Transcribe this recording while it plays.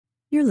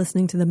You're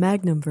listening to the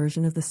Magnum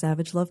version of the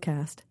Savage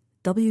Lovecast.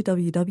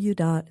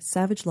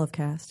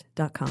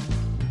 www.savagelovecast.com.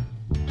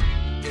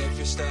 If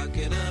you're stuck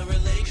in a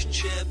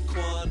relationship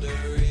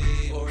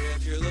quandary, or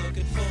if you're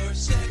looking for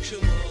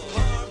sexual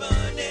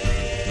harmony,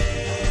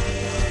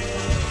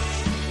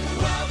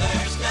 well,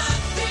 there's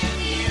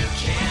nothing you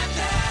can't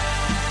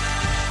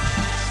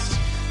ask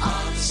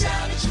on the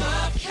Savage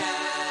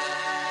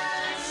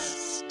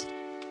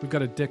Lovecast. We've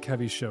got a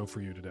dick-heavy show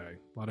for you today.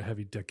 A lot of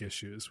heavy dick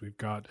issues. We've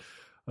got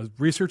a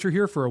researcher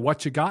here for a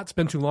What You Got. It's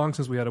been too long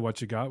since we had a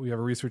What You Got. We have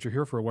a researcher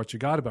here for a What You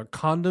Got about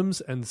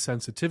condoms and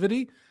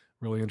sensitivity.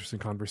 Really interesting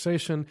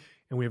conversation.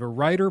 And we have a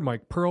writer,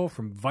 Mike Pearl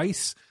from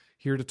Vice,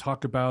 here to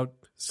talk about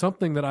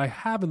something that I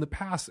have in the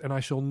past and I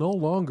shall no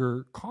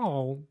longer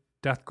call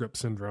death grip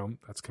syndrome.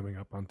 That's coming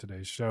up on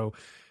today's show.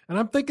 And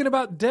I'm thinking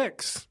about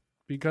dicks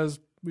because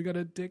we got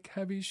a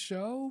dick-heavy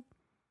show.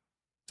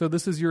 So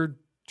this is your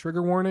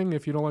trigger warning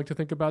if you don't like to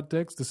think about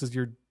dicks. This is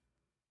your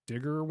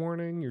digger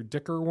warning, your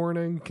dicker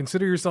warning.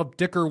 Consider yourself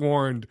dicker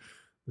warned.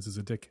 This is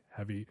a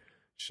dick-heavy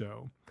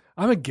show.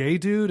 I'm a gay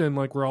dude, and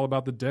like we're all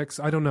about the dicks.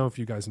 I don't know if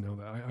you guys know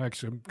that. I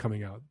actually am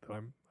coming out that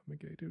I'm a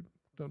gay dude.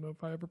 Don't know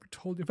if I ever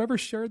told you. If I ever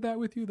shared that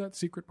with you, that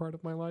secret part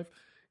of my life.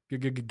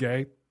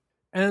 Gay.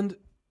 And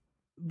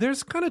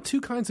there's kind of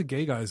two kinds of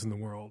gay guys in the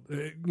world.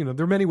 You know,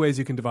 there are many ways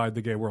you can divide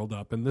the gay world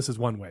up, and this is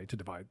one way to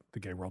divide the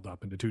gay world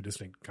up into two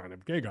distinct kind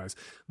of gay guys.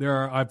 There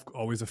are, I've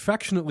always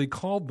affectionately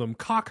called them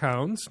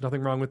cockhounds.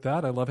 Nothing wrong with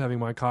that. I love having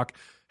my cock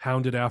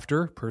hounded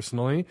after,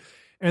 personally.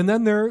 And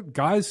then there are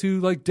guys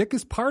who, like, dick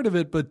is part of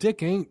it, but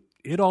dick ain't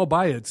it all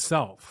by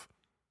itself,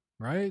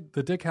 right?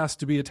 The dick has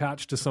to be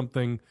attached to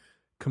something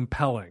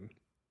compelling.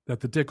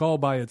 That the dick all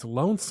by its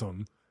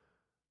lonesome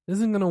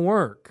isn't going to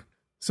work.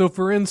 So,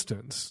 for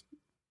instance,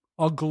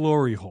 a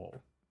glory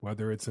hole,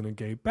 whether it's in a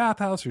gay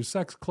bathhouse or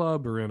sex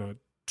club or in a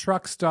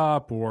truck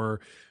stop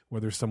or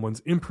whether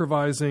someone's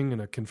improvising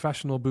in a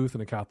confessional booth in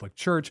a Catholic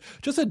church,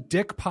 just a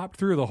dick popped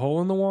through the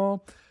hole in the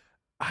wall.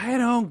 I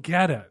don't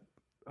get it.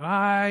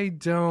 I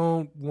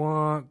don't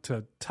want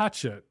to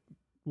touch it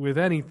with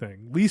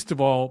anything, least of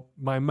all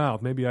my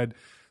mouth. Maybe I'd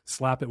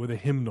slap it with a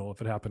hymnal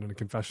if it happened in a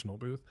confessional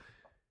booth.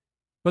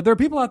 But there are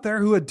people out there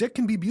who a dick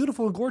can be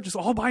beautiful and gorgeous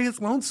all by its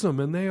lonesome,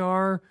 and they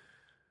are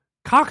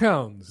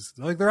cockhounds.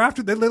 Like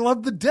they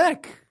love the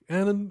dick,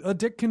 and a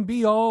dick can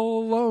be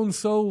all alone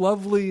so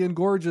lovely and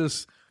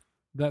gorgeous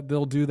that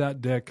they'll do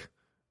that dick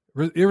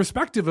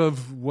irrespective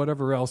of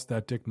whatever else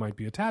that dick might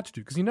be attached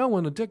to. Because you know,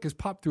 when a dick is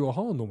popped through a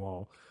hole in the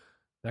wall,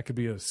 that could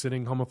be a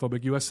sitting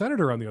homophobic U.S.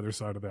 senator on the other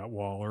side of that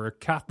wall, or a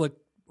Catholic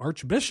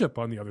archbishop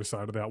on the other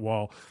side of that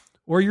wall,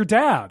 or your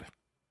dad.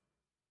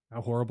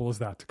 How horrible is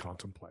that to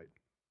contemplate?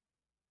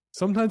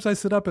 Sometimes I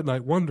sit up at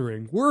night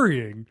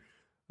worrying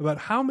about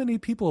how many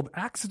people have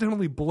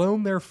accidentally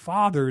blown their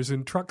fathers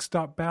in truck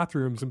stop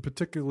bathrooms in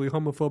particularly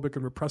homophobic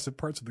and repressive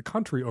parts of the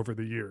country over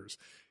the years.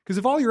 Because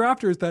if all you're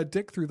after is that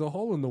dick through the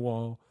hole in the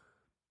wall,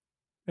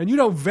 and you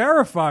don't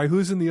verify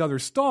who's in the other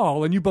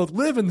stall, and you both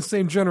live in the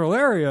same general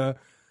area,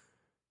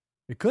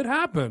 it could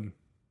happen.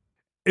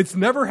 It's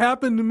never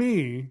happened to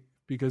me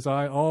because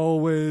I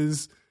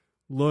always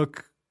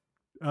look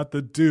at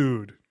the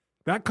dude.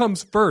 That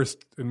comes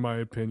first, in my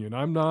opinion.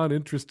 I'm not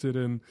interested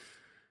in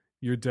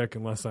your dick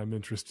unless I'm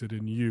interested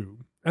in you.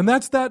 And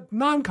that's that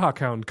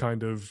non-cockhound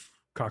kind of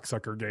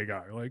cocksucker gay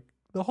guy. Like,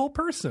 the whole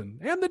person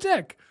and the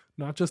dick.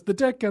 Not just the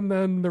dick and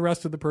then the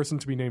rest of the person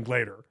to be named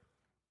later.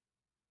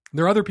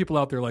 There are other people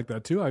out there like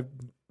that too. I've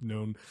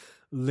known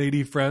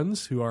lady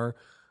friends who are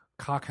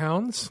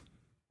cockhounds,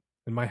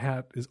 and my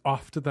hat is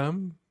off to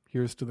them.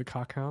 Here's to the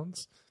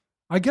cockhounds.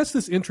 I guess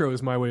this intro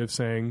is my way of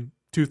saying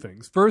two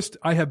things. First,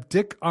 I have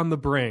dick on the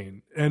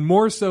brain, and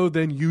more so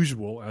than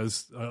usual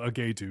as a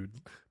gay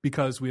dude,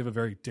 because we have a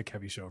very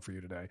dick-heavy show for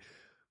you today,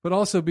 but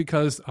also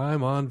because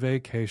I'm on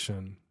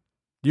vacation.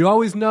 You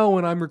always know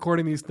when I'm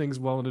recording these things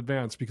well in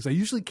advance, because I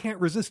usually can't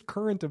resist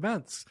current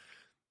events.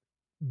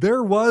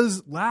 There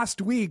was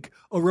last week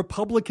a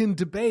Republican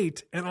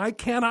debate, and I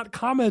cannot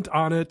comment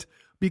on it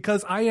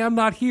because I am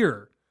not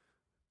here.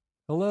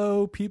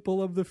 Hello,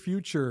 people of the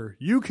future.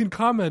 You can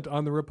comment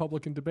on the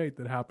Republican debate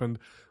that happened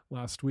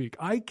last week.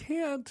 I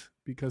can't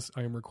because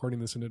I am recording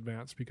this in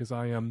advance, because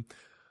I am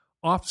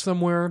off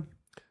somewhere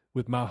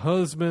with my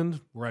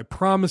husband where I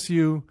promise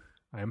you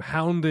I am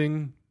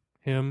hounding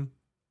him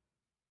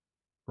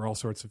for all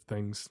sorts of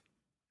things.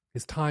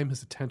 His time,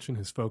 his attention,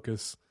 his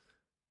focus,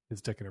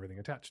 his dick and everything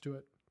attached to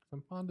it.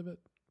 I'm fond of it,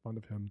 fond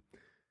of him.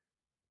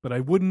 But I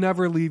would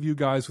never leave you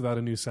guys without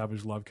a new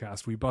Savage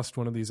Lovecast. We bust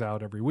one of these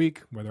out every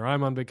week, whether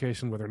I'm on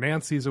vacation, whether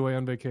Nancy's away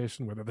on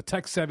vacation, whether the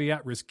tech-savvy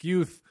at-risk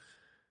youth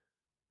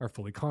are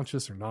fully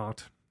conscious or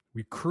not.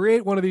 We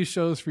create one of these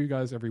shows for you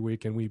guys every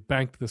week, and we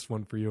banked this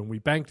one for you, and we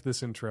banked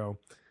this intro,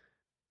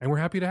 and we're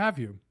happy to have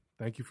you.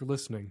 Thank you for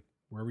listening.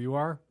 Wherever you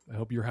are, I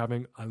hope you're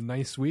having a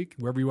nice week.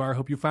 Wherever you are, I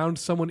hope you found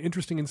someone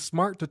interesting and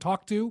smart to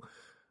talk to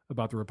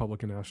about the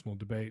Republican national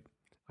debate.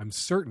 I'm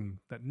certain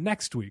that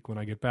next week when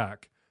I get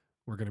back,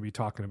 we're going to be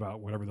talking about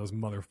whatever those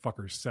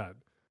motherfuckers said.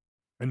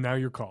 And now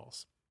your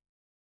calls.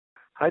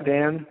 Hi,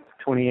 Dan.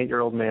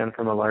 28-year-old man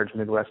from a large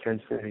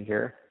Midwestern city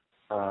here.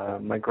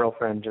 My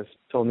girlfriend just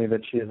told me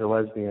that she is a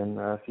lesbian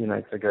a few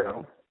nights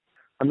ago.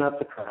 I'm not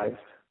surprised.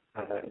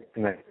 I think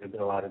there's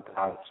been a lot of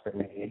doubts for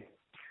me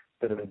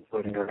that have been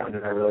floating around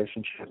in our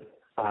relationship.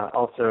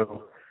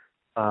 Also,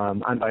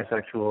 I'm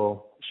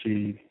bisexual.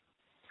 She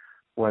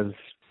was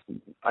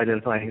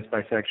identifying as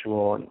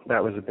bisexual, and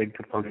that was a big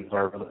component of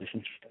our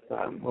relationship.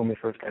 When we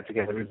first got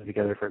together, we were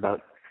together for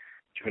about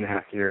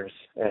 2.5 years,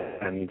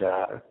 and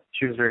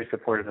she was very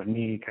supportive of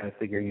me kind of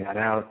figuring that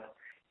out.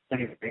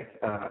 Anyway,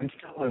 I'm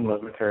still in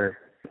love with her,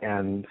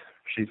 and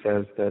she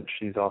says that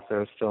she's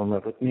also still in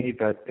love with me,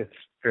 but it's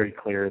very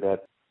clear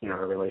that,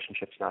 our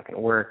relationship's not going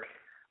to work.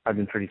 I've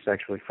been pretty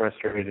sexually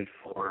frustrated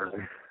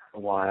for a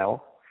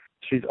while.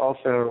 She's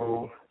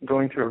also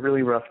going through a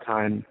really rough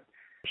time.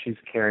 She's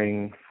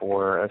caring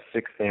for a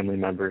sick family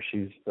member.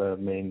 She's the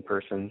main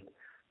person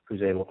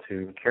who's able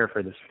to care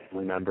for this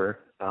family member,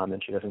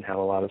 and she doesn't have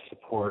a lot of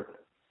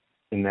support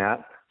in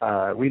that.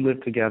 We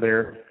live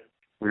together.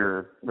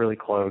 We're really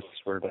close.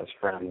 We're best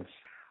friends.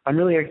 I'm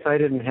really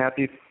excited and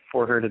happy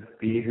for her to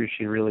be who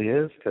she really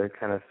is, to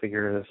kind of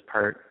figure this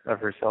part of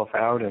herself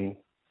out and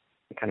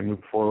kind of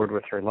move forward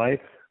with her life.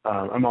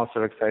 I'm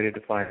also excited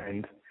to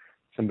find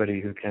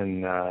somebody who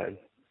can,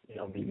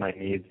 meet my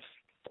needs.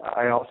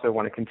 I also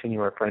want to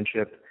continue our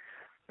friendship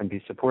and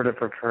be supportive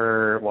of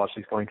her while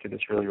she's going through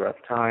this really rough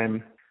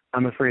time.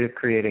 I'm afraid of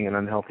creating an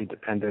unhealthy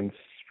dependence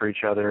for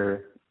each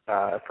other.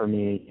 For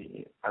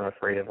me, I'm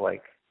afraid of,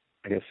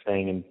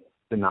 staying in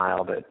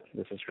denial that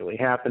this is really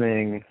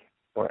happening,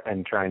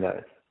 and trying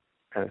to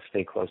kind of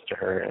stay close to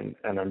her. And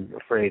I'm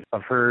afraid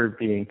of her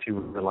being too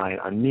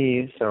reliant on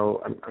me.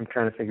 So I'm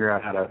trying to figure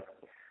out how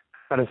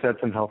to set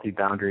some healthy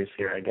boundaries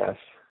here, I guess.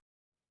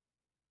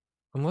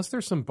 Unless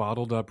there's some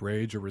bottled up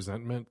rage or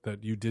resentment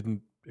that you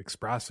didn't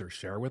express or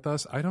share with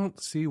us, I don't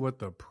see what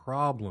the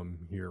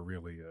problem here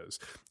really is.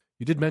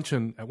 You did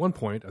mention at one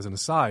point, as an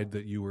aside,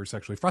 that you were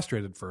sexually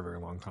frustrated for a very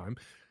long time.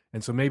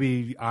 And so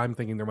maybe I'm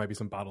thinking there might be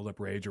some bottled up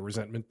rage or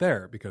resentment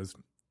there because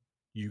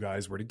you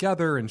guys were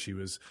together and she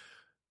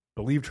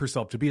believed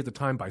herself to be at the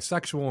time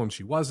bisexual and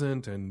she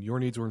wasn't, and your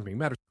needs weren't being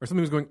met, or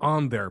something was going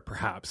on there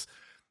perhaps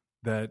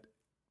that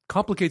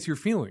complicates your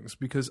feelings.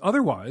 Because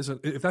otherwise,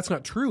 if that's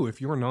not true, if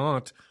you're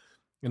not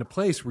in a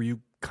place where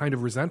you kind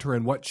of resent her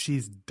and what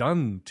she's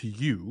done to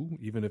you,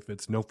 even if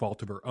it's no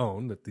fault of her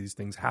own, that these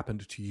things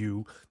happened to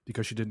you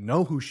because she didn't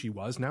know who she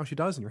was, now she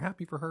does and you're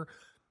happy for her,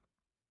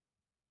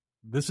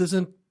 this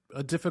isn't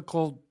a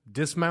difficult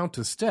dismount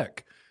to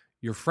stick.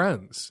 You're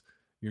friends.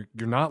 You're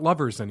not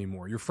lovers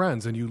anymore. You're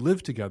friends and you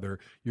live together.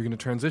 You're going to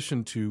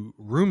transition to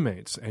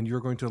roommates and you're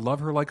going to love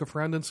her like a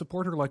friend and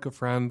support her like a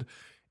friend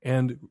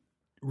and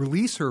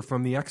release her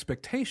from the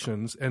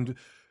expectations and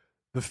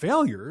the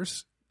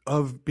failures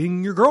of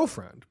being your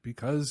girlfriend,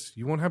 because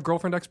you won't have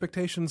girlfriend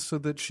expectations, so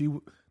that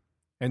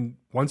and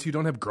once you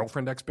don't have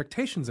girlfriend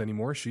expectations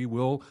anymore, she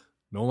will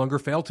no longer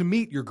fail to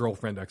meet your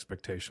girlfriend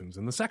expectations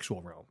in the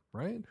sexual realm,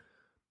 right?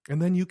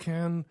 And then you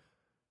can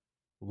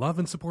love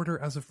and support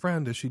her as a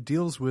friend as she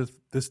deals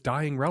with this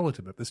dying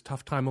relative at this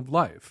tough time of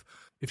life.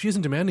 If she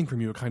isn't demanding from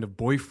you a kind of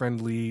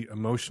boyfriendly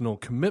emotional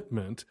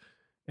commitment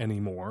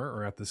anymore,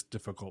 or at this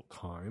difficult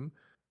time,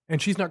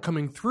 and she's not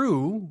coming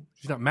through,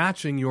 she's not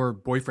matching your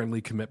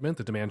boyfriendly commitment,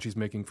 the demand she's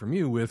making from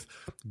you, with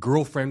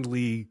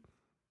girlfriendly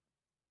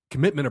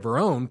commitment of her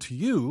own to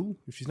you,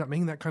 if she's not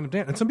making that kind of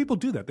demand. And some people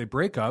do that. They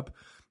break up,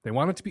 they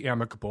want it to be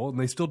amicable, and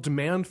they still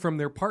demand from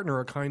their partner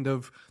a kind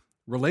of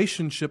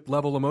relationship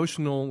level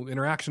emotional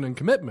interaction and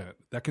commitment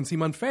that can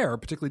seem unfair,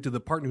 particularly to the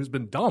partner who's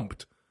been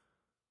dumped.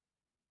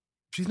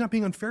 She's not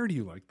being unfair to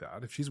you like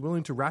that. If she's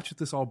willing to ratchet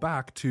this all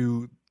back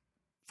to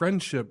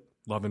friendship,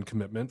 love and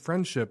commitment,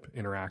 friendship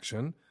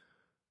interaction,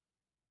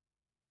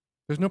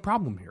 there's no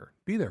problem here.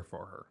 Be there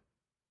for her.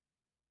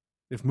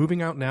 If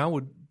moving out now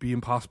would be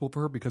impossible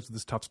for her because of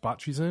this tough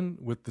spot she's in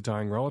with the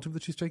dying relative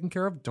that she's taking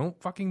care of,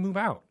 don't fucking move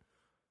out.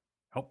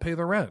 Help pay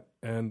the rent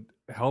and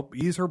help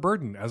ease her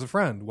burden as a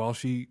friend while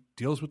she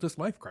deals with this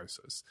life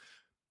crisis.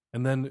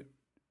 And then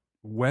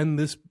when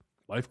this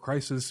life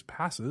crisis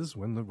passes,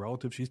 when the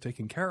relative she's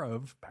taking care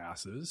of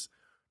passes,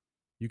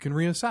 you can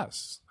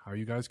reassess how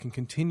you guys can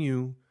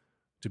continue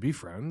to be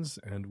friends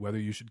and whether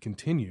you should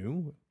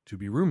continue to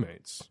be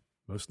roommates.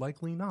 Most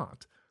likely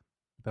not.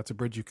 That's a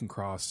bridge you can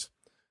cross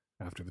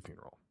after the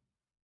funeral.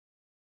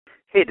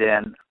 Hey,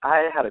 Dan.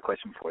 I had a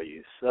question for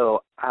you.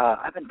 So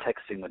I've been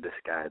texting with this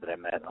guy that I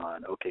met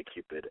on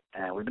OkCupid,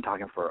 and we've been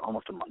talking for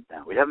almost a month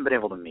now. We haven't been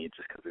able to meet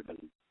just because we've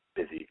been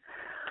busy.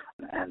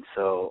 And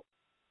so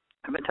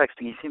I've been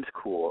texting. He seems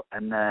cool.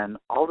 And then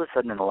all of a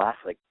sudden in the last,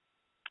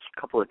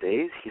 couple of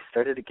days, he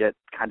started to get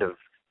kind of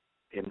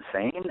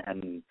insane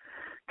and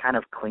kind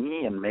of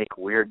clingy and make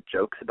weird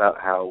jokes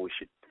about how we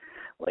should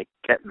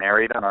get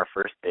married on our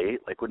first date.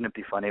 Wouldn't it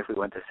be funny if we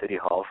went to City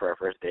Hall for our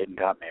first date and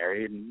got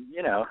married? And,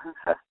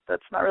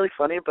 that's not really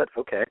funny, but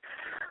okay.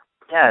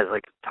 Yeah,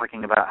 it's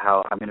talking about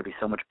how I'm going to be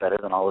so much better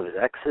than all of his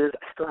exes.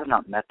 I still have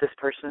not met this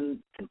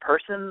person in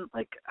person,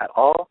 at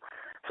all.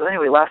 So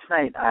anyway, last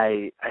night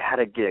I had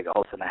a gig.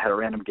 All of a sudden, I had a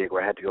random gig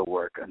where I had to go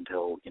work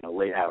until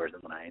late hours in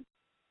the night,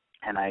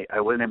 and I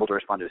wasn't able to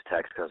respond to his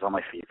text because I was on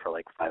my feet for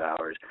like 5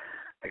 hours.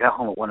 I got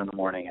home at 1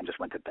 a.m. and just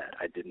went to bed.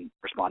 I didn't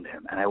respond to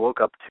him, and I woke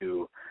up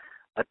to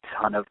a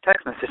ton of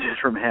text messages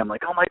from him,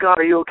 like, "Oh my God,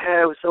 are you okay?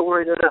 I was so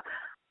worried."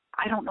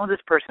 I don't know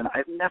this person.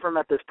 I've never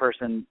met this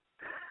person.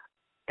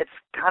 It's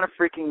kind of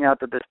freaking me out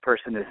that this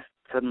person is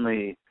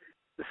suddenly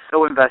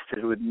so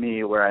invested with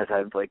me, whereas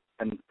I've like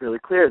been really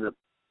clear that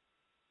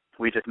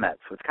we just met.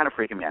 So it's kind of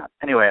freaking me out.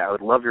 Anyway, I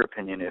would love your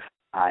opinion if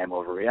I am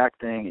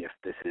overreacting, if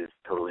this is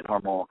totally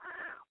normal,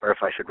 or if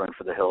I should run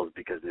for the hills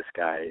because this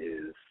guy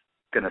is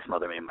going to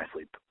smother me in my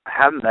sleep. I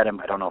haven't met him.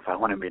 I don't know if I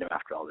want to meet him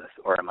after all this,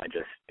 or am I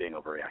just being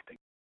overreacting?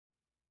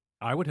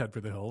 I would head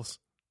for the hills.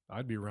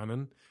 I'd be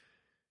running.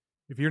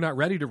 If you're not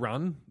ready to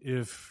run,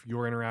 if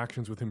your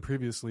interactions with him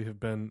previously have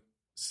been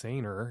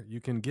saner,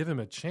 you can give him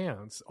a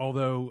chance.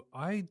 Although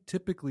I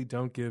typically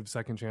don't give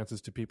second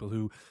chances to people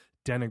who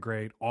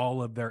denigrate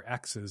all of their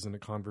exes in a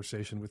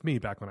conversation with me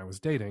back when I was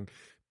dating.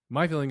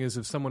 My feeling is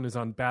if someone is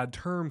on bad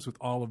terms with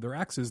all of their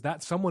exes,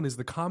 that someone is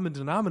the common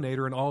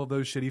denominator in all of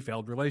those shitty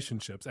failed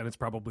relationships, and it's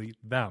probably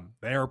them.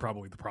 They are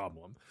probably the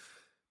problem.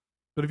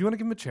 But if you want to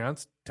give him a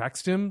chance,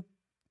 text him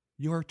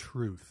your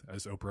truth,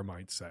 as Oprah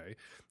might say.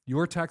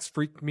 Your text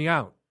freaked me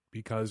out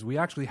because we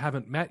actually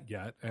haven't met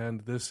yet, and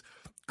this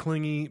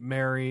clingy,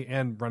 marry,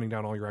 and running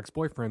down all your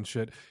ex-boyfriend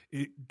shit,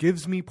 it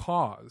gives me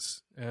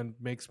pause and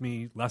makes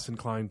me less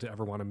inclined to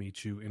ever want to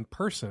meet you in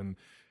person,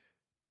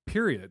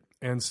 period.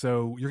 And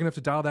so you're going to have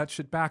to dial that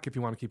shit back if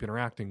you want to keep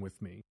interacting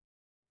with me.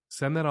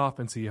 Send that off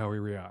and see how he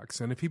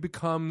reacts. And if he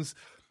becomes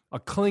a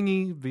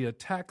clingy via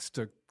text,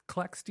 a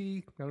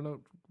clexty, I don't know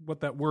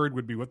what that word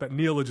would be, what that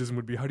neologism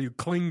would be. How do you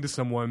cling to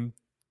someone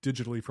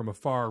digitally from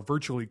afar,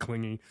 virtually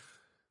clingy?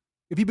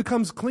 If he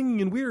becomes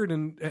clingy and weird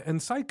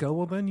and psycho,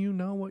 well, then you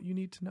know what you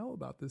need to know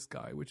about this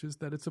guy, which is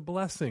that it's a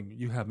blessing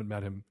you haven't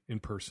met him in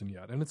person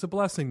yet. And it's a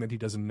blessing that he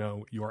doesn't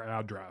know your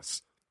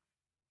address.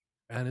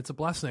 And it's a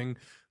blessing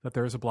that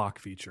there is a block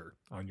feature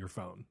on your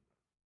phone.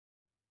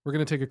 We're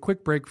going to take a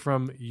quick break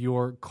from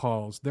your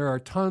calls. There are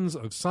tons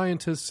of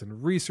scientists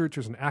and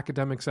researchers and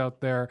academics out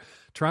there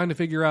trying to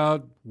figure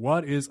out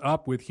what is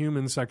up with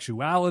human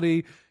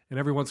sexuality. And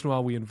every once in a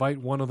while, we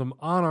invite one of them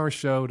on our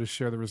show to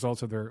share the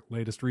results of their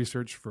latest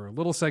research for a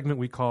little segment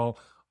we call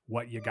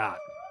What You Got.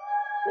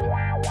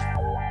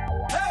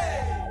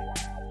 Hey!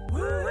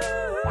 Woo!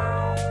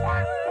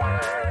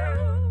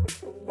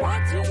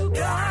 What you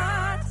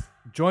got?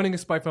 Joining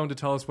us by phone to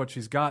tell us what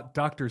she's got,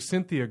 Dr.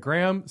 Cynthia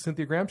Graham.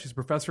 Cynthia Graham, she's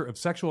professor of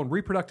sexual and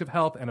reproductive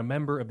health and a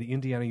member of the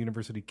Indiana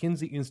University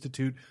Kinsey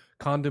Institute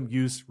Condom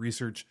Use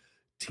Research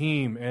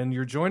Team. And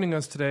you're joining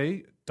us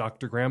today,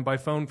 Dr. Graham, by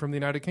phone from the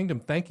United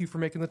Kingdom. Thank you for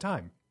making the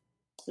time.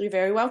 You're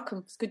very welcome.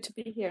 It's good to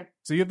be here.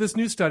 So you have this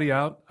new study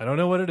out. I don't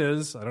know what it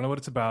is. I don't know what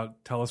it's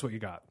about. Tell us what you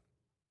got.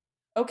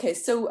 Okay,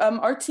 so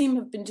our team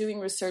have been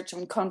doing research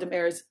on condom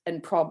errors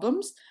and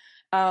problems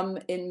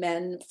in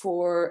men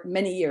for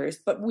many years.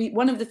 But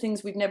one of the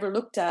things we've never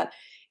looked at,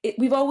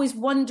 we've always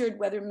wondered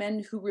whether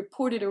men who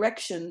reported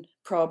erection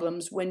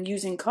problems when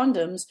using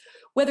condoms,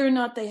 whether or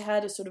not they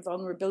had a sort of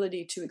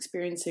vulnerability to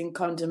experiencing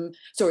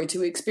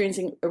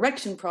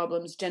erection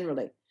problems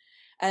generally.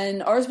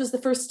 And ours was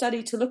the first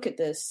study to look at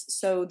this.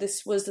 So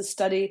this was a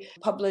study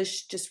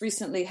published just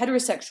recently,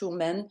 heterosexual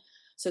men,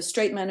 so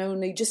straight men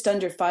only, just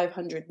under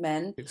 500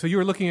 men. So you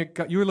were looking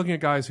at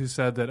guys who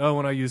said that,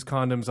 when I use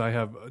condoms, I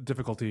have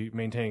difficulty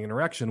maintaining an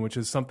erection, which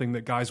is something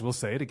that guys will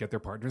say to get their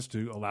partners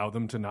to allow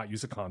them to not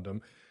use a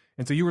condom.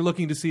 And so you were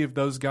looking to see if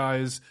those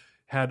guys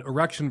had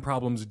erection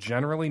problems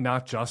generally,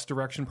 not just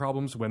erection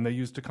problems when they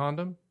used a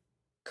condom?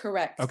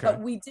 Correct. Okay.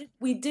 But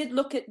we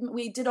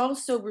did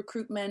also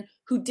recruit men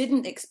who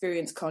didn't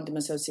experience condom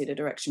associated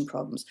erection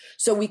problems.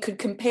 So we could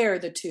compare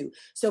the two.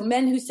 So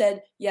men who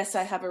said, yes,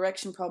 I have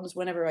erection problems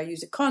whenever I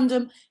use a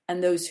condom,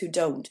 and those who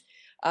don't.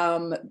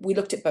 We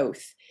looked at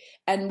both.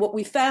 And what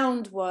we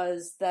found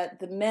was that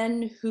the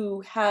men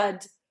who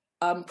had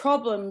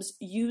problems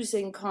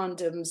using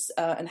condoms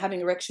and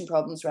having erection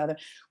problems rather,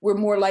 were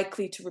more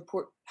likely to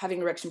report having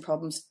erection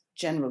problems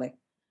generally.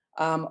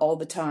 All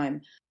the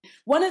time.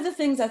 One of the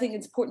things I think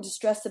it's important to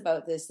stress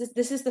about this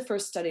is the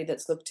first study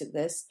that's looked at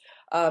this,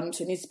 so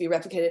it needs to be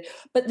replicated.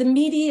 But the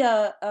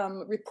media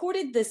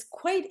reported this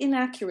quite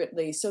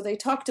inaccurately. So they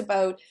talked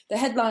about the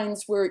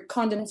headlines were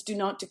condoms do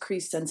not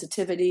decrease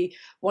sensitivity.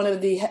 One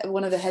of the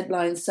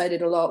headlines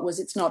cited a lot was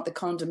it's not the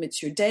condom,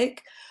 it's your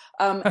dick.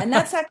 And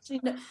that's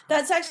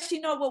actually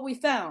not what we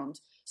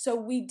found.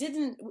 So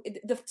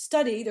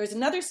there's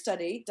another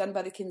study done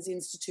by the Kinsey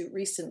Institute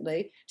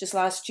recently, just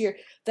last year,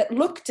 that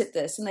looked at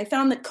this, and they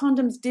found that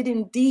condoms did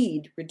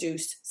indeed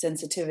reduce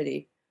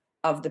sensitivity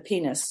of the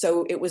penis.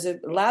 So it was a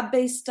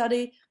lab-based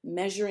study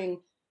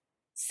measuring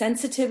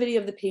sensitivity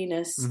of the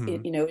penis,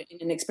 in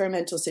an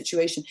experimental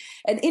situation.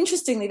 And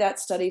interestingly, that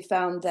study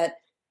found that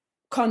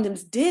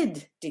condoms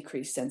did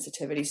decrease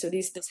sensitivity. So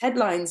these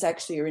headlines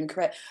actually are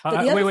incorrect.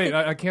 But wait,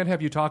 I can't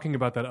have you talking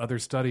about that other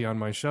study on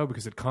my show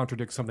because it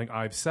contradicts something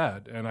I've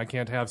said, and I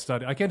can't have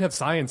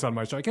science on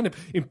my show. I can't have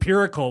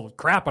empirical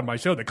crap on my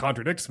show that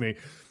contradicts me.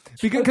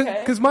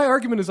 Because my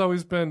argument has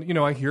always been,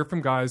 I hear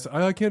from guys,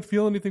 I can't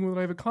feel anything when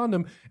I have a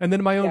condom, and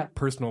then my own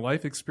personal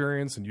life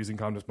experience and using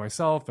condoms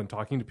myself and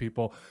talking to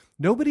people,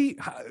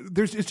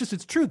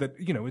 it's true that,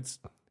 it's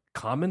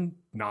common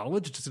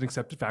knowledge, it's just an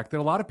accepted fact that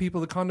a lot of people,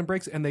 the condom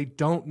breaks and they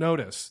don't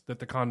notice that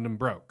the condom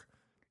broke.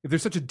 If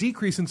there's such a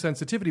decrease in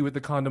sensitivity with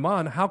the condom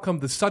on, how come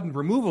the sudden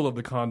removal of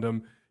the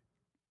condom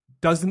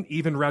doesn't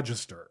even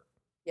register?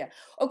 Yeah.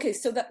 Okay,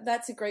 so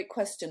that's a great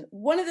question.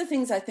 One of the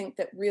things I think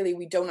that really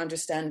we don't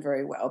understand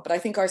very well, but I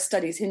think our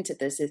studies hint at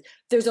this, is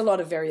there's a lot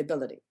of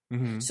variability.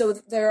 Mm-hmm. So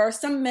there are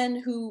some men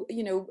who,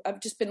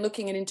 I've just been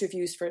looking at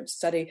interviews for a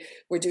study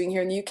we're doing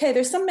here in the UK.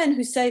 There's some men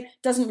who say,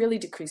 doesn't really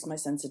decrease my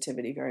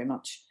sensitivity very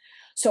much.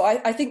 So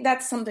I think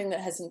that's something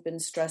that hasn't been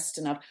stressed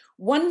enough.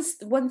 One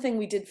thing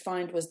we did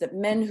find was that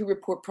men who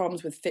report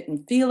problems with fit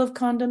and feel of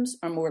condoms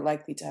are more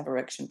likely to have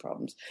erection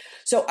problems.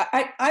 So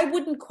I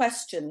wouldn't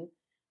question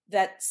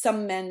that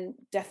some men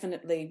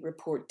definitely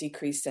report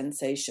decreased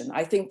sensation.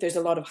 I think there's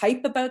a lot of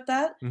hype about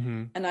that.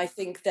 Mm-hmm. And I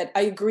think that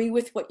I agree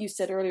with what you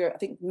said earlier. I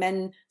think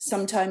men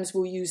sometimes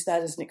will use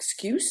that as an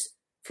excuse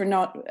for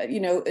not,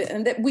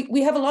 and that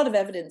we have a lot of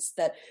evidence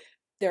that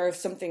there are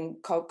something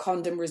called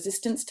condom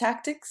resistance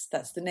tactics.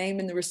 That's the name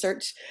in the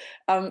research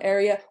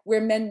area, where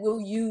men will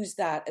use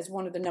that as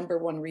one of the number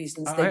one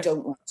reasons they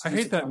don't want to use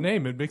I hate that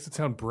name. It makes it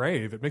sound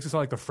brave. It makes it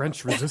sound like the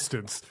French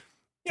resistance.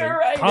 You're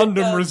right.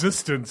 Condom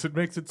resistance. It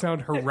makes it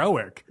sound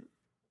heroic.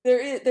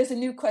 There's a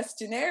new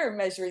questionnaire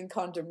measuring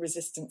condom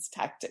resistance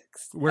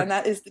tactics, and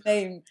that is the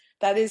name.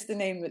 That is the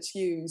name that's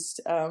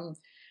used.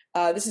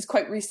 This is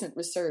quite recent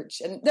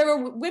research, and there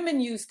are women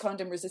use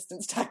condom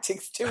resistance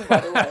tactics too, by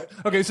the way.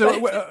 Okay, so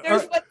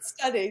there's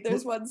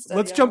one study.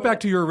 Let's jump back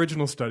to your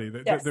original study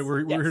that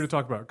we're here to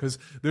talk about, because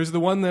there's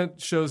the one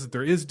that shows that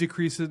there is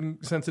decrease in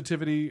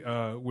sensitivity,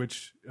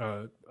 which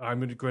I'm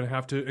going to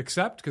have to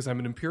accept because I'm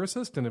an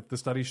empiricist, and if the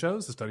study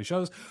shows, the study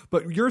shows.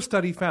 But your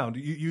study found,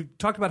 you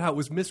talked about how it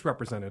was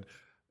misrepresented.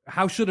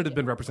 How should it have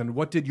been represented?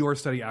 What did your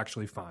study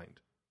actually find?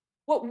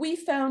 What we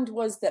found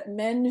was that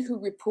men who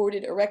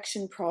reported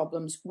erection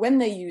problems when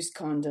they used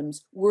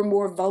condoms were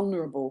more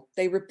vulnerable.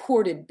 They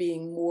reported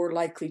being more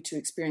likely to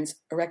experience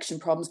erection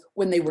problems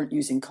when they weren't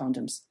using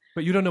condoms.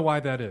 But you don't know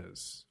why that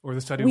is, or the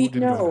study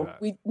didn't go into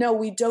that.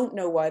 We don't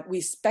know why.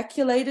 We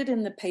speculated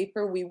in the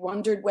paper. We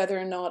wondered whether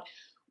or not.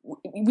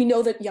 We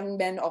know that young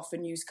men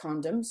often use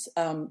condoms.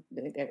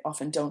 They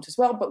often don't as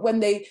well. But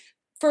when they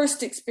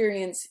first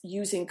experience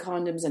using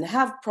condoms and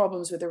have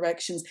problems with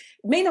erections,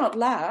 it may not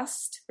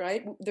last,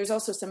 right? There's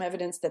also some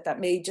evidence that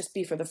may just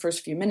be for the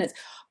first few minutes,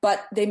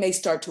 but they may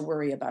start to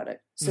worry about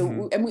it.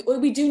 So, and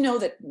we do know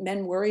that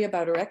men worry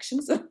about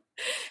erections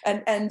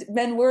and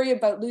men worry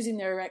about losing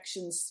their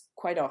erections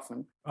quite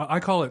often. I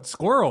call it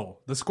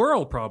the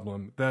squirrel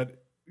problem, that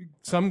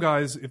some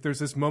guys, if there's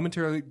this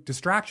momentary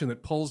distraction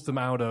that pulls them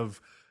out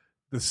of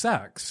the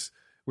sex,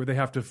 where they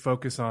have to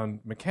focus on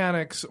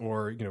mechanics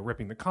or,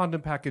 ripping the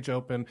condom package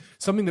open,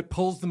 something that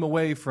pulls them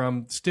away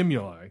from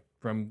stimuli,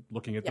 from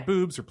looking at the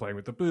boobs or playing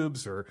with the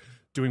boobs or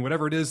doing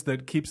whatever it is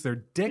that keeps their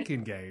dick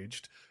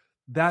engaged,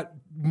 that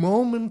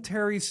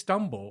momentary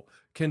stumble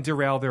can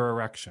derail their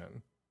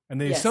erection.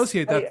 And they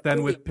associate that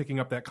then with picking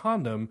up that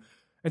condom.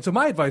 And so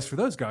my advice for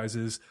those guys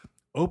is,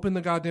 open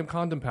the goddamn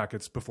condom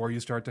packets before you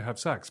start to have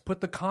sex. Put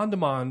the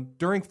condom on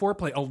during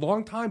foreplay, a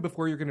long time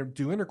before you're going to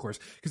do intercourse.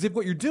 Because if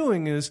what you're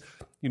doing is,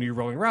 you're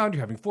rolling around, you're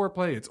having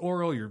foreplay, it's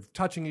oral, you're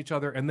touching each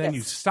other, and then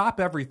you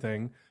stop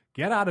everything,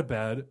 get out of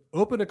bed,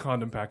 open a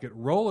condom packet,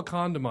 roll a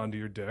condom onto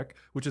your dick,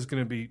 which is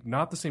going to be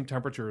not the same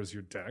temperature as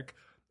your dick,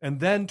 and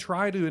then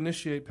try to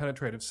initiate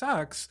penetrative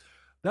sex,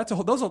 those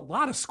are a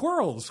lot of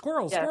squirrel.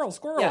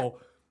 Yeah.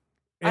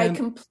 I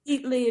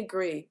completely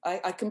agree.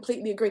 I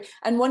completely agree.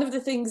 And one of the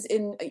things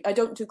I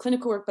don't do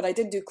clinical work, but I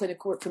did do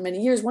clinical work for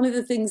many years. One of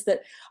the things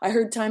that I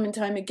heard time and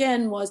time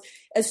again was,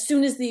 as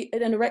soon as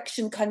an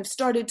erection kind of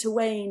started to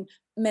wane,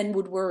 men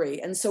would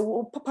worry. And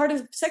so part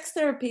of sex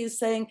therapy is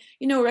saying,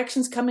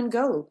 erections come and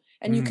go.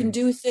 And you can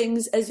do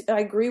things, as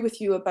I agree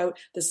with you about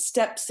the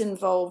steps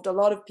involved. A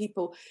lot of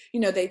people,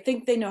 they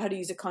think they know how to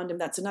use a condom.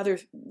 That's another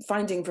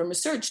finding from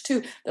research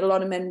too, that a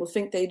lot of men will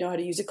think they know how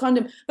to use a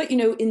condom. But,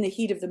 in the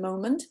heat of the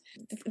moment,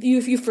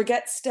 if you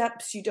forget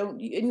steps,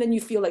 and then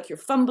you feel like you're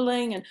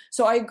fumbling. And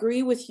so I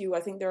agree with you.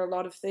 I think there are a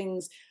lot of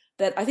things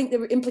that I think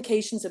there were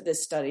implications of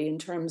this study in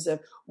terms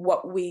of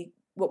what we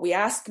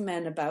ask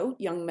men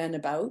about, young men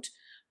about.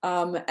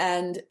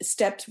 And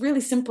steps, really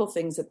simple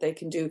things that they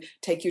can do.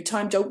 Take your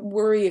time. Don't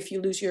worry if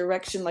you lose your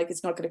erection, like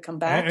it's not going to come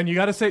back. And you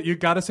got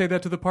to say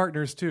that to the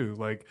partners too.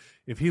 Like,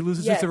 if he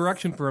loses his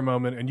erection for a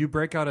moment and you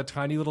break out a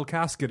tiny little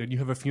casket and you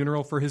have a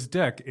funeral for his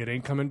dick, it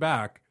ain't coming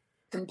back.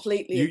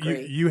 Completely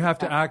agree. You have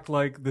to act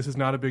like this is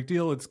not a big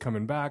deal. It's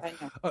coming back.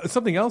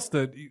 Something else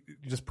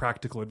just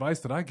practical advice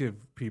that I give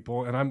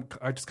people, and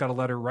I just got a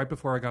letter right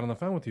before I got on the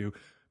phone with you.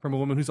 from a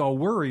woman who's all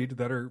worried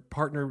that her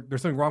partner,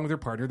 there's something wrong with her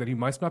partner, that he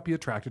must not be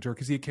attracted to her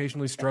because he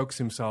occasionally strokes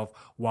himself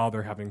while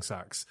they're having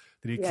sex,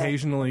 that he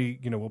occasionally,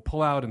 will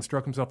pull out and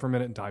stroke himself for a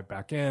minute and dive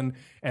back in.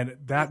 And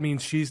that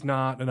means she's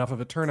not enough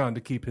of a turn on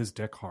to keep his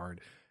dick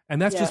hard.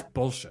 And that's just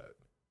bullshit.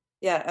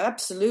 Yeah,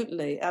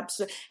 absolutely.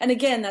 Absolutely. And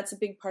again, that's a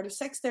big part of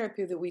sex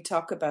therapy that we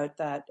talk about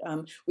that.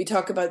 We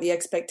talk about the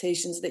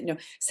expectations that,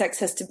 sex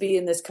has to be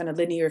in this kind of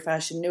linear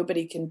fashion.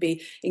 Nobody can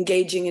be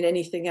engaging in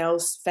anything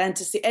else,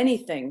 fantasy,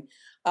 anything.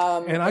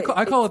 And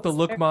I call it the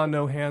look, ma,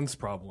 no hands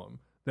problem.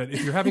 That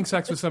if you're having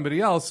sex with somebody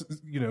else,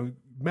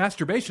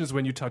 masturbation is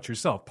when you touch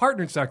yourself.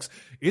 Partnered sex,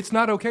 it's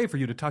not okay for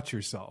you to touch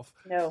yourself.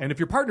 No. And if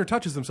your partner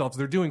touches themselves,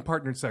 they're doing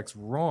partnered sex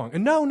wrong.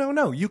 And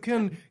no. You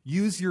can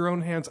use your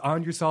own hands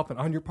on yourself and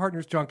on your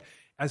partner's junk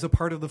as a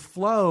part of the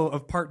flow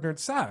of partnered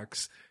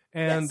sex.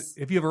 And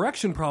if you have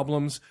erection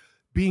problems,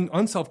 being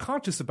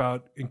unselfconscious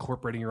about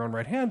incorporating your own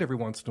right hand every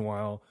once in a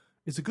while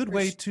is a good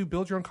way to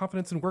build your own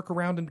confidence and work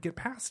around and get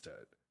past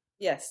it.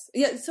 Yes.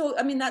 Yeah. So,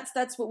 I mean,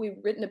 that's what we've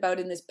written about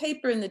in this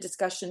paper, in the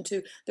discussion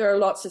too. There are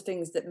lots of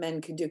things that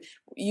men can do.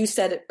 You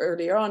said it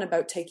earlier on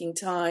about taking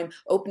time,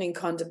 opening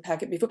condom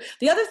packet before.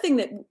 The other thing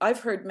that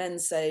I've heard men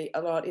say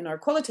a lot in our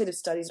qualitative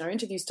studies and our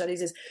interview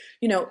studies is,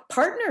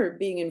 partner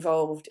being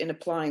involved in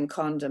applying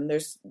condom.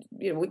 There's,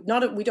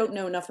 we don't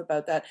know enough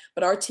about that,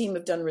 but our team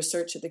have done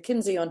research at the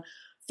Kinsey on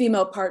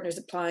female partners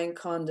applying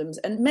condoms,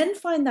 and men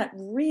find that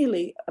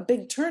really a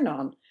big turn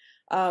on.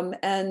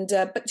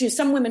 But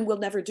some women will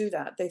never do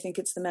that. They think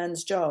it's the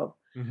man's job,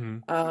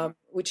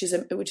 which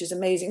is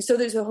amazing. So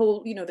there's a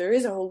whole, there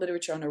is a whole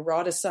literature on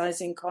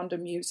eroticizing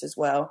condom use as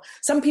well.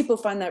 Some people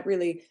find that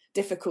really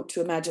difficult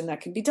to imagine that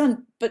can be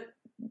done, but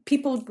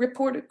people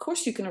report, of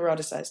course, you can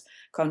eroticize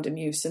condom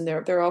use, and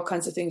there are all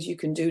kinds of things you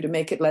can do to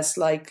make it less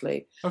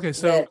likely. Okay,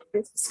 so that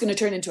it's going to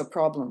turn into a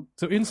problem.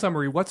 So, in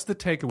summary, what's the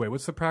takeaway?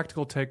 What's the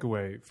practical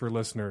takeaway for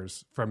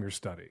listeners from your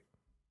study?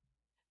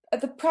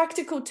 The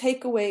practical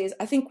takeaway is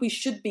I think we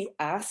should be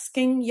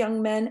asking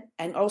young men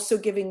and also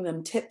giving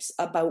them tips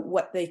about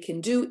what they can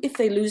do if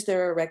they lose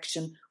their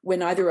erection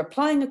when either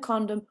applying a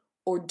condom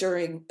or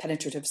during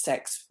penetrative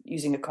sex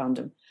using a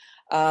condom.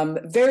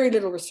 Very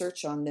little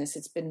research on this.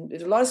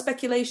 There's a lot of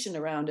speculation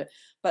around it,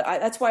 but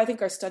that's why I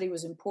think our study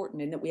was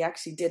important, in that we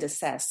actually did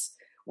assess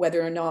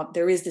whether or not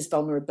there is this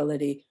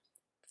vulnerability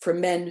for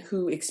men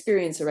who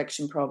experience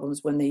erection problems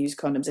when they use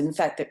condoms. And in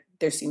fact,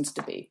 there seems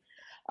to be.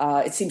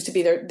 It seems to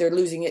be they're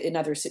losing it in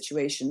other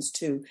situations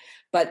too,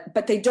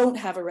 but they don't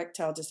have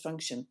erectile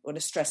dysfunction. I want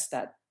to stress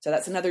that. So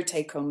that's another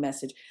take-home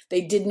message.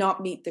 They did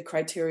not meet the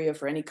criteria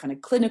for any kind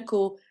of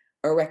clinical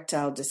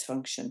erectile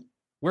dysfunction.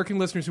 Where can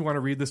listeners who want to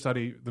read the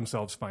study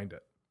themselves find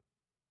it?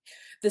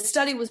 The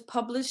study was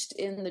published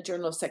in the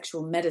Journal of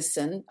Sexual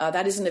Medicine.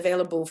 That isn't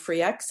available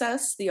free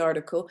access, the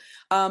article,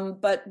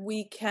 but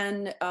we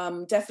can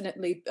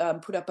definitely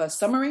put up a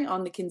summary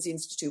on the Kinsey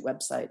Institute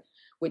website,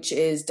 which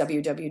is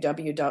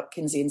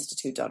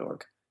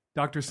www.kinseyinstitute.org.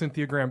 Dr.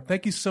 Cynthia Graham,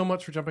 thank you so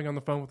much for jumping on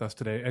the phone with us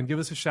today, and give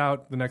us a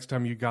shout the next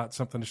time you got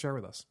something to share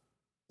with us.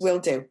 Will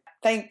do.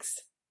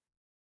 Thanks.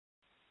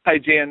 Hi,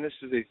 Jan. This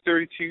is a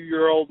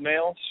 32-year-old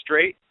male,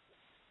 straight,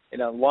 in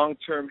a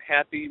long-term,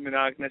 happy,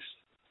 monogamous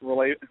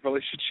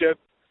relationship.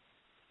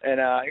 And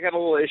I got a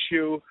little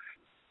issue.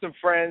 Some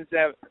friends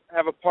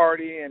have a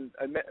party, and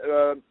I met,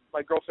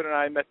 my girlfriend and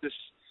I met this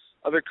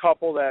other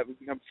couple that we've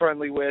become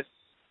friendly with.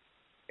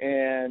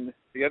 And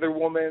the other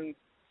woman,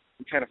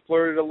 we kind of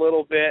flirted a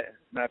little bit,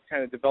 and I've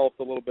kind of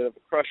developed a little bit of a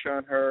crush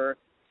on her.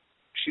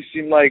 She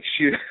seemed like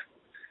she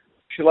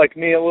liked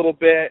me a little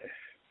bit,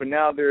 but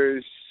now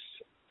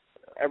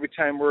every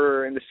time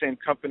we're in the same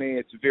company,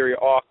 it's very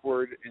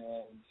awkward,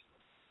 and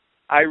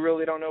I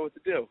really don't know what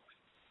to do.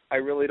 I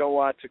really don't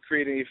want to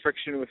create any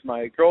friction with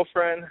my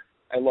girlfriend.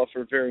 I love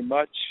her very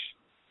much,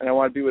 and I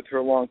want to be with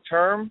her long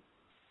term,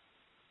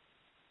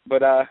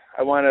 but I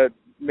want to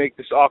make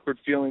this awkward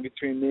feeling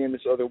between me and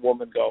this other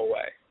woman go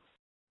away.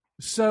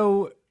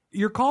 So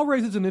your call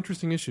raises an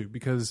interesting issue,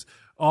 because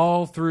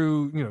all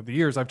through, the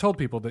years, I've told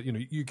people that,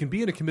 you can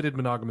be in a committed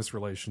monogamous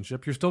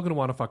relationship. You're still going to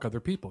want to fuck other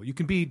people. You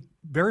can be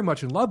very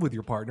much in love with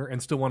your partner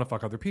and still want to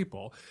fuck other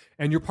people.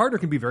 And your partner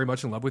can be very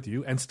much in love with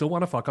you and still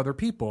want to fuck other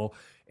people.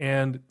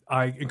 And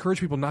I encourage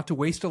people not to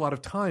waste a lot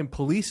of time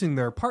policing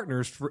their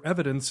partners for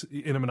evidence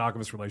in a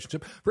monogamous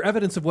relationship, for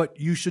evidence of what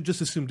you should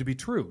just assume to be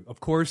true. Of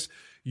course,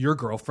 your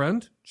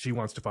girlfriend, she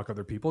wants to fuck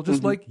other people,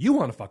 just like you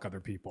want to fuck other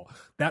people.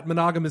 That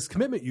monogamous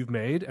commitment you've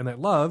made, and that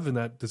love and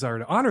that desire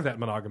to honor that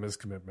monogamous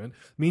commitment,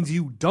 means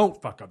you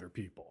don't fuck other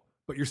people,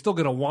 but you're still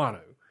going to want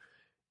to.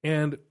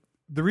 And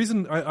the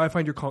reason I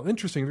find your call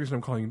interesting, the reason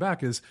I'm calling you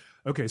back is,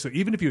 okay, so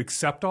even if you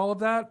accept all of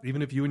that,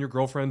 even if you and your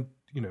girlfriend,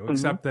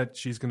 accept that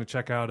she's going to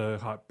check out a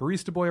hot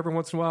barista boy every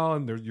once in a while,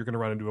 and you're going to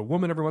run into a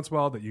woman every once in a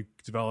while that you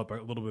develop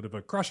a little bit of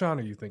a crush on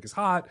or you think is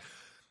hot,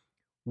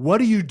 what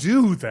do you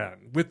do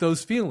then with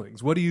those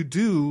feelings? What do you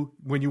do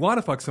when you want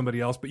to fuck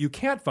somebody else, but you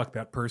can't fuck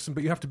that person,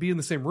 but you have to be in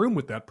the same room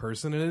with that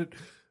person, and it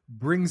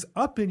brings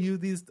up in you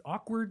these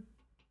awkward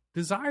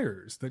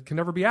desires that can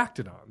never be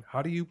acted on?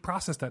 How do you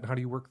process that, and how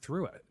do you work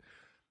through it?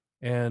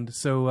 And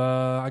so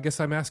I guess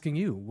I'm asking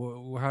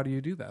you, how do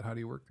you do that? How do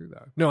you work through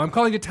that? No, I'm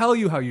calling to tell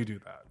you how you do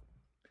that.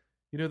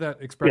 You know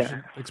that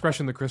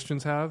expression the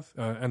Christians have,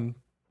 and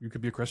you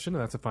could be a Christian,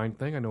 and that's a fine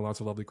thing. I know lots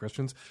of lovely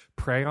Christians.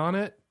 Pray on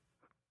it.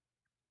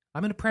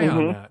 I'm going to pray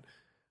on that.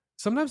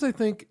 Sometimes I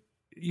think,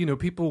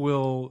 people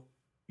will,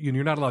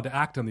 you're not allowed to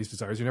act on these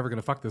desires. You're never going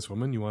to fuck this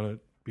woman. You want to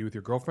be with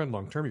your girlfriend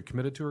long term. You're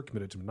committed to her,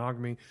 committed to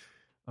monogamy.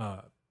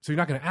 So you're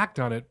not going to act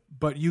on it,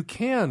 but you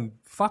can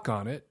fuck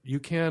on it. You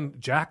can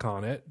jack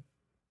on it.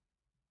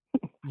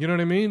 You know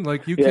what I mean?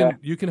 Like you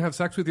can have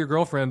sex with your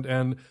girlfriend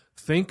and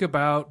think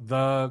about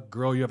the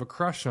girl you have a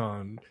crush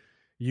on.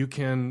 You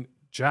can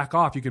jack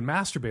off. You can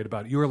masturbate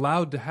about it. You're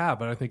allowed to have,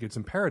 but I think it's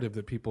imperative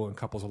that people and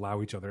couples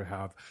allow each other to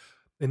have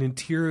an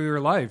interior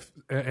life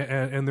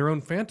and their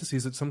own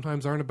fantasies that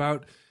sometimes aren't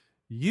about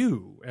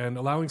you, and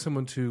allowing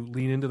someone to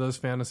lean into those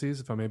fantasies,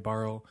 if I may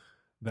borrow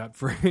that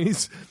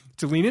phrase,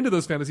 to lean into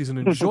those fantasies and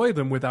enjoy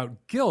them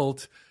without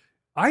guilt,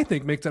 I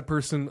think makes that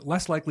person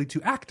less likely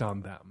to act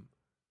on them.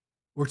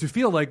 Or to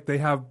feel like they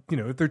have,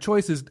 if their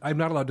choice is, I'm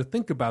not allowed to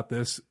think about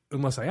this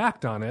unless I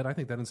act on it, I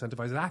think that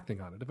incentivizes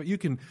acting on it. But you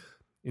can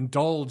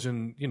indulge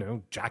in,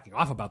 jacking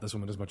off about this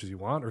woman as much as you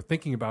want, or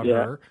thinking about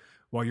her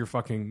while you're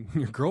fucking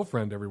your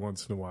girlfriend every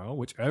once in a while,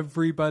 which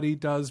everybody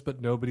does, but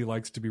nobody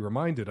likes to be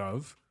reminded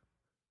of.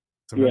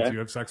 Sometimes you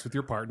have sex with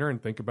your partner and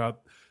think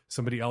about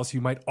somebody else you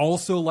might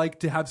also like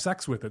to have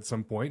sex with at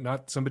some point,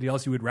 not somebody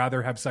else you would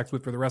rather have sex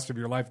with for the rest of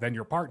your life than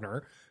your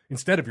partner,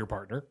 instead of your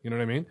partner. You know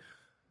what I mean?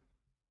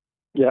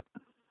 Yeah.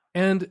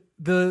 And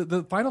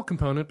the final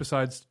component,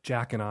 besides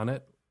jacking on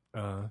it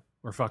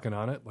or fucking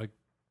on it, like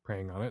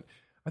praying on it,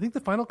 I think the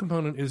final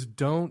component is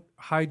don't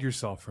hide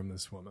yourself from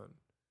this woman.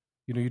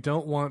 You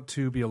don't want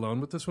to be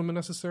alone with this woman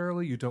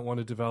necessarily. You don't want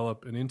to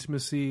develop an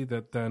intimacy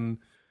that then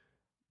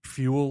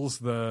fuels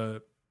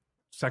the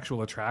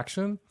sexual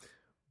attraction.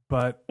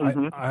 But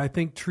I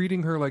think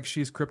treating her like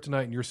she's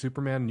kryptonite and you're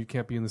Superman and you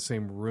can't be in the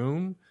same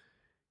room,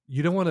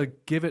 you don't want to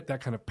give it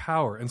that kind of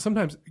power. And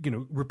sometimes,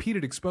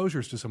 repeated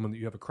exposures to someone that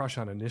you have a crush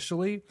on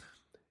initially,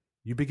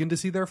 you begin to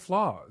see their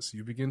flaws.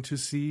 You begin to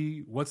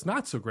see what's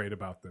not so great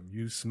about them.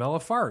 You smell a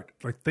fart.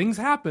 Like, things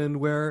happen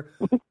where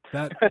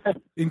that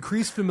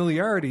increased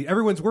familiarity,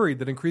 everyone's worried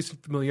that increased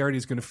familiarity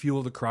is going to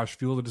fuel the crush,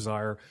 fuel the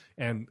desire,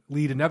 and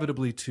lead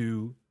inevitably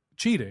to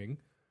cheating.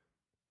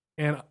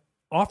 And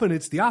often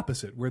it's the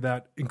opposite, where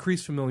that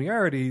increased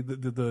familiarity,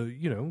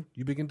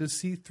 you begin to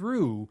see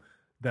through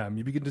them.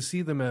 You begin to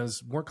see them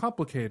as more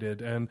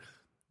complicated. And,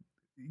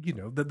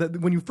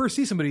 when you first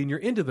see somebody and you're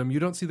into them, you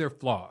don't see their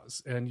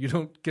flaws and you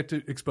don't get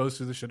to expose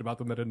to the shit about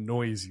them that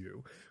annoys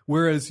you.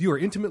 Whereas you are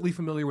intimately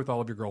familiar with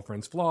all of your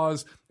girlfriend's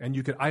flaws and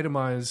you could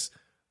itemize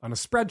on a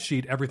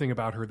spreadsheet everything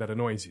about her that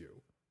annoys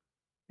you.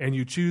 And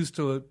you choose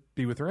to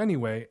be with her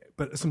anyway.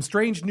 But some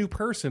strange new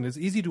person, is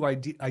easy to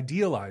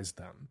idealize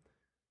them,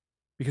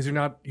 because you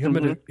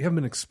haven't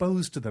been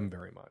exposed to them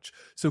very much.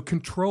 So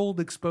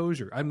controlled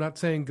exposure. I'm not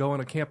saying go on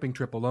a camping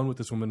trip alone with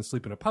this woman and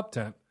sleep in a pup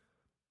tent.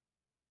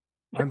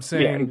 I'm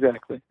saying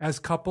exactly. As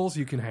couples,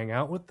 you can hang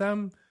out with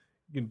them.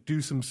 You can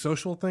do some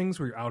social things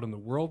where you're out in the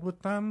world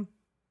with them.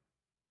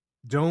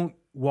 Don't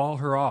wall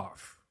her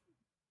off.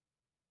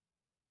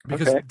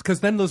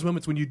 Because then those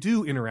moments when you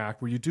do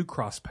interact, where you do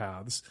cross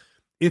paths,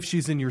 if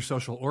she's in your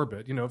social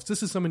orbit, if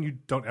this is someone you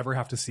don't ever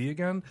have to see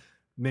again,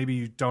 maybe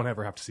you don't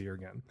ever have to see her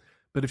again.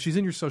 But if she's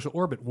in your social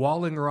orbit,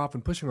 walling her off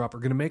and pushing her off are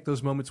going to make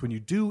those moments when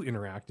you do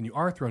interact and you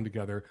are thrown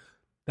together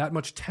that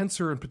much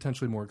tenser and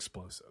potentially more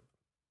explosive.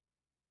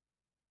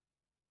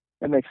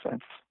 That makes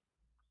sense.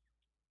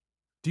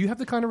 Do you have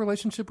the kind of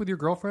relationship with your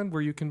girlfriend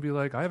where you can be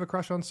like, I have a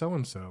crush on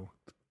so-and-so?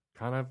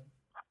 Kind of.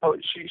 Oh,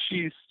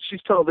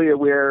 she's totally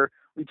aware.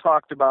 We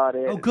talked about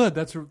it. Oh, good.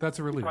 That's a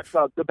relief. We talked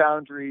about the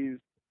boundaries.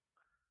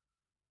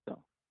 So.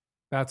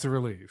 That's a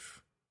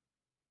relief.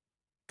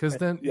 Because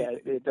then,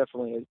 it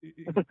definitely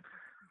is.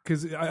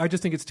 Because I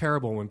just think it's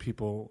terrible when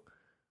people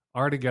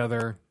are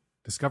together,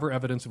 discover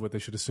evidence of what they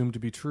should assume to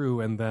be true,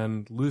 and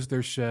then lose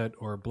their shit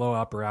or blow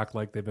up or act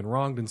like they've been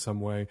wronged in some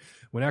way,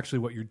 when actually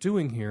what you're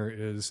doing here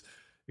is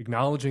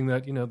acknowledging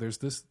that, there's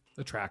this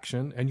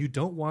attraction and you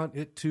don't want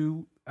it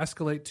to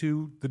escalate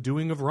to the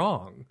doing of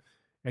wrong.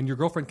 And your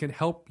girlfriend can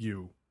help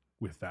you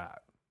with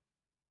that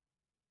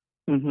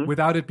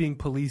without it being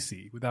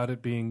policey, without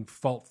it being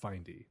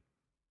fault-findy.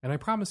 And I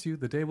promise you,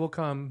 the day will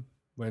come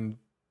when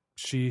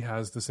she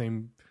has the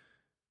same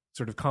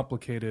sort of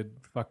complicated,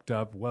 fucked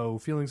up,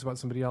 feelings about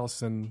somebody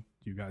else, and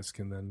you guys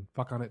can then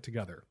fuck on it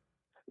together.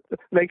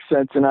 Makes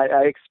sense, and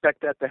I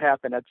expect that to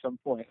happen at some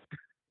point.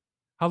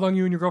 How long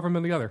you and your girlfriend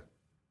been together?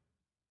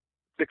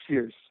 6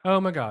 years. Oh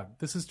my God,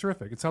 this is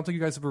terrific. It sounds like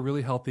you guys have a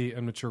really healthy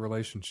and mature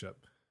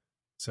relationship.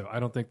 So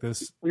I don't think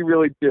this... We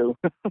really do.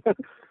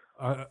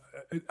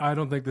 I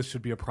don't think this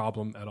should be a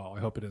problem at all. I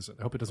hope it isn't.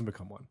 I hope it doesn't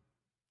become one.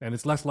 And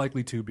it's less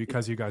likely to,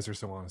 because you guys are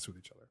so honest with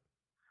each other.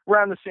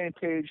 We're on the same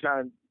page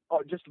on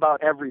just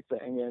about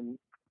everything,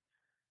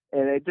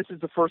 and this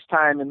is the first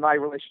time in my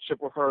relationship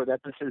with her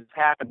that this has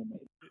happened to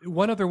me.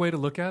 One other way to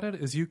look at it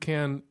is you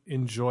can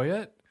enjoy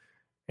it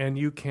and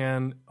you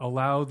can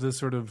allow the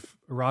sort of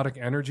erotic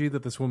energy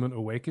that this woman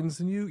awakens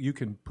in you, you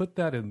can put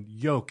that in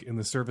yoke in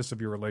the service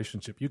of your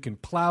relationship. You can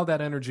plow that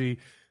energy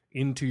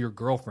into your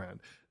girlfriend.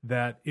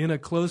 That in a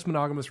closed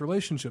monogamous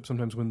relationship,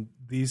 sometimes when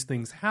these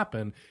things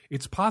happen,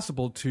 it's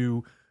possible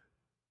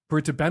for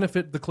it to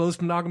benefit the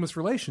closed monogamous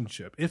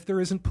relationship. If there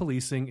isn't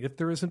policing, if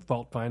there isn't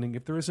fault finding,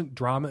 if there isn't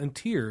drama and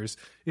tears,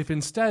 if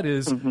instead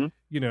is,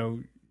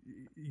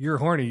 you're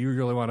horny, you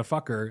really want to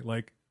fuck her,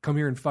 like, come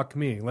here and fuck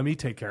me. Let me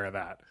take care of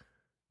that.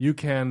 You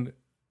can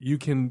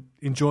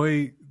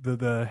enjoy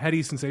the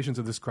heady sensations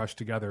of this crush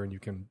together, and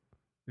it can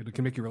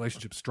make your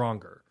relationship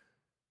stronger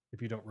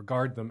if you don't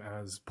regard them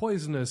as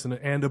poisonous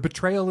and a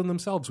betrayal in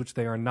themselves, which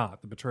they are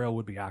not. The betrayal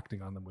would be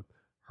acting on them with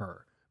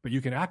her. But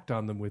you can act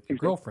on them with your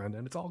girlfriend,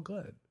 and it's all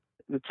good.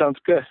 That sounds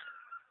good.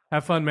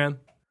 Have fun, man.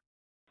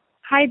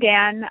 Hi,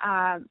 Dan.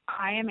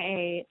 I am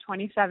a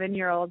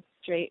 27-year-old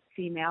straight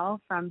female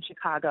from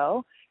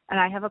Chicago, and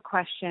I have a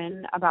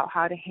question about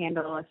how to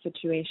handle a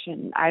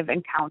situation I've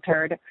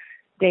encountered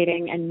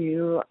dating a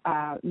new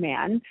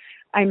man.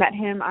 I met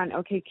him on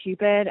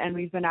OkCupid, and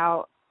we've been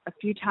out a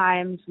few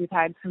times. We've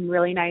had some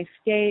really nice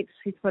dates.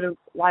 He's put a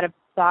lot of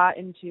thought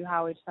into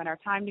how we spend our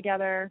time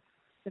together.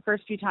 The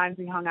first few times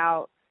we hung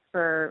out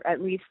for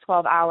at least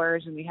 12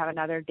 hours, and we have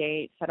another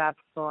date set up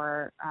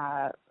for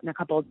in a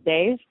couple of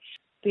days.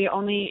 The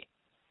only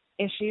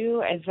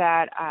issue is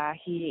that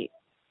he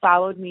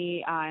followed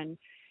me on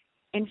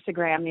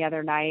Instagram the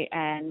other night,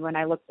 and when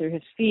I looked through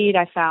his feed,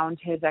 I found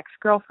his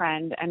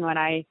ex-girlfriend, and when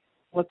I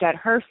looked at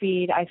her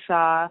feed, I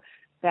saw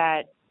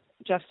that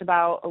just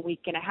about a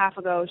week and a half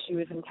ago, she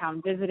was in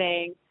town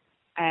visiting,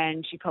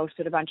 and she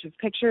posted a bunch of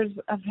pictures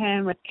of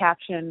him with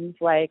captions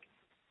like,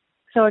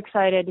 "So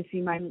excited to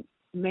see my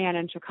man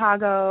in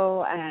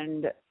Chicago,"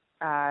 and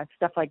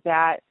stuff like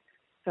that.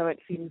 So it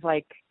seems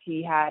like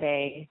he had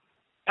a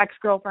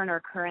ex-girlfriend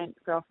or current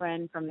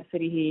girlfriend from the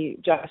city he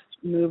just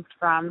moved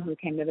from who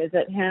came to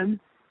visit him.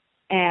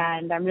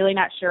 And I'm really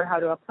not sure how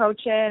to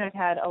approach it. I've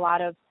had a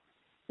lot of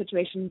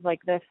situations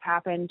like this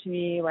happen to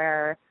me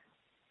where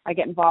I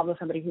get involved with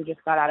somebody who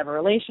just got out of a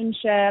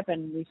relationship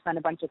and we spend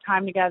a bunch of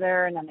time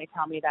together, and then they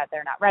tell me that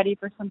they're not ready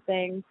for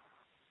something.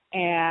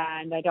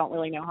 And I don't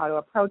really know how to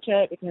approach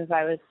it because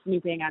I was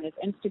snooping on his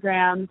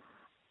Instagram,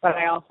 but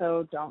I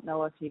also don't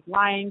know if he's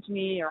lying to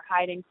me or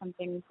hiding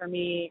something from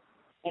me.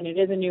 And it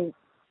is a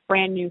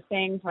brand new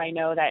thing, so I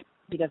know that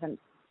he doesn't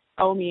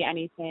owe me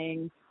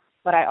anything,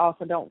 but I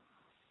also don't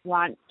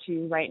want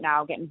to right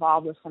now get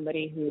involved with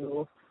somebody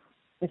who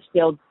is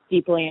still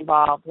deeply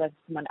involved with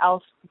someone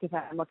else because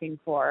I'm looking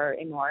for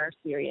a more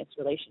serious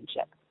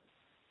relationship.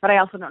 But I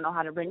also don't know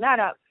how to bring that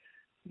up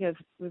because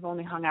we've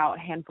only hung out a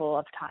handful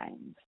of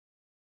times.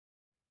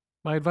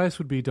 My advice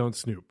would be don't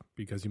snoop,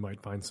 because you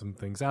might find some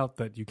things out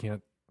that you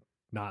can't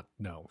not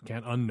know,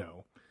 can't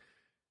unknow.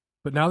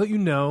 But now that you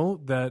know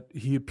that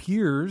he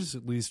appears,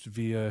 at least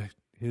via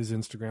his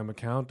Instagram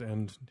account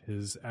and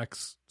his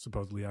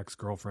supposedly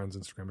ex-girlfriend's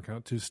Instagram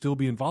account, to still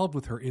be involved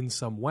with her in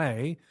some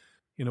way,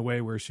 in a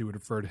way where she would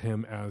refer to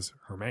him as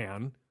her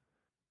man,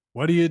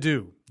 what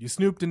do? You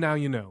snooped and now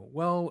you know.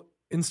 Well,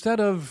 instead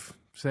of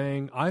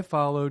saying, I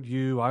followed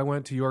you, I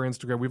went to your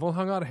Instagram, we've all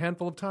hung out a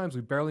handful of times,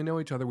 we barely know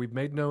each other, we've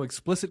made no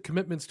explicit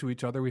commitments to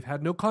each other, we've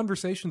had no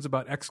conversations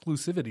about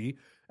exclusivity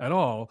at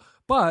all,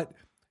 but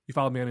you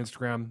followed me on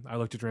Instagram, I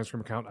looked at your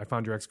Instagram account, I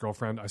found your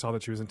ex-girlfriend, I saw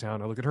that she was in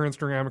town, I looked at her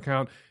Instagram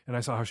account, and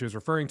I saw how she was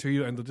referring to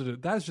you, and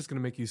that's just going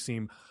to make you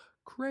seem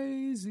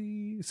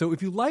crazy. So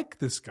if you like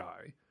this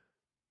guy,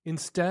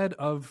 instead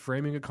of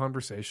framing a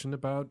conversation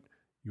about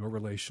your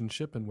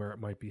relationship and where it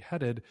might be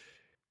headed,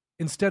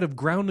 instead of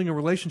grounding a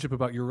relationship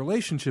about your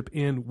relationship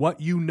in what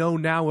you know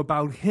now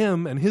about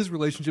him and his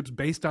relationships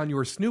based on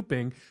your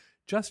snooping,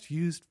 just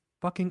use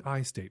fucking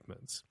I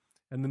statements.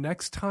 And the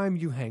next time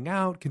you hang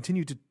out,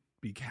 continue to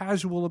be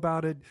casual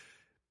about it.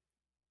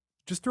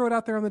 Just throw it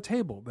out there on the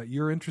table that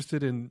you're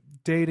interested in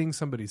dating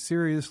somebody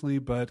seriously,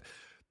 but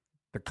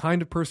the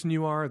kind of person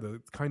you are, the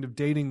kind of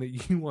dating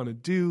that you want to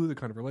do, the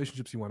kind of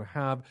relationships you want to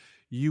have,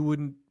 you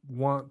wouldn't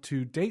want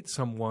to date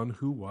someone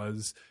who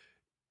was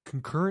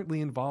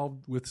concurrently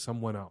involved with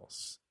someone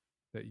else.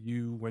 That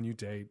you, when you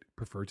date,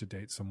 prefer to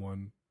date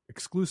someone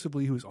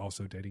exclusively who is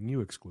also dating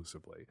you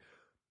exclusively.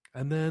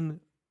 And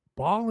then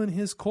ball in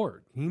his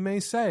court. He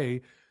may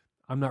say,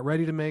 I'm not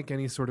ready to make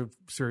any sort of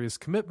serious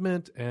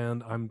commitment,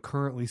 and I'm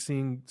currently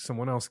seeing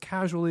someone else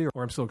casually,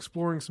 or I'm still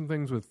exploring some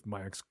things with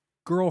my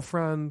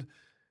ex-girlfriend.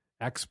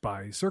 X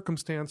by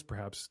circumstance,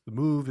 perhaps the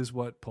move is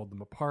what pulled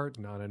them apart,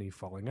 not any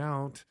falling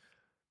out.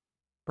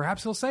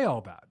 Perhaps he'll say all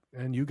that,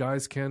 and you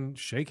guys can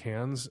shake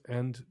hands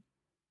and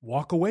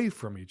walk away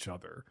from each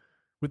other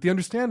with the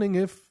understanding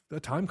if the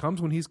time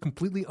comes when he's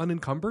completely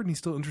unencumbered and he's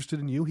still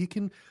interested in you, he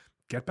can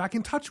get back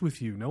in touch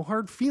with you. No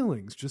hard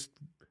feelings, just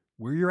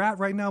where you're at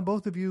right now,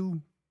 both of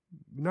you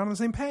not on the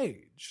same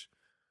page.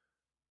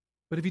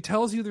 But if he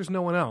tells you there's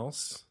no one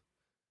else,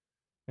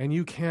 and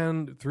you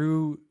can,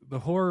 through the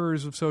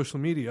horrors of social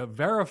media,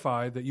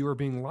 verify that you are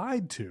being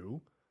lied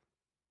to,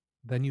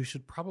 then you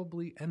should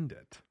probably end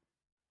it.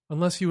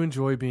 Unless you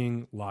enjoy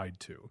being lied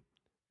to.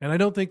 And I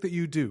don't think that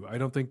you do. I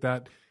don't think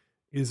that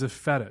is a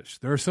fetish.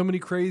 There are so many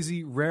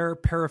crazy, rare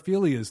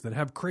paraphilias that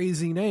have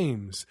crazy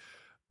names,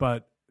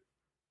 but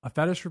a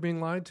fetish for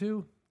being lied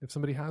to, if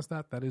somebody has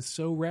that, that is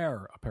so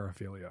rare a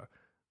paraphilia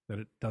that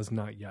it does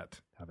not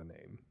yet have a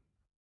name.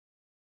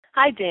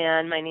 Hi,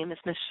 Dan. My name is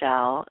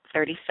Michelle,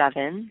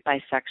 37,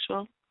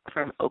 bisexual,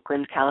 from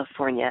Oakland,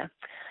 California.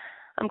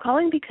 I'm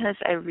calling because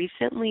I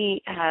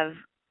recently have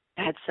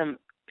had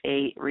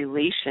a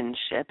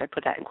relationship, I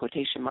put that in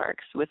quotation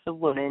marks, with a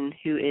woman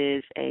who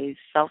is a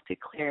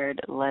self-declared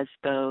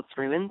lesbo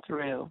through and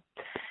through.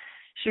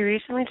 She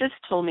recently just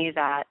told me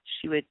that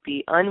she would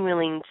be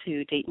unwilling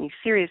to date me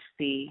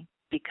seriously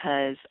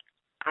because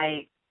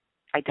I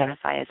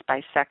identify as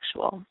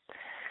bisexual.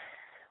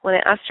 When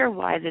I asked her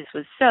why this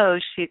was so,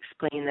 she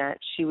explained that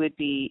she would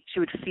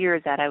fear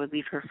that I would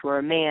leave her for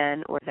a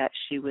man, or that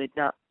she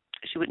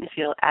wouldn't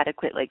feel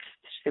adequate, like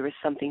there was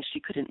something she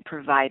couldn't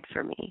provide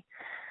for me.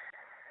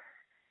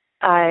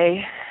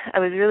 I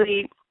was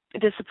really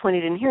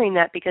disappointed in hearing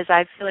that, because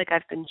I feel like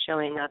I've been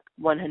showing up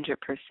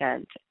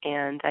 100%,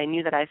 and I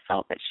knew that I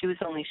felt that she was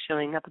only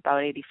showing up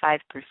about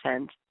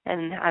 85%,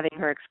 and having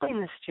her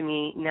explain this to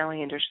me, now I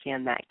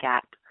understand that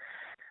gap.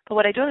 But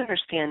what I don't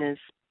understand is,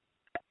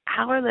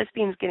 how are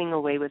lesbians getting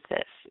away with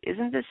this?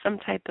 Isn't this some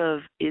type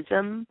of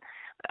ism?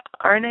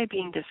 Aren't I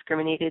being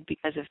discriminated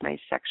because of my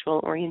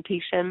sexual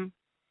orientation?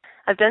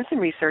 I've done some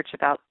research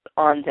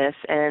on this,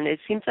 and it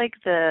seems like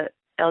the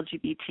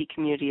LGBT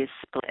community is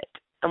split.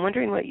 I'm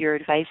wondering what your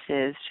advice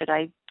is. Should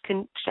I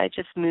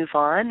just move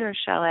on, or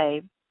shall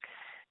I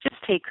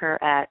just take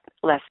her at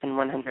less than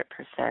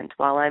 100%,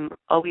 while I'm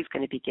always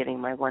going to be giving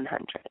my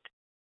 100?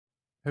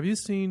 Have you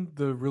seen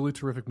the really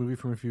terrific movie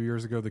from a few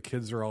years ago, The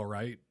Kids Are All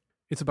Right?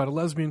 It's about a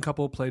lesbian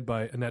couple played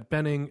by Annette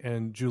Bening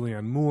and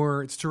Julianne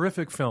Moore. It's a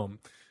terrific film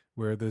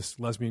where this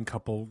lesbian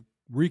couple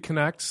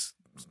reconnects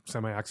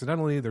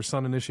semi-accidentally. Their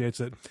son initiates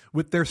it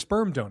with their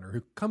sperm donor,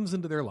 who comes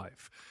into their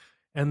life.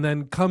 And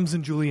then comes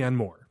in Julianne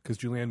Moore, because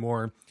Julianne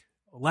Moore,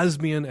 a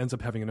lesbian, ends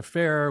up having an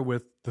affair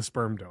with the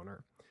sperm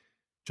donor.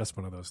 Just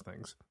one of those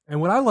things.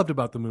 And what I loved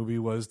about the movie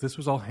was this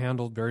was all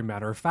handled very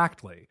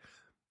matter-of-factly.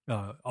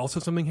 Also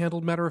something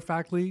handled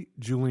matter-of-factly,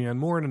 Julianne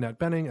Moore and Annette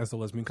Bening, as the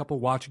lesbian couple,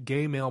 watch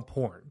gay male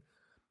porn,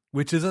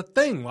 which is a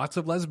thing. Lots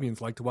of lesbians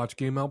like to watch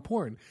gay male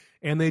porn.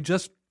 And they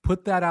just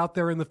put that out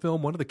there in the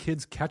film. One of the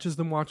kids catches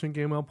them watching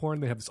gay male porn.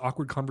 They have this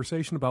awkward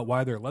conversation about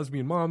why their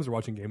lesbian moms are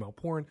watching gay male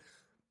porn.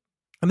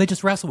 And they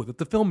just wrestle with it.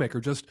 The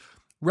filmmaker just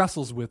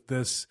wrestles with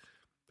this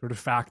sort of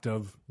fact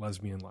of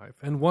lesbian life.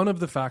 And one of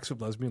the facts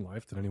of lesbian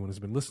life that anyone who's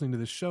been listening to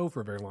this show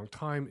for a very long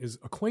time is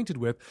acquainted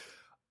with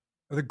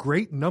are the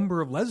great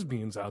number of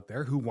lesbians out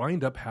there who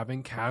wind up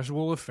having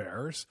casual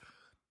affairs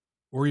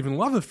or even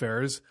love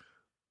affairs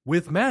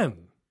with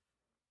men.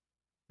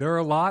 There are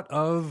a lot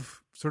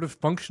of sort of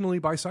functionally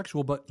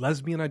bisexual but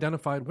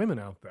lesbian-identified women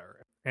out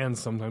there. And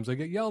sometimes they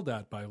get yelled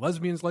at by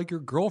lesbians like your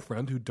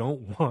girlfriend who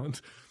don't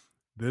want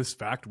this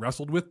fact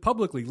wrestled with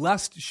publicly,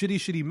 lest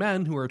shitty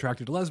men who are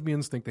attracted to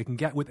lesbians think they can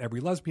get with every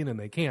lesbian, and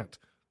they can't,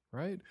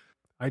 right?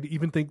 I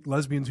even think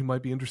lesbians who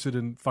might be interested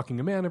in fucking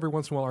a man every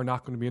once in a while are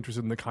not going to be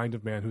interested in the kind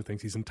of man who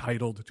thinks he's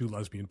entitled to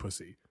lesbian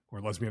pussy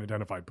or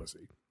lesbian-identified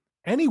pussy.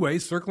 Anyway,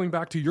 circling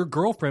back to your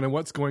girlfriend and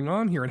what's going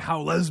on here and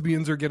how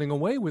lesbians are getting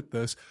away with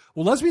this.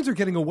 Well, lesbians are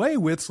getting away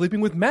with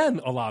sleeping with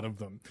men, a lot of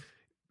them.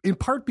 In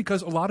part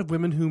because a lot of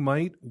women who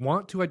might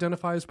want to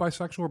identify as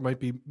bisexual or might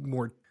be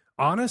more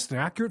honest and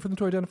accurate for them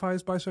to identify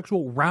as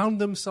bisexual round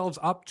themselves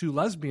up to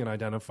lesbian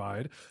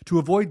identified to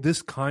avoid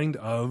this kind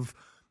of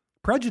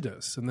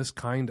prejudice and this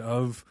kind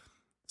of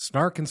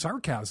snark and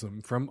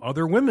sarcasm from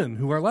other women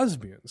who are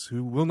lesbians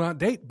who will not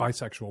date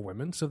bisexual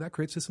women. So that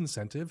creates this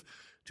incentive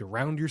to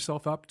round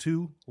yourself up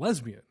to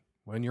lesbian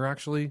when you're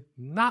actually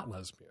not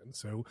lesbian.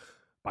 So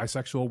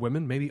bisexual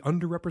women may be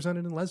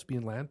underrepresented in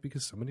lesbian land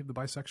because so many of the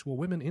bisexual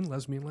women in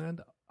lesbian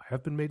land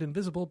have been made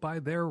invisible by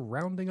their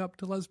rounding up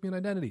to lesbian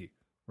identity,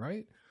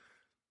 right?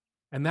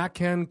 And that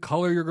can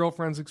color your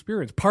girlfriend's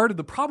experience. Part of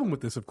the problem with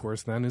this, of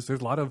course, then, is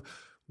there's a lot of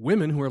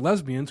women who are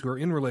lesbians who are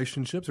in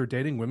relationships or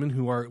dating women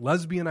who are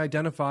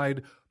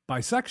lesbian-identified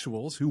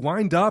bisexuals who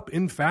wind up,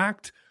 in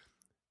fact,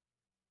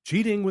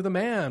 cheating with a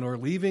man or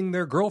leaving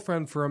their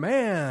girlfriend for a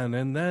man.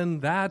 And then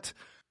that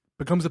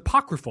becomes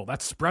apocryphal.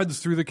 That spreads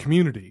through the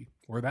community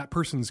or that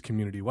person's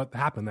community, what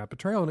happened, that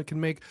betrayal. And it can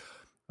make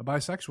a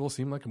bisexual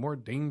seem like a more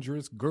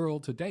dangerous girl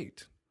to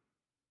date,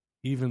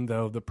 even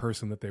though the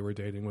person that they were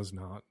dating was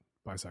not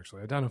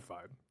bisexually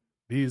identified.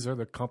 These are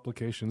the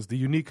complications, the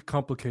unique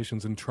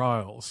complications and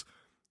trials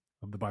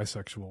of the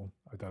bisexual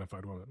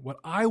identified woman. What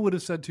I would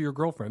have said to your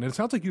girlfriend, and it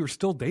sounds like you are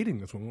still dating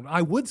this woman, what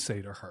I would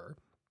say to her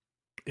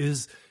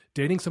is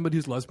dating somebody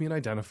who's lesbian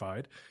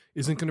identified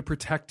isn't going to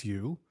protect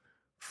you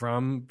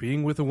from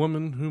being with a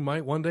woman who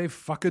might one day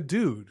fuck a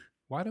dude.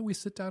 Why don't we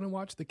sit down and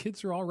watch The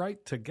Kids Are All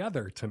Right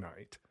together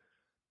tonight?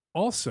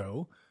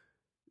 Also,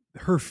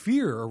 her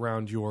fear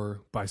around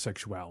your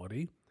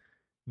bisexuality,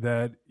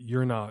 that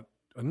you're not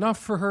enough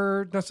for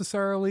her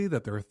necessarily,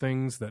 that there are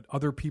things that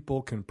other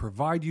people can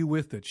provide you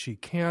with that she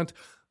can't,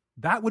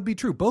 that would be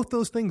true. Both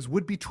those things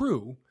would be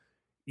true,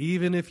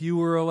 even if you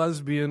were a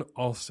lesbian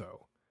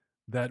also,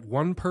 that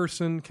one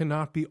person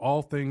cannot be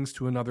all things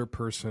to another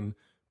person,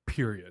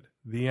 period.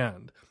 The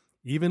end.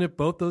 Even if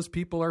both those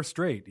people are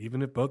straight,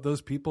 even if both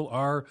those people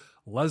are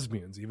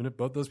lesbians, even if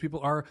both those people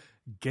are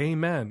gay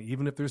men,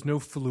 even if there's no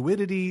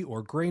fluidity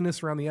or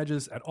grayness around the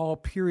edges at all,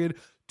 period,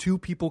 two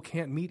people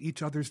can't meet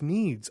each other's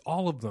needs,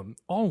 all of them,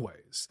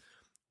 always.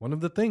 One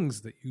of the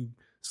things that you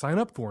sign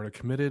up for in a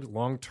committed,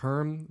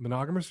 long-term,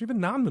 monogamous, or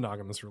even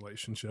non-monogamous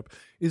relationship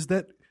is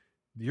that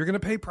you're going to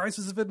pay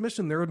prices of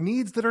admission. There are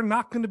needs that are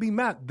not going to be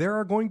met. There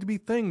are going to be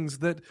things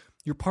that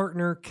your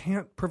partner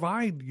can't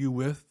provide you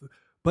with,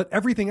 but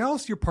everything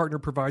else your partner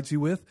provides you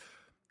with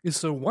is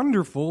so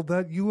wonderful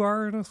that you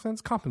are, in a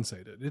sense,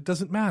 compensated. It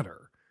doesn't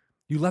matter.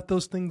 You let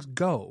those things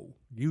go.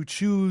 You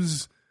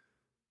choose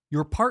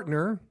your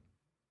partner,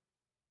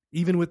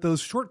 even with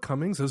those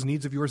shortcomings, those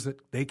needs of yours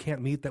that they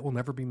can't meet, that will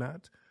never be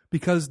met,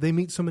 because they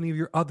meet so many of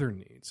your other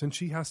needs. And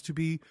she has to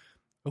be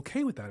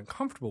okay with that and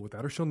comfortable with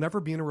that, or she'll never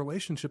be in a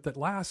relationship that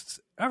lasts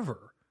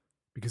ever.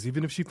 Because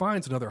even if she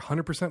finds another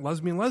 100%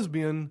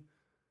 lesbian,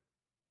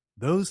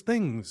 those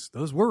things,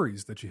 those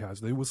worries that she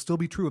has, they will still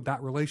be true of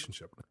that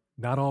relationship.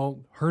 Not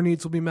all her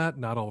needs will be met.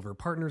 Not all of her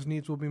partner's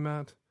needs will be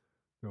met.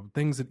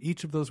 Things that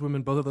each of those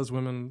women, both of those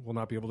women, will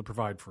not be able to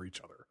provide for each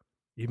other,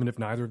 even if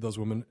neither of those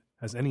women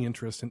has any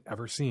interest in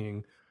ever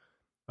seeing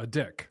a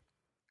dick.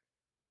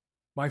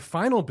 My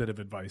final bit of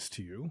advice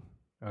to you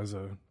as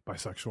a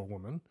bisexual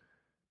woman,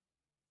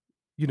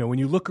 when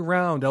you look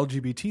around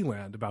LGBT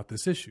land about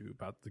this issue,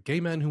 about the gay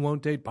men who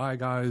won't date bi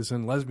guys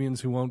and lesbians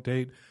who won't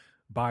date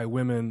bi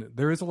women,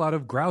 there is a lot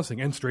of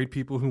grousing, and straight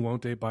people who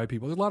won't date bi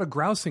people. There's a lot of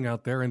grousing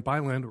out there in bi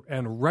land,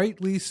 and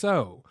rightly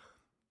so.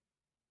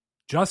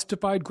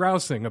 Justified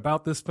grousing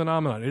about this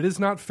phenomenon. It is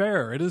not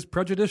fair. It is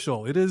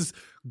prejudicial. It is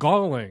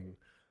galling.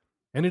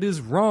 And it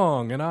is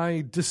wrong, and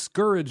I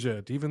discourage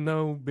it, even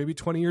though maybe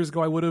 20 years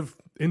ago I would have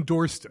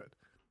endorsed it.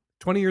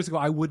 20 years ago,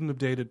 I wouldn't have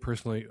dated,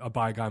 personally, a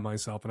bi guy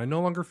myself, and I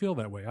no longer feel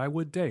that way. I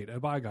would date a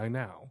bi guy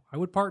now. I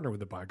would partner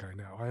with a bi guy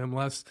now. I am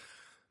less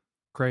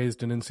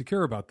crazed and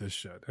insecure about this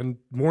shit, and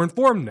more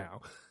informed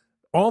now.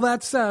 All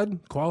that said,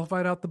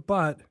 qualified out the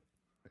butt,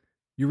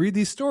 you read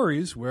these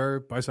stories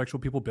where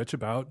bisexual people bitch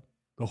about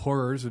the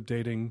horrors of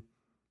dating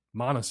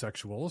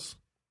monosexuals.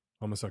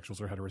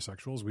 Homosexuals are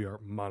heterosexuals. We are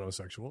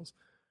monosexuals.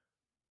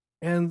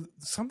 And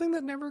something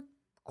that never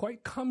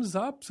quite comes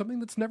up, something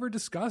that's never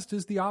discussed,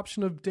 is the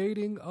option of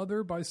dating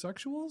other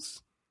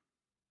bisexuals.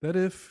 That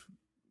if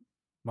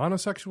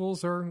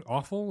monosexuals are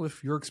awful,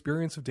 if your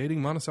experience of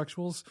dating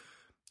monosexuals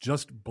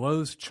just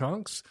blows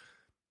chunks,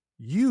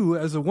 you,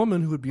 as a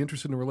woman who would be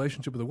interested in a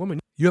relationship with a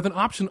woman, you have an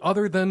option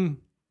other than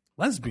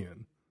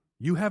lesbian.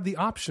 You have the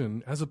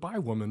option, as a bi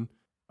woman,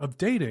 of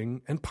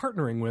dating and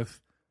partnering with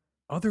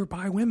other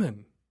bi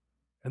women,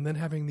 and then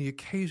having the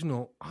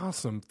occasional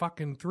awesome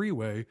fucking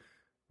three-way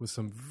with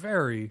some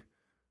very,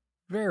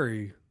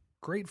 very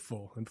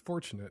grateful and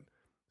fortunate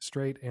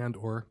straight and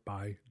or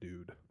bi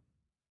dude.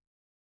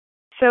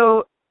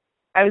 So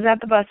I was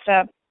at the bus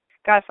stop,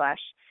 got a flash.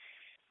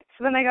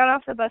 So then I got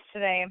off the bus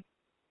today,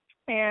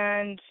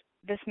 and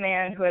this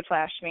man who had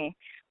flashed me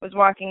was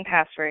walking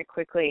past very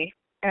quickly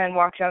and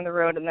walked down the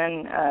road and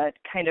then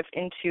kind of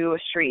into a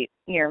street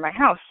near my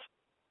house.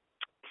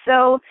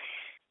 So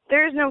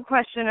there's no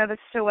question as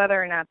to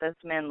whether or not this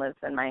man lives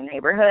in my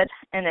neighborhood,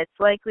 and it's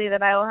likely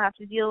that I will have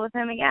to deal with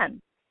him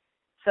again.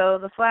 So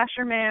the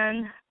flasher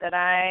man that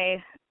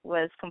I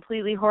was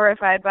completely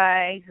horrified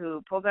by,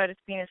 who pulled out his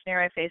penis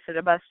near my face at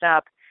a bus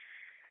stop,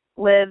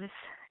 lives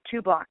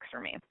 2 blocks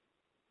from me,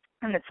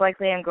 and it's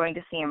likely I'm going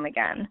to see him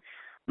again.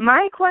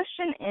 My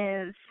question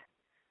is,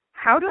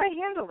 how do I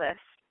handle this?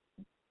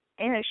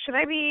 And should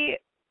I be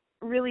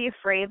really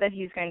afraid that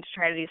he's going to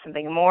try to do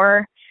something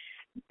more?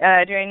 Do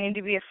I need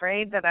to be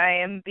afraid that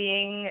I am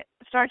being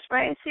stalked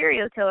by a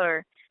serial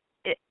killer?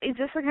 Is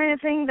this the kind of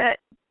thing that,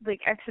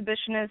 like,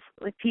 exhibitionists,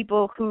 like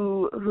people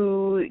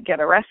who get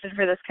arrested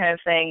for this kind of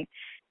thing,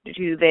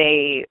 do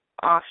they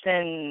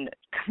often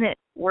commit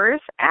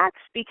worse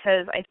acts?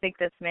 Because I think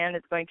this man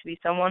is going to be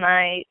someone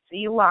I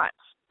see a lot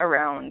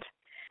around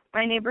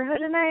my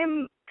neighborhood, and I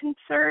am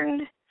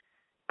concerned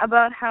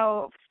about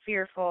how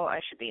fearful I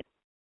should be.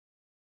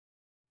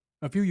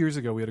 A few years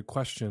ago, we had a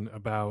question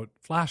about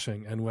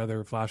flashing and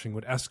whether flashing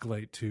would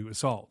escalate to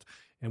assault.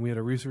 And we had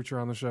a researcher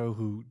on the show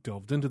who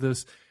delved into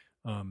this.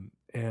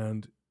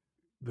 And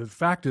the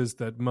fact is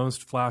that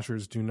most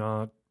flashers do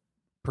not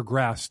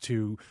progress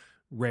to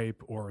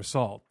rape or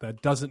assault.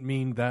 That doesn't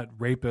mean that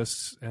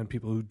rapists and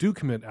people who do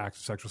commit acts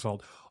of sexual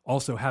assault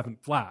also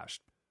haven't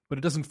flashed. But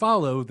it doesn't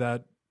follow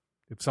that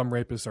if some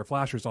rapists are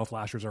flashers, all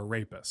flashers are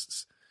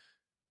rapists.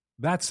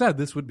 That said,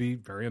 this would be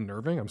very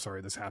unnerving. I'm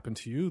sorry this happened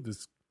to you.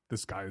 This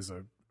guy is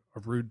a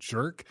rude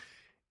jerk.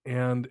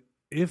 And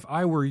if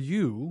I were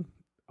you,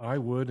 I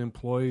would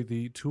employ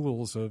the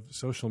tools of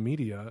social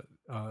media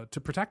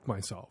to protect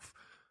myself.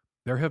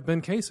 There have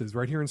been cases.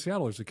 Right here in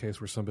Seattle, there's a case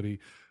where somebody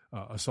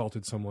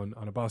assaulted someone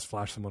on a bus,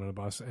 flashed someone on a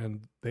bus,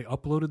 and they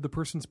uploaded the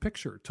person's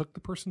picture, took the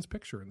person's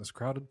picture in this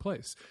crowded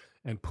place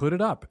and put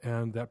it up,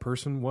 and that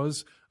person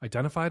was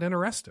identified and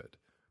arrested.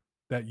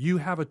 That you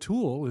have a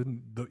tool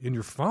in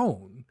your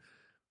phone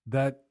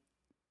that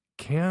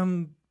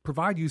can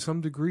provide you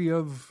some degree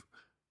of,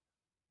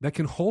 that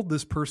can hold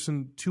this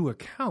person to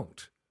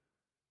account.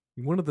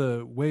 One of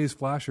the ways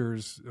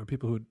flashers are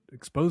people who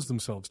expose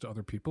themselves to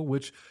other people,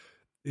 which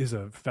is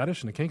a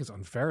fetish and a kink. It's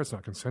unfair. It's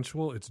not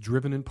consensual. It's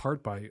driven in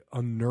part by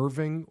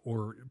unnerving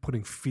or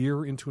putting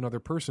fear into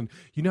another person.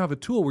 You now have a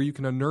tool where you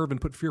can unnerve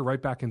and put fear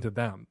right back into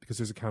them because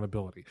there's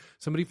accountability.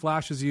 Somebody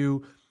flashes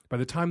you. By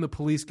the time the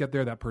police get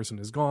there, that person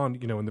is gone.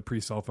 You know, in the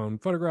pre-cell phone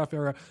photograph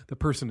era, the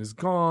person is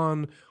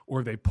gone,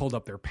 or they pulled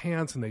up their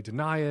pants and they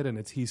deny it, and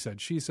it's he said,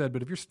 she said.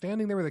 But if you're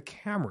standing there with a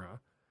camera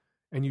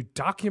and you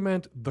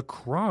document the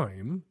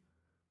crime,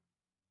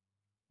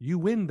 you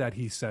win that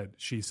he said,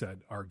 she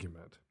said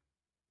argument.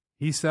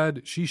 He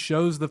said, she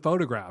shows the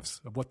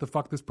photographs of what the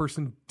fuck this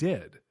person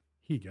did.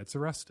 He gets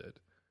arrested.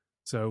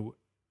 So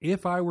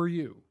if I were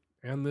you,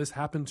 and this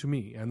happened to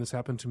me, and this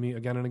happened to me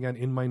again and again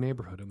in my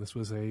neighborhood, and this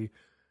was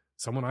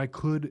someone I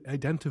could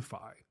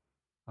identify,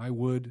 I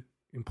would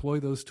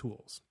employ those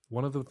tools.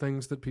 One of the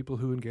things that people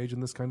who engage in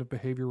this kind of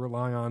behavior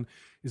rely on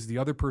is the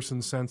other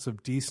person's sense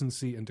of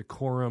decency and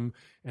decorum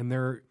and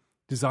their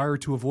desire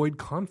to avoid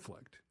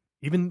conflict,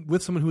 even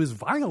with someone who is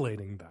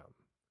violating them.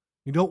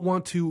 You don't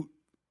want to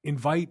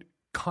invite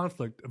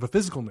conflict of a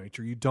physical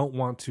nature. You don't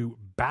want to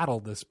battle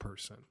this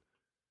person.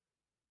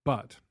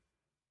 But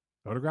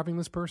photographing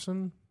this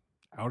person,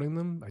 outing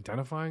them,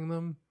 identifying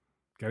them,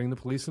 getting the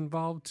police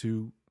involved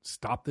to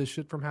stop this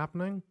shit from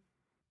happening,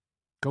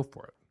 go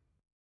for it.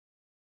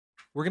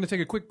 We're going to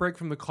take a quick break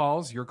from the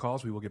calls, your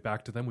calls. We will get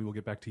back to them. We will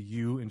get back to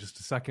you in just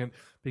a second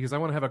because I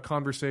want to have a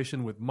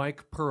conversation with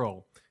Mike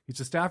Pearl. He's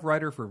a staff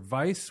writer for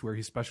Vice, where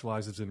he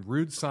specializes in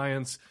rude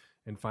science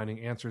and finding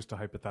answers to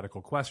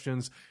hypothetical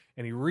questions.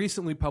 And he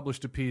recently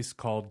published a piece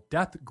called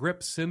Death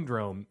Grip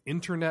Syndrome,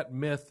 Internet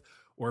Myth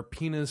or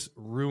Penis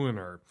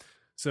Ruiner.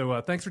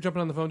 So thanks for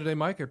jumping on the phone today,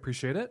 Mike. I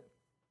appreciate it.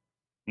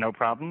 No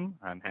problem.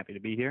 I'm happy to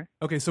be here.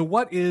 Okay, so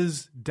what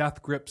is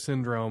death grip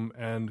syndrome,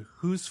 and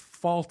whose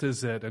fault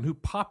is it, and who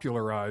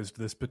popularized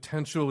this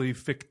potentially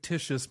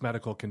fictitious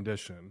medical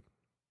condition?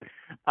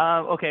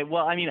 Okay,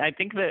 well, I mean, I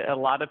think that a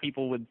lot of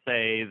people would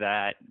say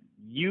that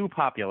you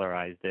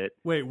popularized it.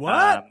 Wait,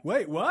 what?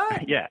 Wait,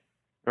 what? Yeah,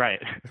 right.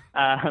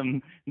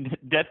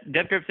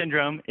 Death grip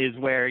syndrome is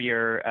where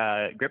you're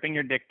gripping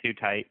your dick too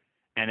tight,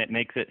 and it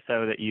makes it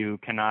so that you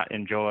cannot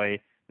enjoy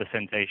the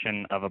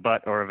sensation of a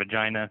butt or a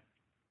vagina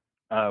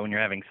when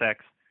you're having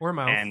sex, or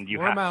mouth, and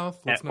mouth,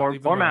 Let's not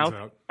leave the or nose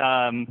mouth,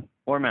 out.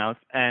 Or mouth,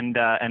 and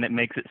it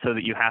makes it so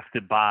that you have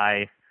to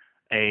buy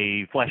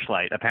a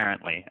fleshlight.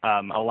 Apparently,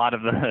 a lot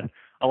of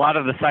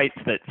the sites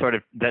that sort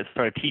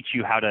of teach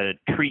you how to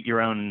treat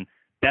your own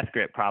death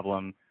grip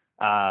problem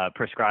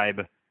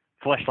prescribe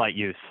fleshlight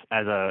use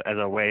as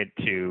a way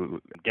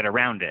to get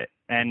around it,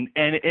 and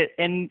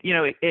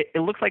it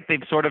looks like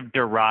they've sort of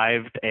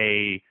derived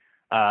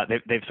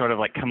they've sort of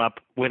like come up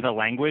with a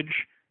language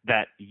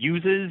that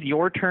uses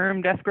your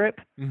term death grip,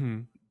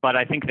 but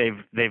I think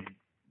they've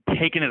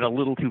taken it a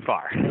little too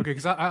far. Okay,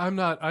 because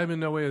I'm in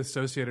no way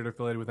associated or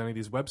affiliated with any of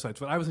these websites,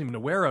 but I wasn't even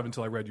aware of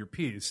until I read your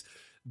piece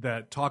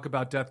that talk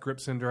about death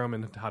grip syndrome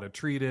and how to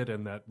treat it,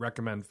 and that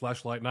recommend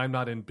fleshlight. And I'm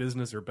not in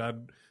business or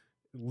bed,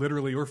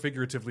 literally or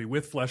figuratively,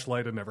 with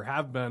fleshlight, and never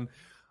have been.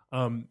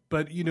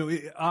 But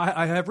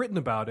I have written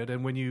about it,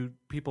 and when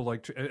people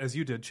like, as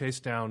you did, chase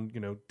down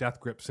death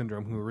grip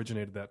syndrome, who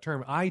originated that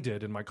term, I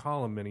did in my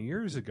column many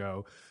years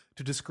ago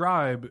to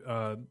describe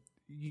not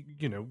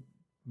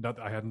that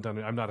I hadn't done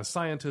it. I'm not a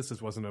scientist.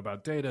 This wasn't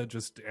about data,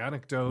 just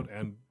anecdote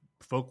and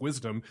folk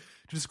wisdom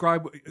to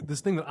describe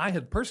this thing that I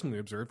had personally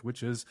observed,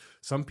 which is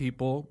some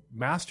people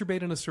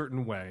masturbate in a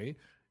certain way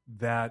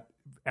that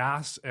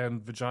ass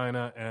and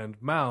vagina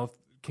and mouth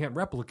can't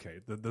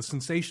replicate. The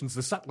sensations,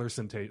 the subtler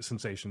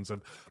sensations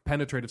of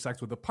penetrative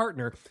sex with a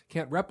partner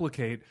can't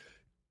replicate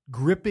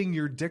gripping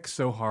your dick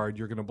so hard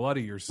you're going to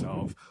bloody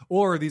yourself,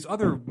 or these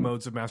other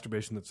modes of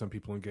masturbation that some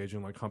people engage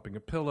in, like humping a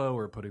pillow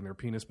or putting their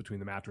penis between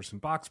the mattress and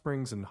box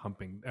springs and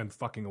humping and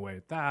fucking away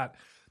at that.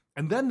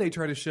 And then they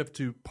try to shift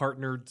to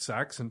partnered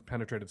sex and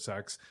penetrative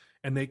sex,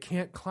 and they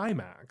can't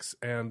climax.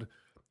 And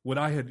what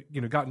I had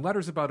gotten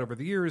letters about over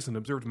the years and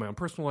observed in my own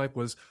personal life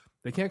was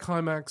they can't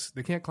climax,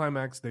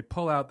 they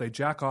pull out, they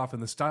jack off in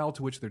the style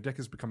to which their dick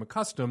has become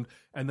accustomed,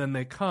 and then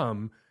they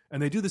come,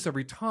 and they do this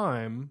every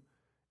time.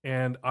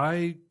 And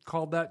I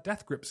called that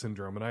death grip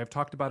syndrome, and I have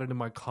talked about it in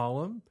my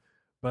column,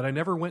 but I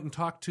never went and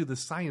talked to the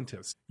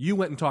scientists. You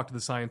went and talked to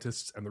the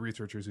scientists and the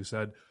researchers who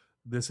said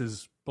this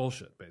is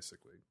bullshit,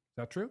 basically. Is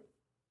that true?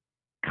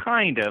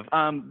 Kind of.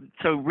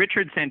 So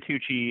Richard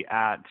Santucci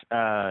at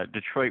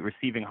Detroit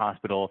Receiving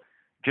Hospital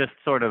just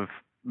sort of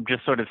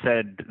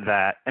said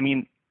that. I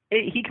mean,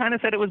 he kind of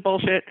said it was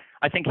bullshit.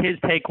 I think his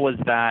take was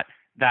that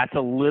that's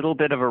a little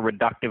bit of a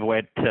reductive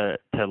way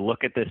to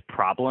look at this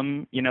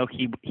problem.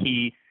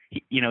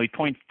 He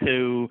points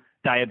to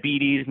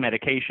diabetes,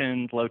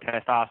 medications, low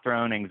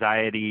testosterone,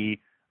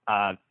 anxiety,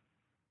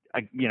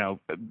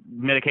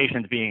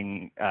 medications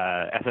being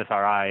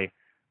SSRI,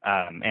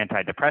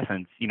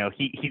 antidepressants.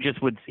 He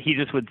just would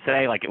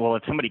say, like, well,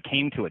 if somebody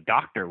came to a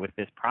doctor with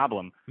this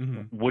problem,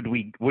 would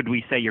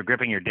we say you're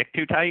gripping your dick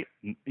too tight?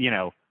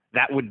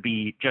 That would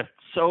be just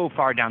so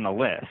far down the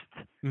list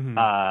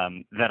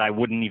that I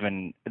wouldn't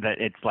even,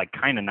 that it's like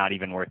kind of not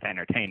even worth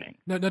entertaining.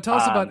 Now tell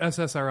us about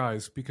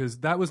SSRIs, because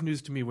that was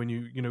news to me when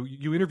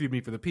you interviewed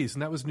me for the piece,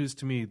 and that was news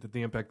to me, that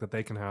the impact that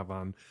they can have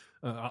on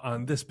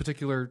this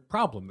particular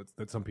problem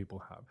that some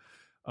people have.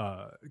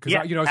 Because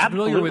I was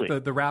familiar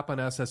with the rap on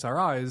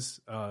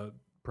SSRIs,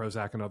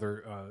 Prozac and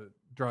other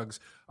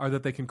drugs, are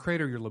that they can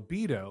crater your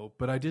libido,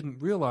 but I didn't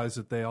realize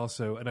that they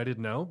also, and I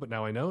didn't know, but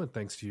now I know, and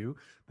thanks to you,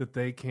 that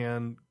they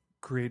can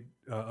create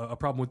a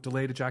problem with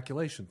delayed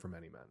ejaculation for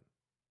many men.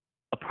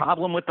 A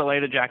problem with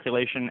delayed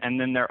ejaculation, and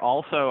then they're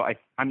also,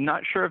 I'm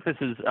not sure if this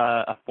is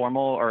a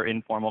formal or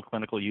informal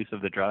clinical use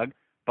of the drug,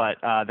 but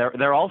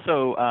they're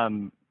also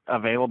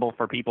available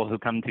for people who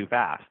come too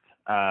fast.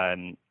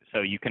 So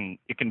it can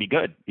be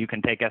good. You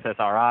can take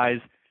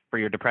SSRIs for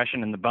your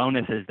depression, and the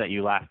bonus is that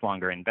you last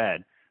longer in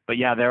bed. But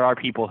yeah, there are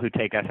people who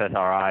take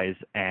SSRIs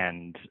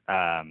and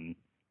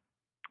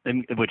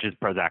which is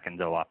Prozac and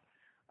Zoloft,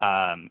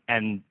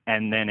 and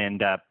then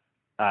end up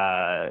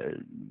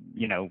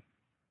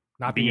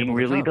not being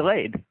really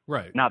delayed,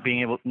 right? Not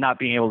being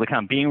able to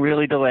come, being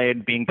really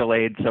delayed, being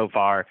delayed so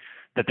far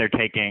that they're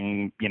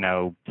taking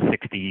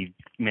 60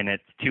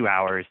 minutes, 2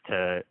 hours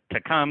to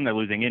come. They're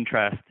losing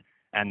interest,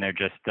 and they're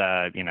just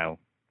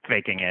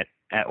faking it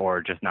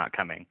or just not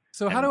coming.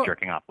 So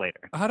jerking off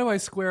later. How do I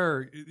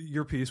square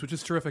your piece, which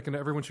is terrific, and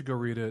everyone should go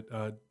read it?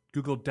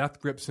 Google death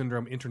grip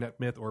syndrome, internet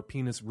myth, or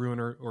penis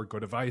ruiner, or go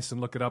to Vice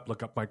and look it up.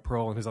 Look up Mike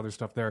Pearl and his other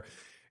stuff there.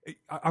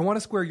 I want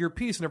to square your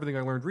piece and everything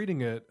I learned reading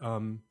it,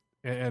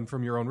 and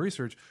from your own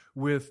research,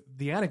 with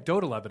the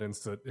anecdotal evidence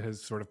that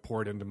has sort of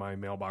poured into my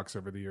mailbox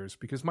over the years.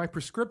 Because my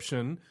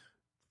prescription,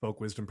 folk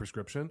wisdom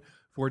prescription,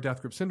 for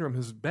death grip syndrome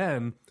has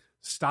been,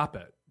 stop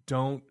it.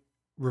 Don't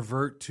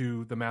revert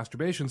to the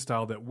masturbation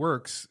style that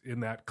works in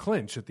that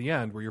clinch at the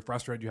end where you're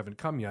frustrated you haven't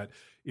come yet.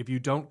 If you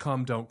don't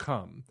come, don't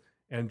come.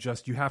 And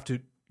just you have to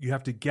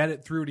get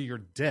it through to your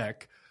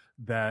dick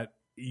that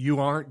you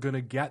aren't going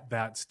to get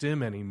that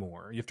stim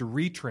anymore. You have to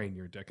retrain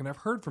your dick. And I've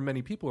heard from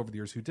many people over the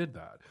years who did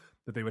that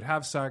they would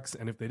have sex,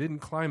 and if they didn't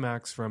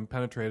climax from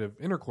penetrative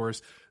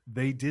intercourse,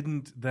 they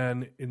didn't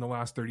then, in the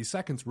last 30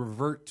 seconds,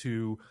 revert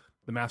to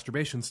the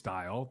masturbation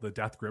style, the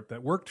death grip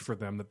that worked for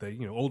them, that they,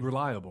 old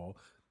reliable.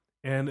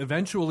 And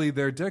eventually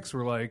their dicks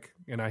were like,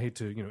 and I hate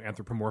to,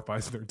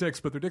 anthropomorphize their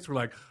dicks, but their dicks were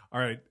like, all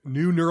right,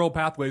 new neural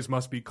pathways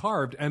must be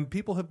carved. And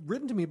people have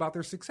written to me about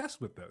their success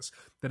with this,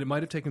 that it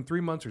might have taken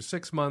 3 months or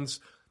 6 months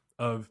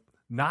of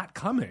not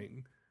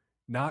coming,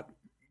 not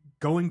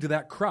going to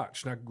that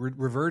crutch, not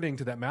reverting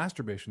to that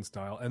masturbation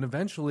style. And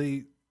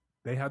eventually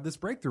they had this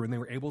breakthrough, and they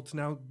were able to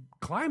now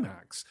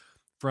climax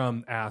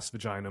from ass,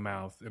 vagina,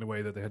 mouth in a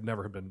way that they had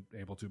never been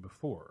able to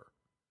before.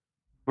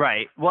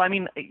 Right. Well, I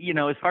mean,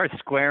 as far as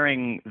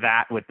squaring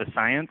that with the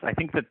science, I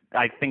think that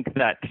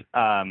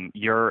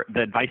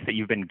the advice that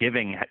you've been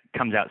giving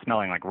comes out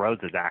smelling like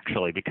roses,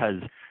 actually,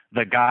 because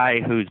the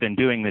guy who's been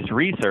doing this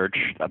research,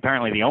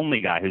 apparently the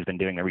only guy who's been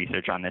doing the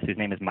research on this, his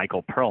name is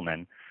Michael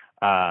Perlman,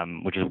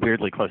 which is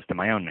weirdly close to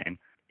my own name,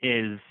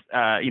 is,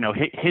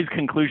 his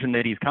conclusion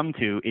that he's come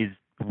to is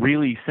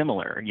really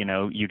similar.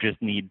 You just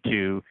need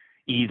to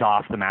ease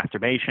off the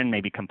masturbation,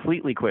 maybe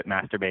completely quit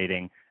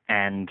masturbating,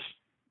 and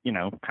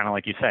kind of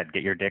like you said,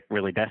 get your dick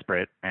really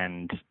desperate,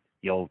 and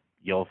you'll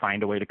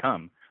find a way to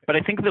come. But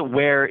I think that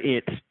where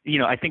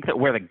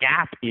the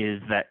gap is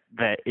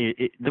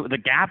the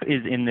gap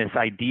is in this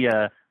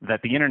idea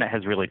that the internet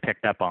has really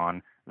picked up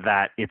on,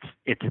 that it's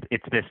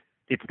this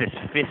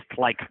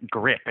fist-like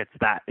grip. It's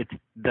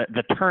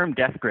the term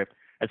death grip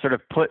has sort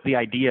of put the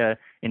idea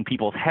in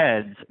people's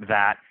heads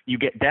that you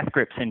get death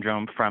grip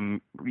syndrome from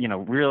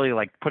really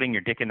like putting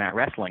your dick in that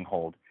wrestling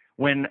hold.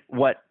 When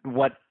what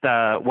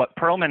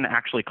Perlman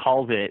actually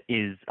calls it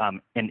is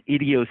an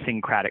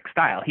idiosyncratic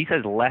style. He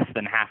says less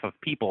than half of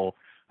people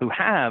who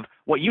have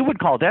what you would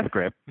call death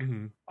grip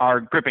are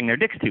gripping their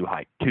dicks too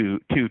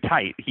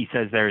tight. He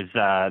says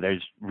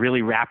there's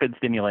really rapid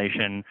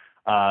stimulation,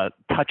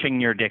 touching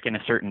your dick in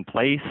a certain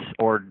place,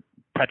 or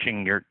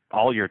touching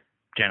all your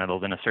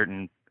genitals in a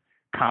certain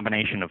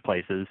combination of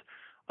places.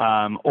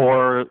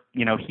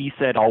 He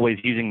said always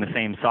using the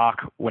same sock.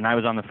 When I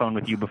was on the phone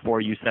with you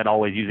before, you said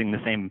always using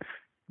the same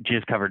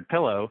jizz-covered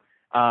pillow.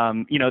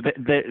 He's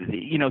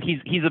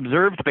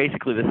observed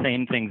basically the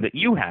same things that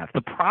you have.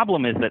 The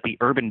problem is that the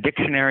Urban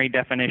Dictionary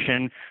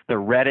definition, the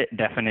Reddit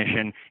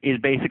definition, is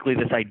basically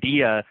this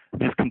idea,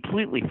 this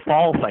completely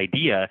false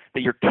idea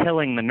that you're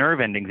killing the nerve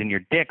endings in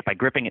your dick by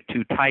gripping it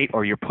too tight,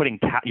 or you're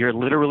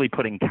literally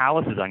putting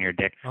calluses on your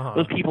dick.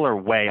 Those people are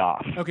way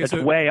off. Okay, it's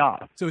way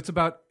off. So it's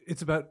about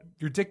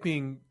your dick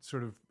being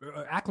sort of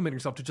acclimating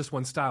yourself to just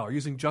one style, or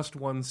using just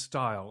one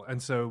style,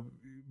 and so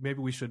maybe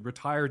we should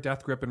retire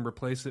death grip and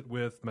replace it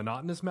with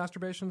monotonous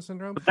masturbation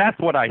syndrome. But that's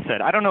what I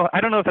said. I don't know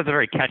if that's a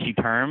very catchy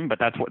term, but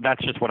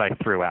that's just what I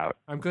threw out.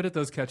 I'm good at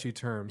those catchy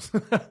terms.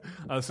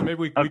 So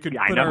maybe we could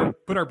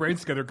put our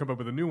brains together and come up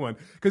with a new one.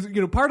 Because,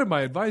 part of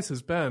my advice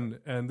has been,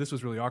 and this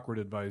was really awkward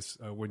advice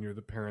when you're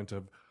the parent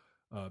of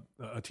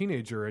a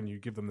teenager and you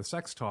give them the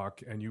sex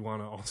talk and you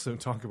want to also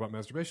talk about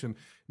masturbation.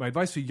 My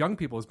advice to young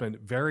people has been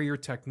vary your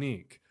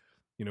technique.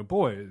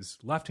 Boys,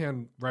 left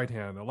hand, right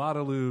hand, a lot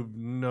of lube,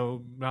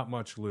 no, not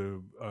much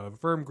lube,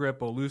 firm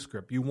grip, a loose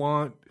grip. You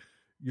want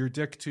your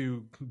dick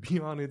to be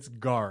on its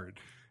guard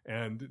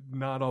and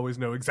not always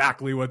know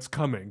exactly what's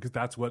coming, because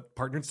that's what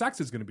partnered sex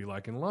is going to be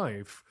like in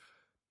life.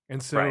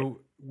 And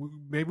so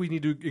maybe we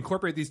need to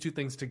incorporate these two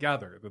things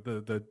together.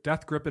 The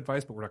death grip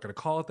advice, but we're not going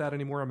to call it that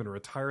anymore. I'm going to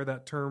retire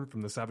that term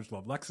from the Savage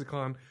Love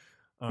lexicon.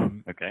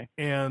 Okay.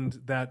 And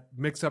that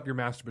mix up your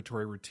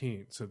masturbatory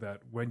routine so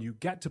that when you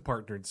get to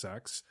partnered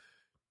sex,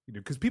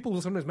 because people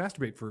will sometimes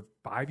masturbate for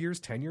 5 years,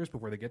 10 years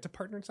before they get to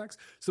partnered sex.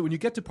 So when you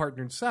get to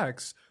partnered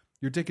sex,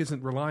 your dick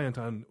isn't reliant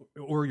on,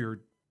 or your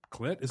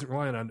clit isn't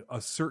reliant on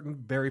a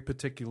certain very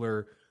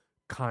particular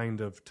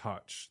kind of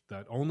touch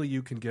that only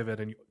you can give it,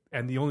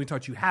 and the only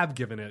touch you have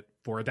given it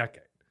for a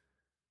decade.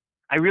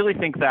 I really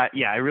think that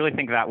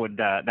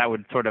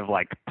would sort of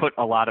like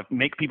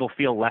make people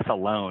feel less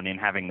alone in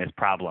having this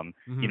problem.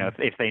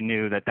 Mm-hmm. If they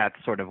knew that that's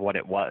sort of what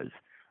it was.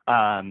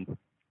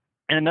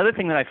 And another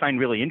thing that I find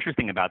really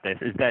interesting about this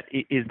is that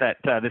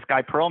this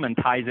guy Perlman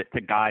ties it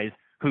to guys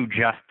who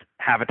just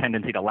have a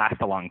tendency to last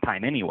a long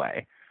time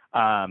anyway.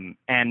 And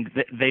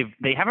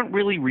they haven't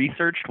really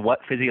researched what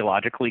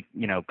physiologically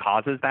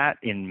causes that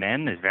in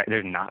men.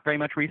 There's not very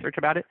much research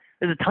about it.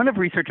 There's a ton of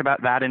research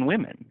about that in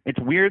women. It's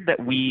weird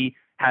that we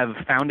have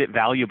found it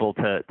valuable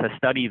to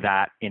study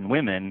that in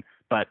women,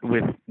 but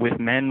with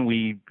men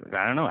we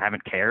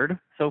haven't cared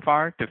so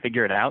far to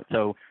figure it out.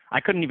 So I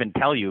couldn't even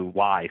tell you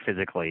why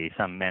physically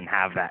some men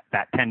have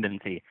that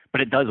tendency,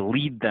 but it does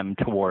lead them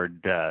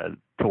toward the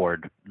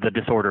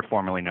disorder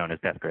formerly known as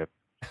death grip.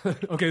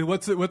 Okay,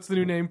 what's the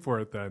new name for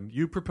it then?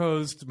 You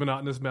proposed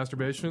monotonous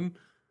masturbation.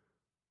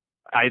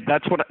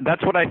 That's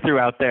what I threw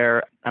out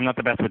there. I'm not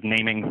the best with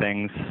naming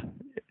things.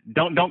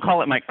 Don't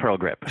call it Mike Pearl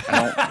Grip.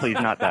 Please,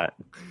 not that.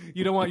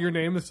 You don't want your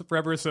name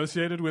forever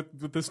associated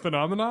with this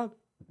phenomenon?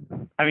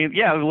 I mean,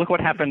 yeah. Look what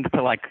happened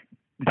to like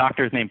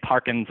doctors named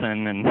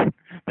Parkinson and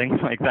things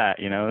like that.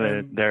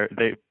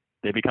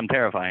 They become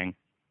terrifying.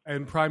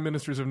 And prime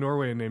ministers of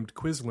Norway named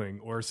Quisling,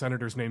 or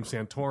senators named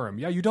Santorum.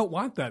 Yeah, you don't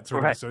want that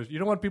sort of association. You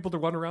don't want people to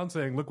run around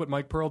saying, "Look what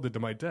Mike Pearl did to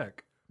my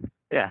dick."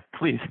 Yeah,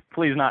 please,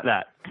 not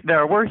that. There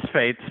are worse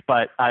fates,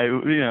 but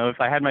if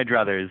I had my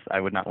druthers, I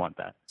would not want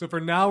that. So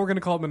for now, we're going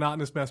to call it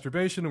monotonous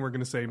masturbation, and we're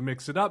going to say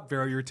mix it up,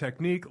 vary your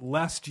technique,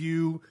 lest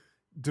you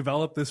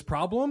develop this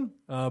problem.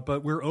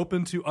 But we're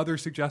open to other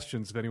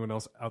suggestions if anyone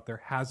else out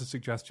there has a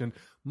suggestion.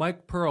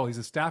 Mike Pearl, he's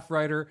a staff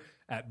writer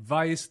at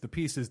Vice. The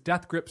piece is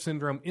Death Grip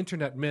Syndrome,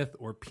 Internet Myth,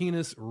 or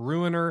Penis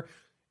Ruiner.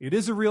 It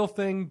is a real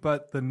thing,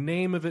 but the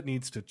name of it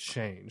needs to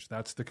change.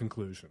 That's the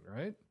conclusion,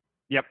 right?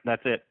 Yep,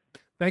 that's it.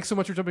 Thanks so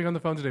much for jumping on the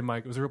phone today,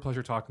 Mike. It was a real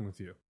pleasure talking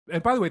with you.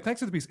 And by the way, thanks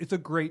for the piece. It's a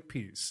great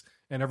piece,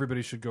 and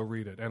everybody should go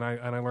read it. And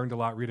I learned a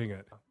lot reading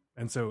it.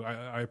 And so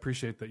I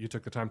appreciate that you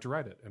took the time to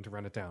write it and to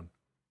run it down.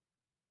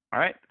 All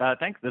right.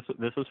 Thanks.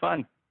 This was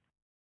fun.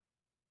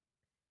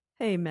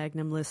 Hey,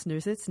 Magnum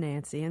listeners, it's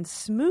Nancy. And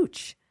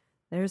smooch,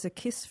 there's a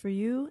kiss for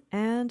you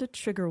and a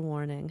trigger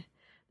warning.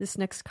 This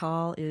next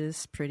call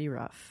is pretty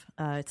rough.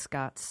 It's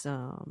got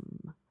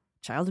some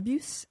child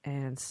abuse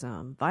and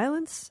some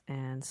violence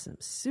and some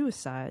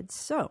suicides.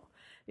 So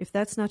if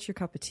that's not your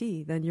cup of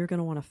tea, then you're going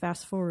to want to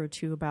fast forward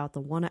to about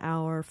the 1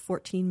 hour,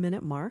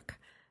 14-minute mark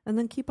and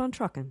then keep on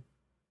trucking.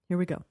 Here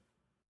we go.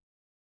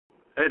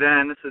 Hey,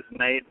 Dan, this is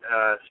Nate,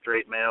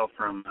 straight male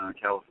from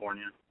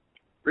California.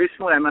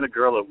 Recently I met a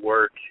girl at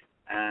work,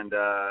 and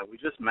we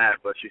just met,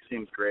 but she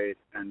seems great,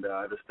 and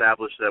I've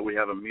established that we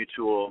have a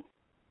mutual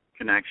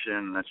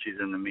connection, that she's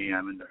into me,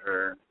 I'm into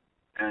her,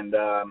 and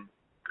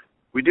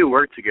we do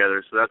work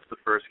together, so that's the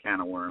first can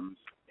of worms.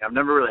 I've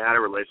never really had a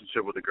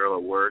relationship with a girl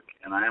at work,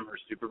 and I am her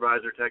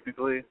supervisor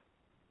technically,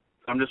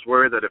 so I'm just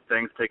worried that if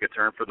things take a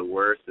turn for the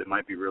worse, it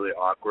might be really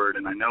awkward,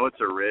 and I know it's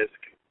a risk,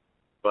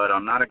 but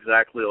I'm not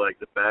exactly like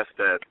the best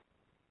at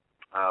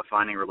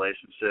finding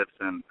relationships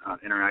and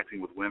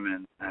interacting with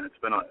women, and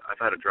I've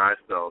had a dry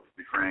spell, to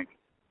be frank.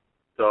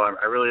 So I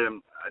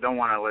don't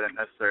want to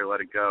necessarily let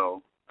it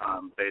go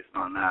based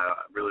on that.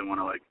 I really want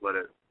to let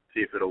it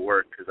see if it'll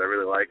work because I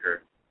really like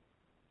her.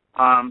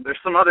 There's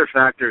some other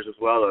factors as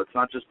well, though. It's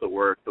not just the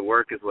work. The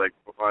work is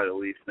probably the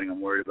least thing I'm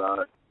worried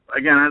about.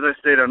 Again, as I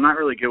stated, I'm not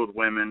really good with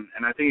women,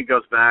 and I think it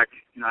goes back.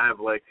 I have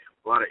a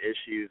lot of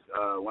issues.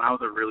 When I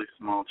was a really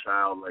small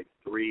child,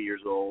 3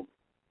 years old,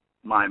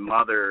 my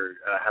mother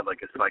had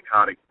a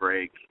psychotic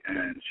break,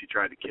 and she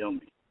tried to kill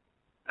me.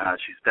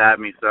 She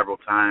stabbed me several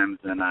times,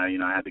 and I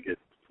had to get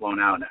flown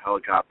out in a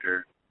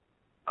helicopter.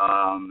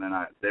 And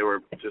they were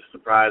just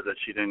surprised that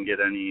she didn't get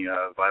any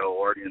vital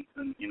organs,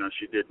 and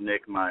she did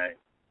nick my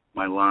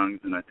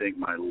lungs and I think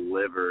my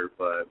liver,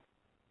 but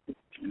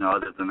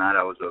Other than that,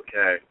 I was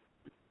okay.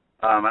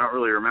 I don't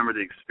really remember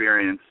the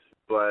experience,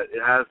 but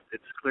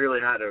it's clearly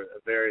had a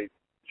very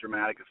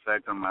dramatic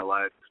effect on my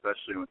life,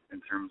 especially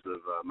in terms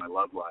of my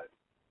love life.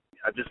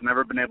 I've just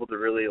never been able to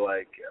really,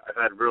 I've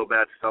had real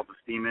bad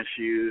self-esteem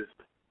issues.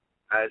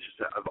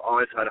 I've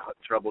always had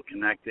trouble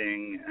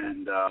connecting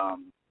and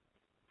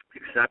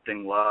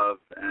accepting love,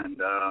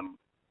 and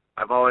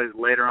I've always,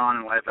 later on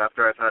in life,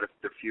 after I've had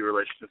a few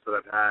relationships that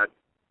I've had,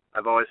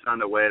 I've always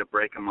found a way to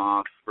break them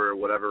off for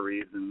whatever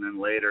reason, and then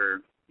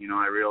later,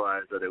 I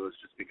realized that it was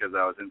just because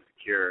I was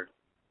insecure,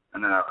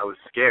 and then I was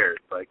scared.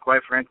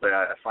 Quite frankly,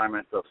 I find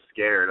myself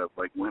scared of,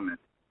 women,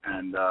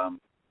 and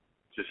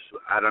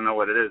I don't know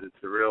what it is.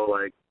 It's a real,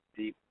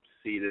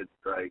 deep-seated,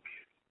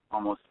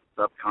 almost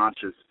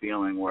subconscious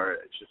feeling where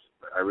it's just,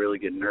 I really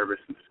get nervous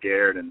and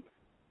scared, and,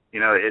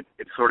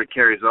 it sort of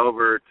carries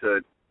over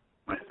to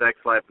my sex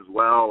life as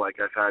well. I've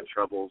had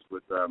troubles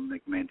with,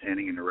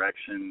 maintaining an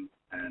erection,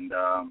 and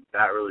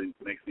that really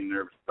makes me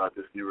nervous about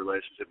this new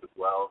relationship as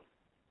well,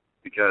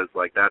 because,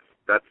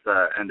 that's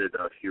ended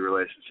a few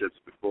relationships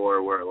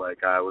before where,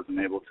 I wasn't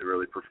able to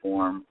really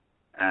perform,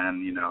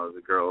 and,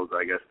 the girls,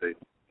 I guess they,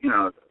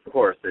 of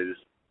course, they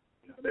just,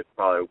 they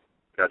probably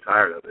got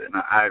tired of it,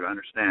 and I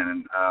understand,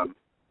 and,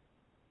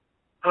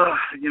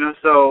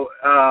 so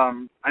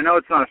I know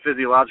it's not a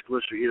physiological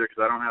issue either,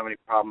 because I don't have any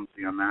problems,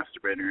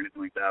 masturbating or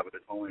anything like that, but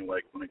it's only,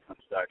 when it comes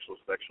to actual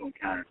sexual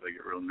encounters, I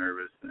get real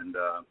nervous, and,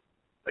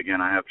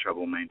 again, I have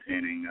trouble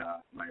maintaining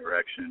my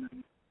erection,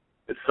 and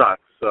it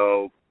sucks,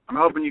 so I'm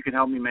hoping you can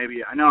help me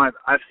maybe. I know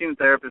I've seen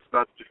therapists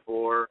about this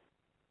before,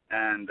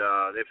 and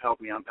they've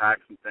helped me unpack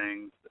some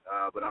things,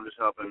 but I'm just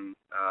hoping,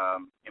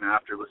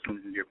 after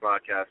listening to your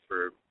podcast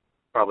for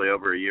probably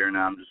over a year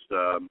now, I'm just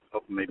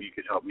hoping maybe you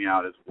could help me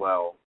out as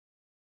well.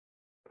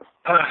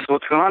 So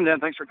what's going on, Dan?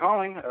 Thanks for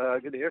calling.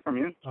 Good to hear from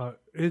you.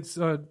 It's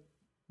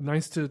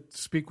nice to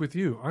speak with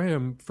you. I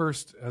am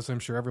first, as I'm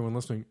sure everyone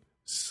listening,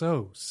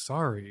 so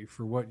sorry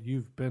for what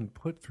you've been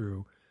put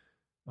through.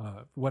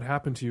 What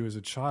happened to you as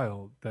a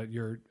child, that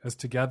you're as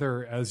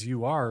together as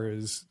you are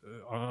is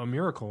a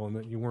miracle, and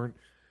that you weren't,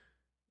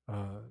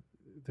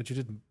 that you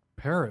didn't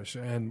perish.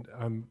 And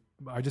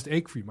I just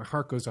ache for you. My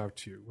heart goes out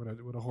to you.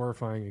 What a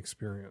horrifying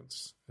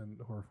experience, and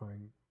a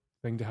horrifying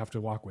thing to have to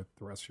walk with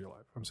the rest of your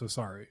life. I'm so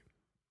sorry.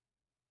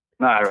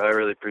 No, I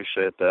really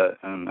appreciate that,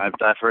 and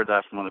I've heard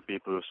that from other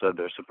people who said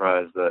they're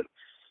surprised that,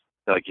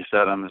 like you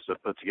said, I'm as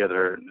put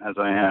together as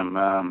I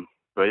am.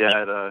 But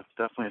yeah, it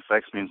definitely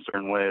affects me in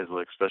certain ways,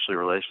 especially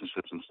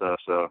relationships and stuff.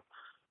 So,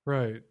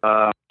 right.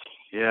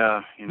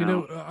 Yeah,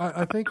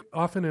 I think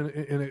often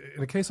in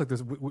a case like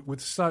this,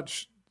 with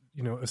such,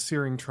 a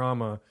searing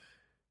trauma,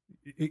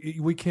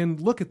 we can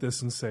look at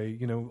this and say,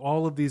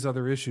 all of these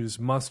other issues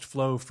must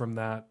flow from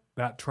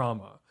that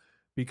trauma,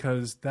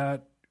 because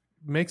that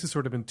makes a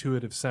sort of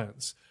intuitive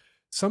sense.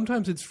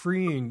 Sometimes it's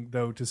freeing,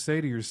 though, to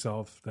say to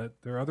yourself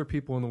that there are other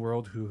people in the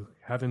world who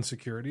have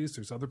insecurities.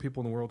 There's other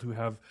people in the world who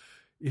have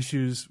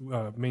issues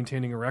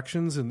maintaining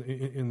erections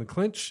in the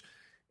clinch,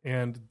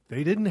 and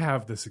they didn't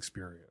have this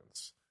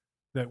experience.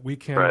 That we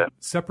can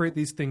separate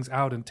these things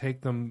out and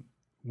take them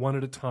one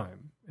at a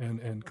time,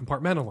 and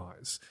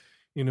compartmentalize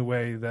in a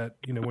way that,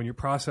 when you're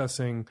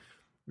processing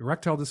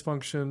erectile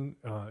dysfunction,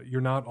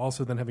 you're not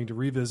also then having to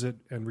revisit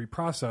and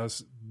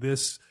reprocess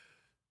this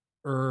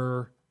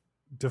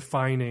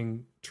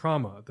defining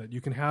trauma, that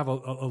you can have a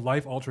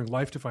life-altering,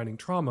 life-defining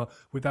trauma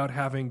without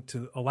having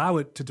to allow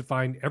it to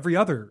define every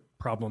other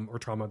problem or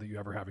trauma that you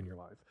ever have in your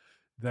life.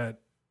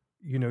 That,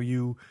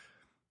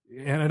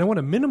 and I don't want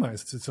to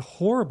minimize this, it's a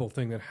horrible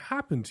thing that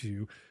happened to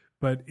you,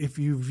 but if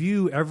you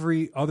view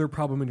every other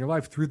problem in your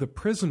life through the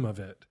prism of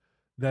it,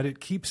 that it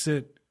keeps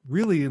it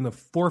really in the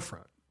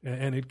forefront,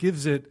 and it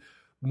gives it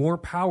more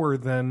power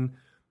than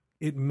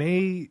it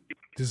may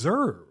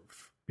deserve,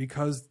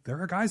 because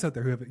there are guys out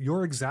there who have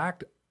your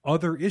exact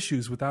other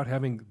issues without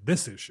having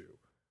this issue.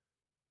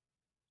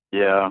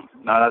 Yeah,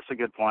 no, that's a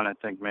good point. I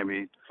think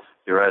maybe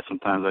you're right.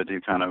 Sometimes I do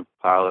kind of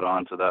pile it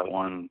onto that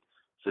one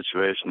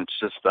situation. It's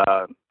just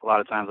a lot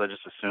of times I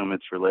just assume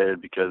it's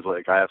related because,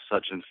 I have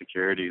such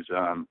insecurities,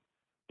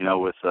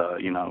 with,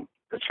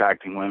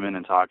 attracting women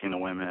and talking to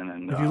women.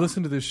 And if you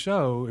listen to this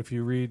show, if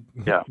you read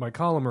my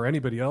column or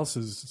anybody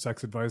else's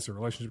sex advice or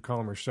relationship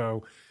column or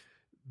show,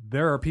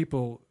 there are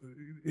people,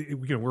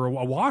 we're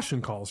awash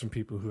in calls from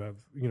people who have,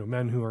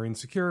 men who are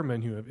insecure,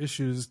 men who have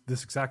issues,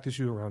 this exact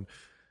issue around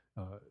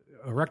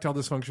erectile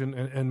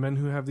dysfunction, and men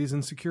who have these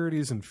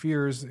insecurities and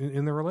fears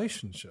in their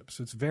relationships.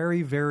 It's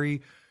very,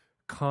 very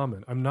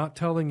common. I'm not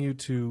telling you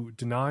to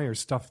deny or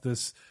stuff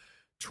this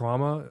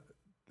trauma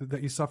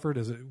that you suffered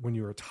when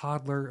you were a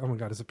toddler. Oh my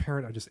God, as a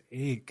parent, I just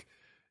ache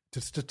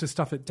to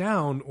stuff it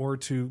down or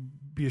to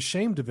be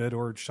ashamed of it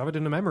or shove it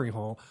in a memory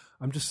hole.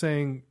 I'm just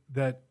saying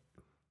that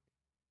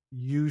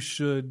you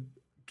should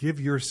give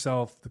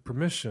yourself the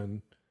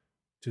permission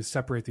to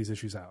separate these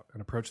issues out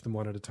and approach them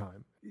one at a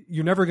time.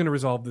 You're never going to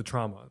resolve the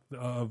trauma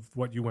of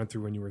what you went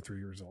through when you were 3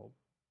 years old.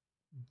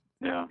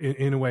 Yeah.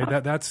 In a way,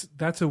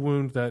 that's a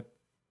wound that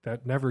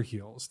that never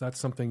heals. That's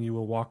something you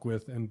will walk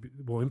with and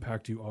will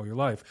impact you all your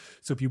life.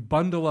 So if you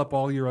bundle up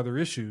all your other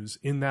issues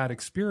in that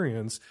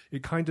experience,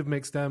 it kind of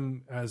makes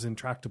them as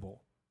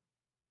intractable.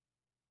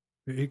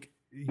 Do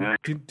you know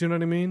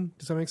what I mean?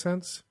 Does that make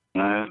sense?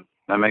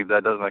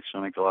 That does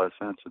actually make a lot of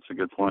sense. It's a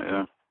good point,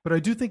 yeah. But I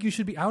do think you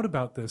should be out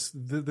about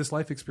this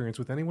life experience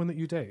with anyone that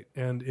you date.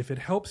 And if it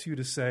helps you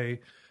to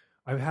say,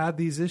 I've had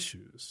these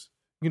issues,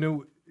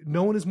 no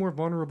one is more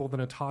vulnerable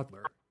than a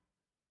toddler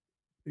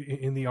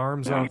in the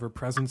arms of or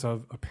presence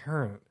of a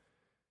parent.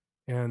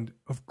 And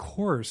of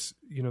course,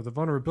 the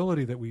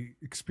vulnerability that we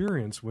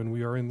experience when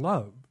we are in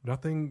love,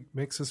 nothing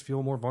makes us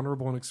feel more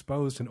vulnerable and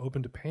exposed and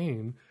open to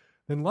pain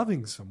than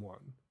loving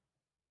someone.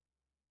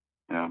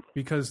 Yeah.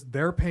 Because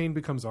their pain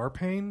becomes our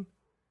pain,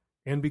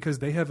 and because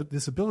they have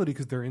this ability,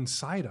 because they're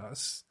inside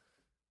us,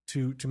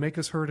 to make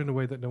us hurt in a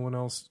way that no one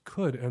else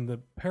could. And the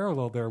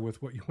parallel there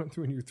with what you went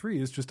through in year 3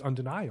 is just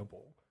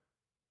undeniable.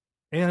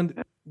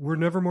 And we're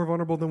never more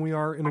vulnerable than we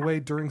are in a way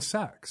during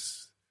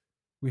sex.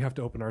 We have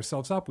to open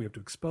ourselves up. We have to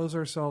expose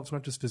ourselves,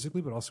 not just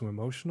physically, but also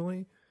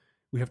emotionally.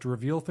 We have to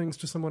reveal things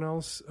to someone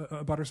else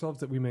about ourselves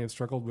that we may have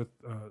struggled with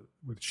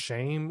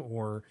shame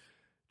or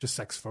just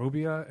sex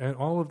phobia. And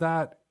all of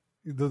that,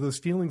 those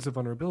feelings of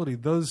vulnerability,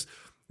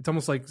 it's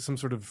almost like some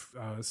sort of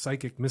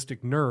psychic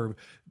mystic nerve.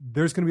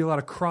 There's going to be a lot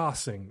of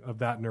crossing of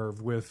that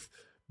nerve with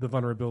the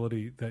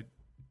vulnerability, that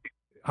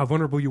how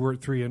vulnerable you were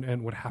at 3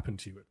 and what happened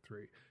to you at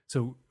 3.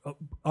 So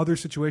other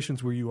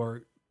situations where you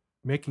are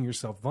making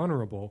yourself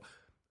vulnerable,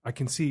 I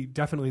can see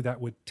definitely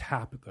that would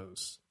tap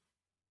those.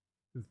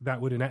 That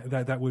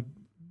would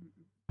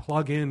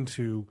plug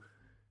into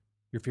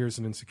your fears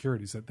and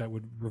insecurities. That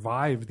would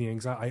revive the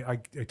anxiety.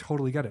 I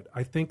totally get it.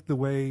 I think the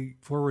way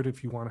forward,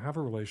 if you want to have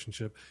a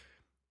relationship,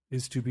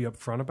 is to be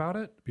upfront about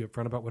it, be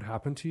upfront about what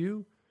happened to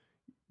you,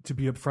 to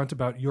be upfront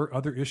about your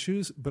other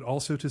issues, but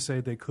also to say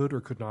they could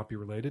or could not be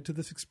related to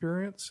this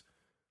experience,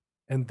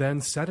 and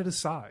then set it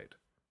aside.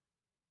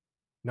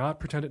 Not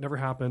pretend it never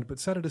happened, but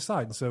set it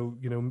aside. And so,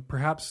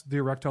 perhaps the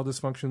erectile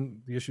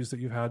dysfunction, the issues that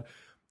you've had,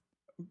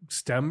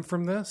 stem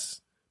from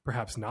this,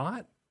 perhaps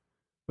not.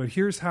 But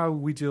here's how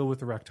we deal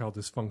with erectile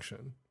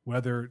dysfunction,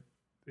 whether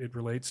it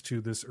relates to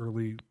this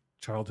early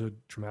childhood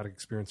traumatic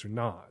experience or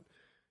not.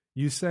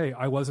 You say,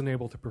 I wasn't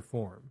able to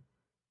perform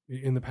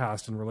in the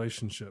past in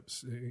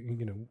relationships,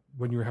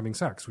 when you were having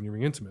sex, when you were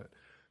intimate.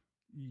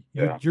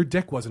 Your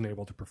dick wasn't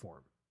able to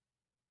perform.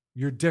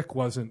 Your dick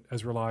wasn't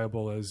as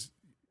reliable as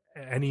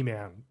any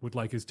man would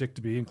like his dick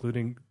to be,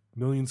 including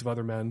millions of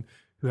other men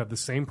who have the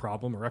same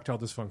problem, erectile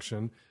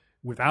dysfunction,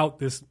 without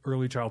this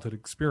early childhood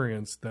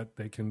experience that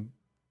they can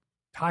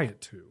tie it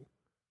to.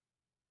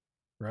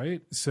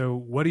 Right? So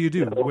what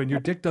do? When your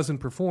dick doesn't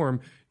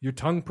perform, your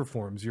tongue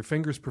performs, your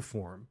fingers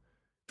perform,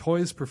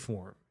 toys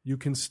perform. You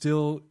can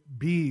still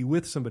be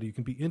with somebody. You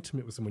can be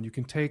intimate with someone. You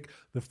can take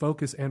the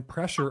focus and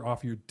pressure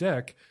off your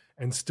dick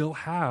and still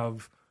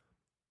have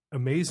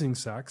amazing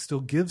sex, still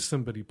give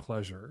somebody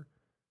pleasure.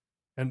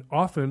 And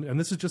often, and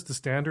this is just the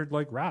standard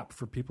rap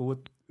for people with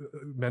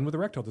men with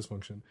erectile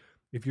dysfunction.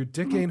 If your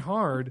dick ain't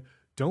hard,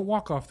 don't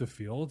walk off the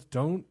field.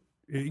 Don't,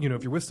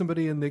 if you're with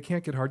somebody and they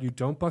can't get hard, you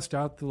don't bust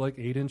out the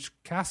 8-inch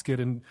casket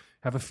and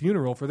have a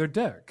funeral for their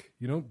dick.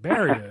 You don't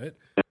bury it.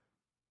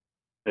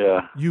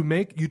 Yeah.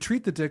 You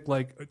treat the dick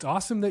like it's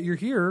awesome that you're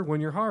here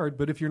when you're hard,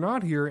 but if you're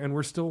not here and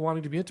we're still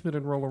wanting to be intimate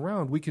and roll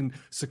around, we can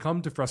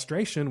succumb to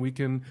frustration. We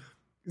can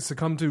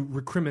succumb to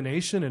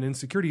recrimination and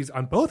insecurities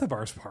on both of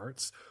our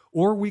parts,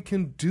 or we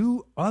can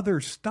do other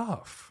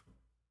stuff.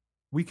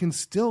 We can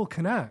still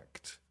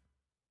connect.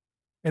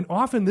 And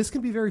often this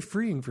can be very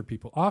freeing for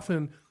people.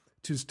 Often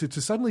to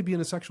suddenly be in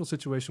a sexual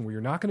situation where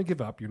you're not going to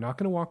give up, you're not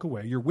going to walk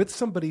away, you're with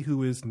somebody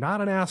who is not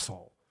an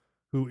asshole,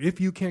 who,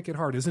 if you can't get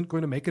hard, isn't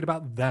going to make it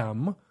about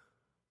them.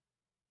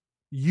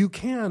 You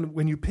can,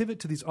 when you pivot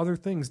to these other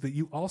things that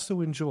you also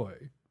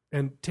enjoy,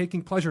 and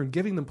taking pleasure and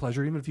giving them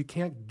pleasure, even if you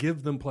can't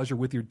give them pleasure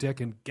with your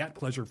dick and get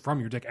pleasure from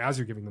your dick as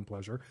you're giving them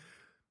pleasure,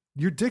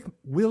 your dick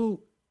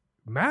will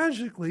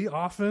magically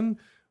often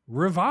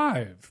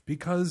revive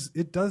because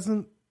it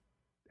doesn't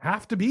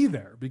have to be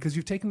there, because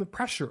you've taken the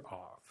pressure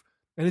off.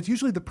 And it's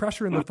usually the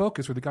pressure and the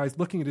focus where the guy's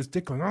looking at his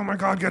dick going, oh my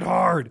God, get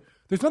hard.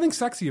 There's nothing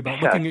sexy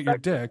about looking at your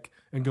dick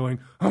and going,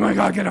 oh my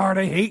God, get hard.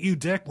 I hate you,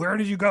 dick. Where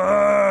did you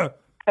go?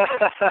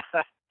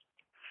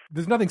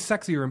 There's nothing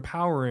sexy or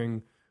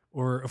empowering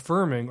or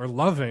affirming or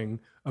loving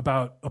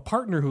about a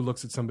partner who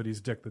looks at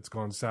somebody's dick that's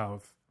gone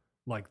south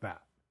like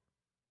that.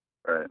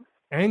 Right.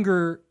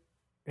 Anger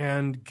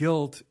and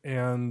guilt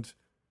and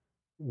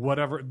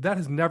whatever, that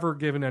has never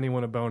given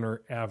anyone a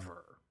boner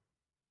ever.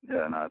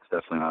 Yeah, no, it's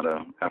definitely not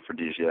an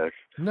aphrodisiac.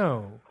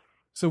 No.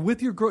 So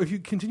with your girl, if you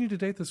continue to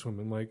date this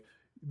woman,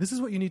 this is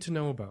what you need to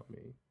know about me.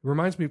 It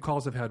reminds me of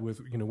calls I've had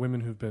with,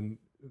 women who've been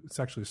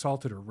sexually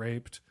assaulted or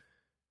raped,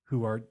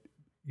 who are,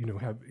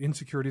 have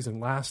insecurities and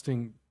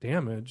lasting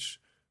damage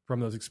from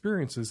those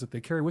experiences that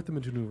they carry with them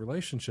into a new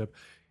relationship.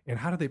 And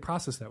how do they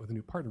process that with a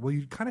new partner? Well,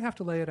 you kind of have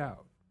to lay it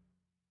out.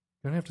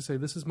 You don't have to say,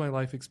 this is my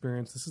life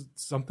experience. This is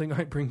something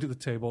I bring to the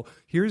table.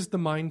 Here's the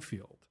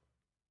minefield.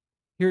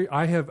 Here,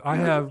 I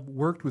have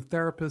worked with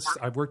therapists.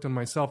 I've worked on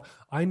myself.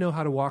 I know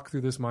how to walk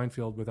through this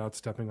minefield without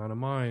stepping on a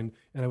mine,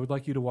 and I would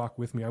like you to walk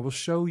with me. I will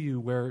show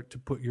you where to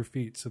put your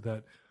feet so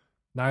that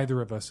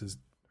neither of us is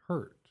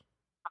hurt.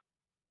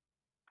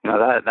 No,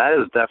 that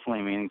is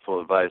definitely meaningful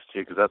advice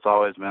too, because that's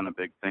always been a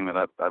big thing that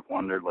I've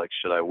wondered. Like,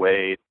 should I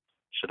wait?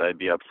 Should I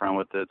be upfront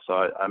with it? So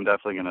I'm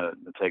definitely going to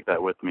take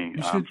that with me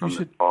from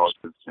this call.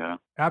 Yeah,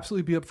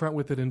 absolutely be upfront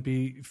with it and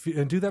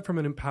do that from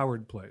an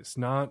empowered place,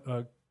 not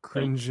a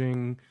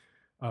cringing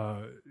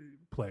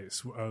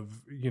place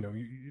of,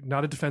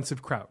 not a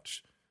defensive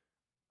crouch.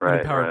 Right, an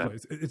empowered right.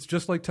 place. It's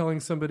just like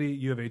telling somebody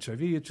you have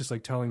HIV. It's just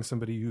like telling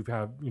somebody you've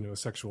had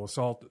sexual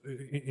assault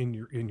in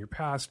your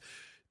past.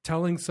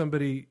 Telling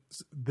somebody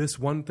this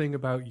one thing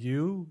about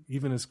you,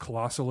 even as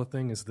colossal a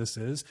thing as this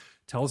is,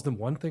 tells them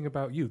one thing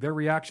about you. Their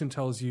reaction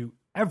tells you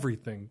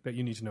everything that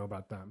you need to know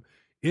about them.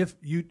 If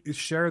you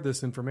share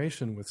this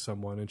information with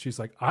someone and she's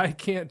like, I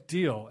can't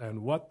deal,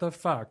 and what the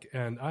fuck,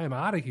 and I am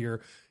out of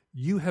here,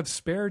 you have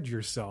spared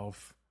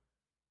yourself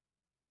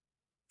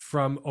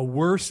from a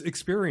worse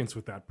experience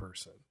with that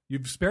person.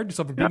 You've spared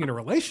yourself from being in a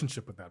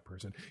relationship with that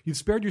person. You've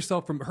spared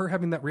yourself from her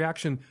having that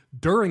reaction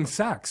during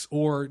sex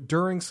or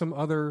during some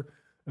other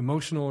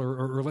emotional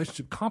or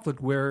relationship conflict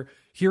where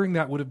hearing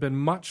that would have been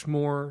much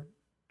more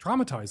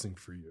traumatizing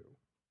for you.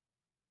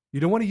 You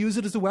don't want to use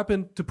it as a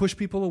weapon to push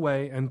people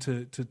away and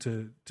to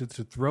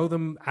throw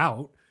them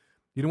out.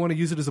 You don't want to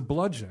use it as a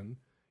bludgeon.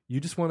 You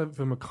just want to,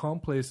 from a calm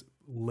place,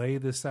 lay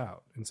this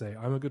out and say,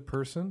 I'm a good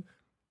person.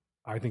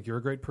 I think you're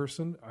a great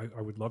person.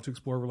 I would love to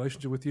explore a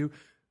relationship with you.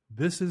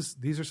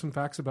 These are some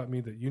facts about me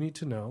that you need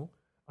to know.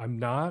 I'm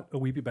not a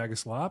weepy bag of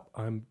slop.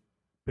 I've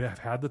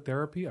had the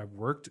therapy. I've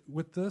worked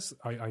with this.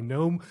 I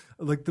know,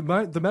 like the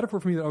metaphor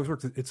for me that always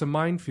works. It's a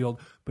minefield,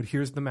 but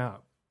here's the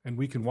map, and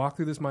we can walk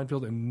through this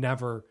minefield and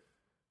never,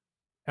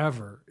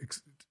 ever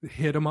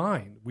hit a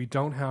mine. We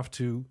don't have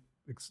to.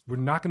 We're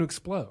not going to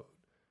explode.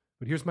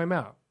 But here's my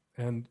map,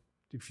 and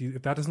if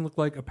that doesn't look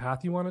like a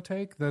path you want to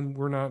take, then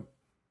we're not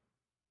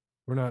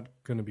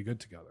going to be good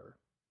together.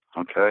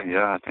 Okay.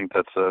 Yeah, I think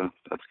that's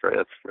great.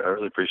 I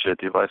really appreciate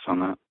the advice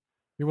on that.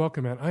 You're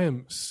welcome, man. I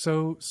am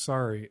so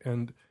sorry.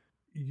 And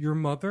your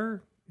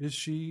mother, is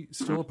she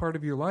still a part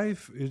of your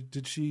life?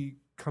 Did she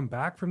come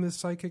back from this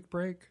psychic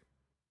break?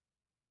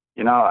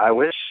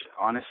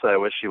 Honestly, I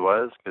wish she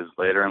was, because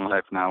later in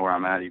life, now where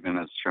I'm at, even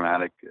as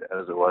traumatic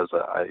as it was,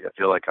 I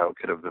feel like I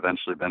could have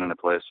eventually been in a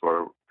place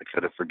where I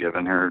could have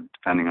forgiven her,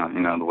 depending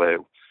on, the way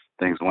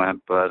things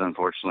went. But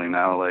unfortunately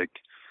now, like,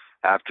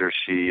 after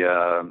she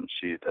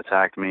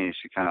attacked me,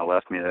 she kind of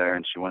left me there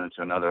and she went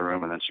into another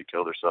room and then she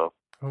killed herself.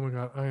 Oh my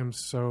God, I am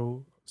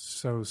so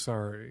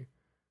sorry.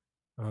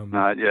 I've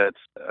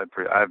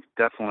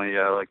definitely,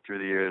 through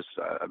the years,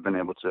 I've been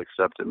able to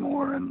accept it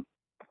more, and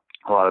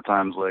a lot of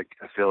times, I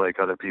feel like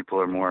other people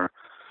are more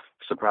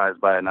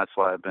surprised by it, and that's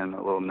why I've been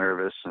a little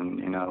nervous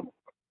and,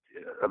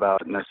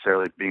 about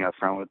necessarily being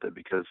upfront with it,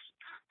 because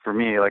for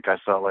me, I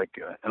felt like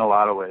in a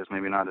lot of ways,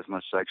 maybe not as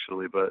much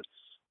sexually, but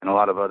in a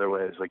lot of other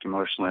ways,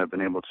 emotionally, I've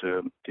been able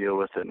to deal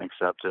with it and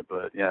accept it.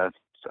 But yeah,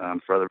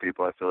 for other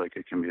people, I feel like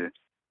it can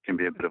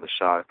be a bit of a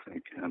shock,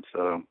 and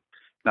so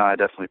no, I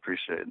definitely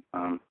appreciate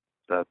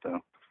that though.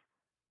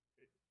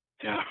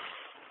 Yeah.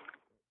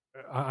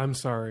 I'm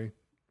sorry.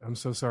 I'm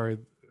so sorry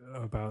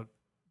about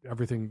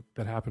everything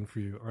that happened for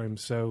you. I'm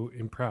so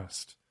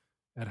impressed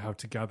at how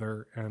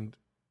together and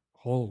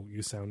whole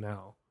you sound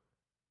now.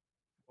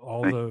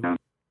 All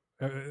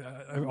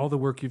the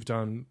work you've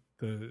done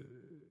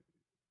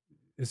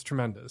is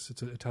tremendous.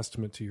 It's a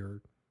testament to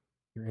your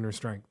inner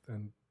strength,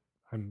 and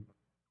I'm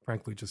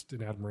frankly just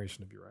in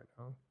admiration of you right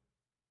now.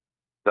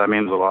 That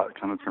means a lot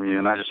coming from you,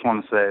 and I just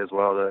want to say as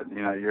well that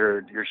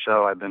your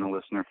show, I've been a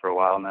listener for a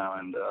while now,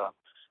 and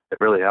it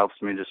really helps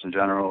me just in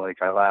general.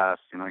 I laugh,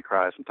 I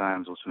cry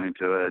sometimes listening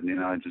to it,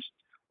 and just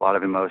a lot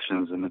of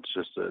emotions, and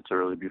it's a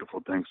really beautiful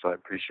thing. So I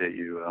appreciate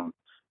you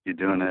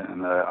doing it,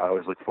 and I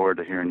always look forward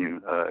to hearing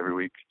you every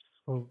week.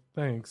 Well,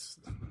 thanks.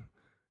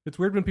 It's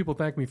weird when people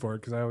thank me for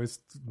it, because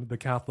the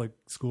Catholic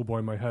schoolboy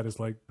in my head is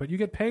like, but you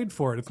get paid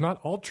for it. It's not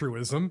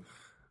altruism.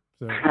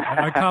 So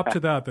I cop to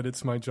that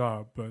it's my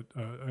job, but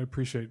I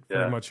appreciate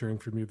very much hearing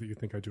from you that you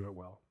think I do it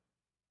well.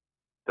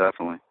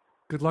 Definitely.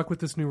 Good luck with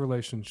this new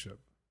relationship.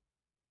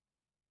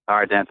 All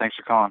right, Dan, thanks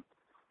for calling.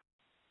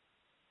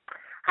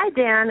 Hi,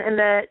 Dan, and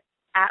the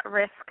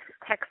at-risk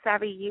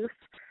tech-savvy youth.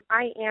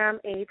 I am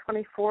a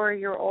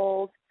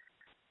 24-year-old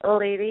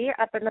lady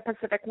up in the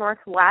Pacific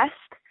Northwest,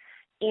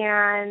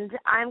 and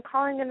I'm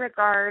calling in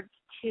regards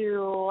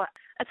to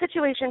a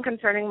situation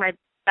concerning my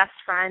best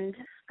friend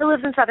who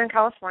lives in Southern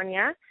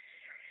California.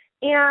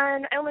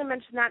 And I only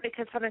mention that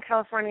because Southern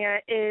California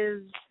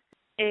is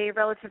a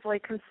relatively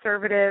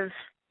conservative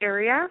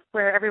area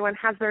where everyone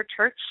has their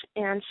church,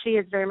 and she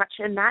is very much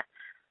in that.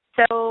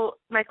 So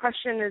my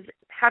question is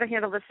how to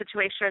handle this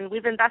situation.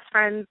 We've been best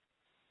friends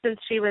since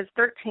we were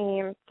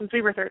 13,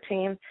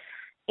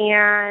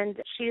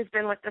 and she has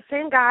been with the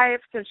same guy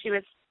since she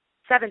was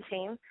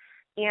 17,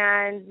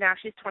 and now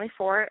she's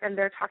 24, and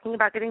they're talking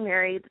about getting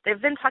married. They've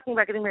been talking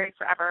about getting married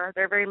forever.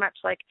 They're very much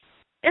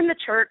in the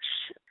church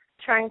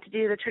trying to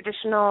do the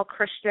traditional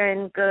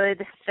Christian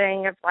good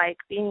thing of like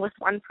being with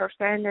one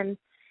person,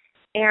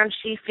 and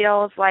she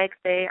feels like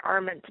they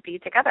are meant to be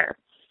together.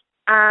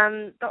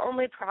 The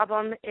only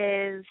problem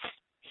is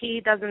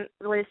he doesn't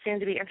really seem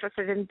to be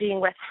interested in being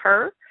with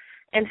her,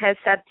 and has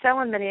said so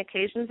on many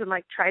occasions and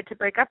like tried to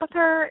break up with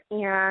her,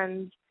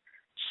 and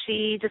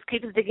she just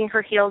keeps digging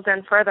her heels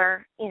in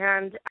further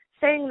and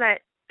saying that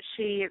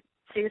she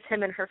sees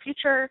him in her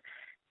future,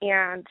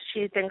 and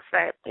she thinks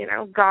that, you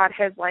know, God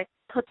has like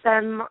put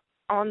them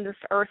on this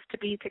earth to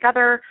be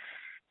together,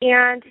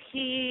 and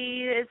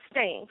he is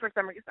staying for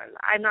some reason.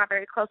 I'm not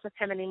very close with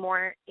him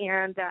anymore,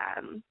 and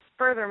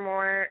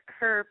furthermore,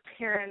 her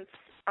parents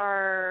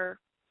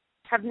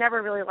have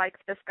never really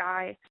liked this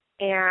guy,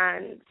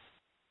 and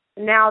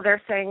now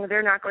they're saying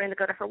they're not going to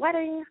go to her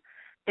wedding.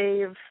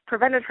 They've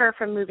prevented her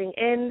from moving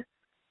in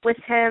with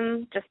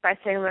him just by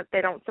saying that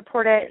they don't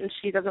support it and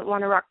she doesn't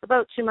want to rock the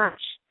boat too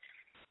much.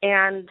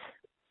 And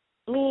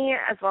me,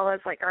 as well as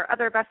like our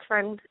other best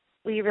friend,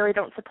 we really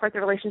don't support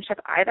the relationship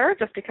either,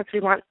 just because we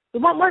want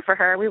more for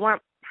her. We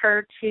want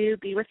her to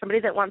be with somebody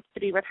that wants to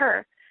be with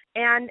her.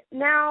 And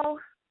now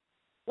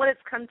what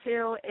it's come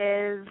to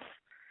is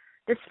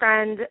this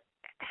friend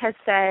has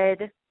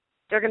said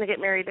they're going to get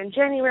married in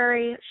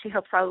January. She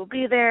hopes I will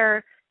be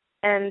there.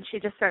 And she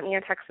just sent me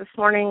a text this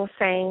morning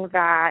saying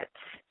that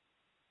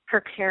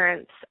her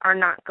parents are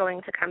not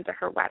going to come to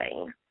her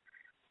wedding.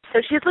 So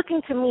she's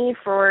looking to me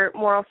for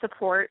moral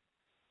support.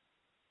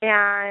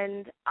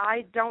 And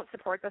I don't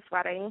support this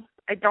wedding.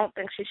 I don't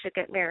think she should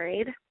get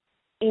married.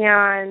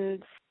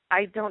 And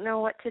I don't know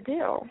what to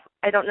do.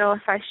 I don't know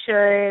if I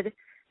should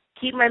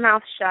keep my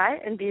mouth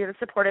shut and be the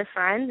supportive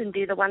friend and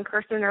be the one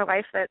person in her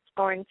life that's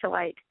going to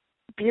like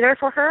be there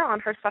for her on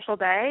her special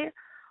day,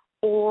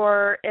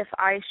 or if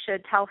I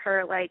should tell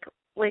her, like,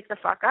 wake the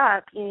fuck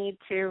up. You need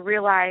to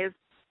realize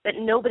that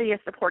nobody is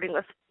supporting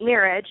this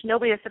marriage,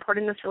 nobody is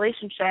supporting this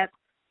relationship,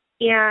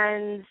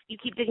 and you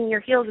keep digging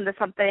your heels into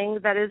something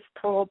that is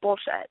total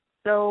bullshit.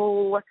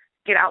 So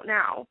get out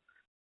now.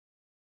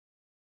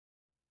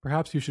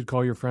 Perhaps you should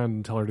call your friend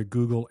and tell her to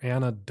Google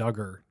Anna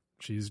Duggar.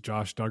 She's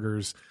Josh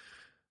Duggar's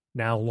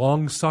now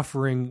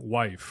long-suffering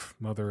wife,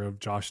 mother of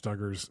Josh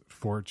Duggar's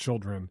 4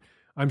 children.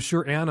 I'm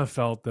sure Anna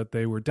felt that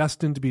they were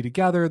destined to be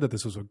together, that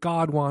this was what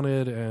God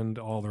wanted, and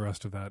all the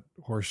rest of that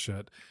horse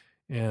shit.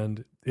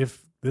 And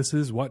if this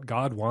is what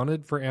God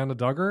wanted for Anna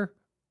Duggar,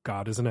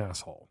 God is an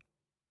asshole.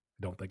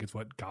 I don't think it's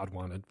what God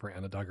wanted for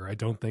Anna Duggar. I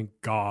don't think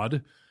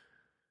God,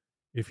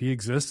 if he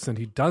exists and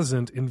he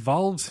doesn't,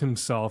 involves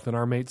himself in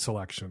our mate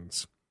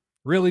selections.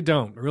 Really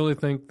don't. I really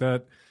think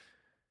that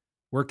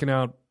working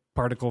out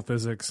particle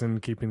physics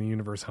and keeping the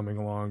universe humming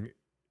along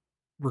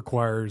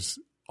requires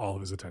all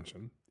of his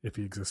attention. If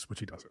he exists,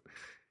 which he doesn't.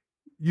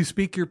 You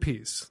speak your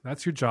piece.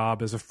 That's your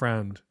job as a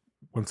friend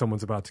when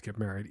someone's about to get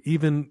married,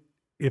 even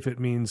if it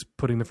means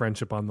putting the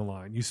friendship on the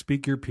line. You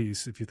speak your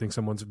piece if you think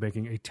someone's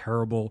making a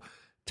terrible,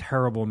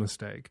 terrible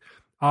mistake.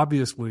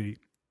 Obviously,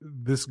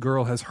 this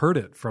girl has heard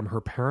it from her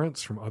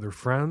parents, from other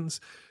friends.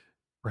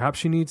 Perhaps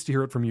she needs to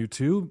hear it from you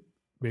too.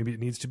 Maybe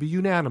it needs to be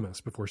unanimous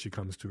before she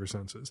comes to her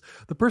senses.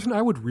 The person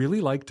I would really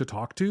like to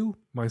talk to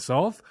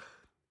myself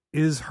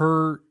is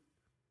her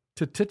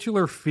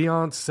titular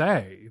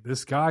fiance,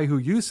 this guy who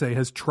you say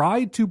has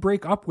tried to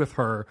break up with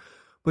her,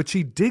 but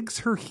she digs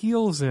her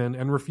heels in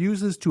and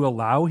refuses to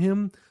allow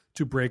him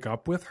to break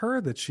up with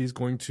her, that she's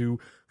going to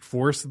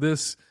force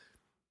this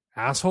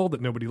asshole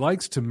that nobody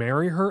likes to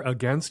marry her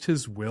against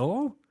his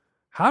will.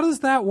 How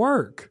does that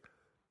work?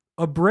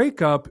 A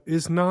breakup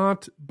is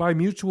not by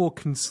mutual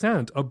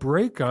consent. A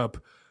breakup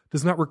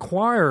does not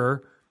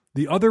require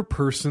the other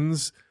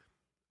person's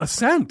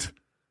assent.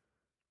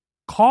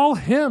 Call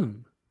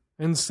him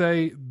and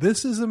say,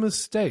 this is a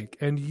mistake,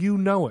 and you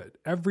know it.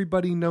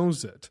 Everybody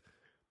knows it.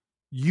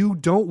 You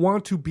don't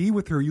want to be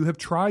with her. You have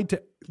tried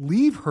to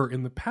leave her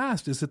in the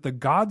past. Is it the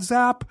God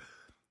zap?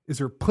 Is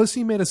her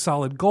pussy made of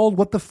solid gold?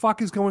 What the fuck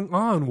is going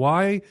on?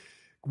 Why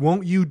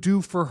won't you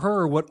do for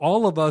her what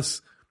all of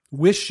us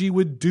wish she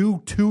would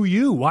do to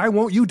you? Why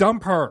won't you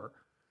dump her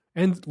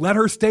and let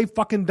her stay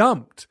fucking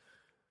dumped?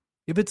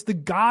 If it's the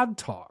God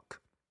talk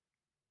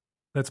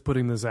that's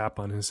putting the zap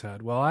on his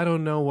head, well, I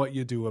don't know what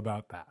you do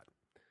about that.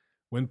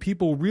 When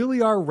people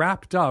really are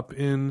wrapped up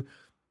in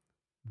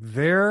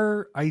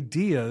their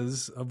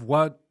ideas of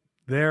what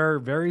their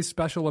very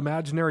special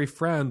imaginary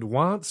friend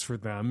wants for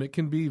them, it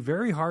can be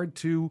very hard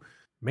to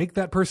make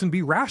that person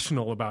be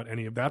rational about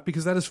any of that,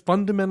 because that is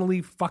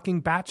fundamentally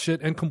fucking batshit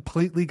and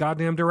completely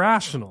goddamned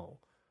irrational.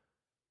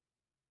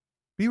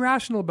 Be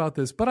rational about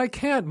this. But I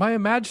can't. My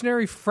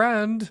imaginary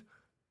friend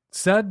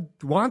said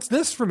wants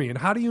this for me. And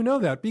how do you know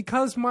that?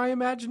 Because my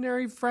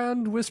imaginary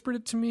friend whispered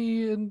it to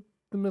me in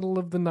the middle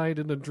of the night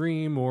in a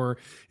dream, or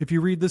if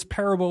you read this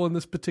parable in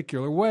this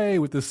particular way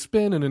with this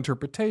spin and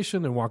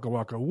interpretation and waka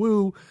waka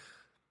woo,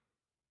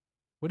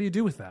 what do you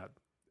do with that?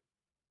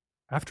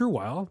 After a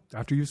while,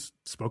 after you've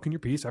spoken your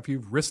piece, after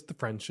you've risked the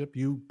friendship,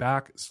 you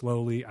back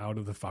slowly out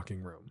of the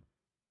fucking room.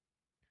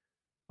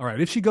 All right,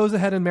 if she goes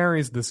ahead and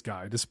marries this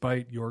guy,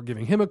 despite your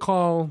giving him a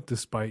call,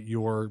 despite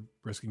your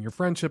risking your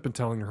friendship and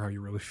telling her how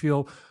you really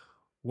feel,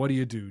 what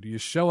do? Do you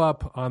show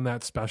up on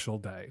that special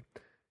day?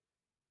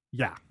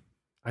 Yeah,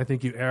 I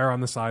think you err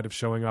on the side of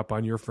showing up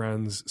on your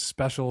friend's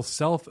special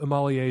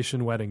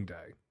self-immolation wedding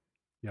day.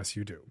 Yes,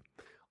 you do.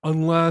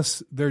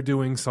 Unless they're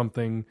doing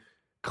something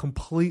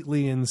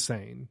completely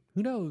insane.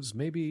 Who knows?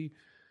 Maybe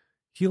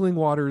healing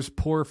waters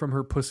pour from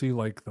her pussy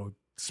like the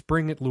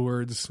spring at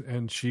Lourdes,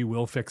 and she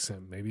will fix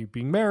him. Maybe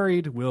being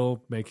married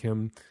will make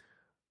him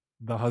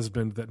the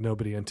husband that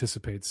nobody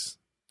anticipates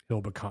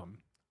he'll become.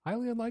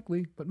 Highly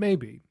unlikely, but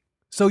maybe.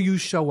 So you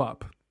show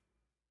up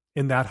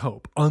in that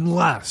hope,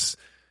 unless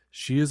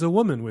she is a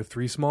woman with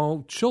 3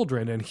 small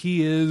children and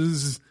he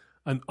is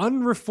an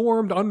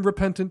unreformed,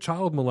 unrepentant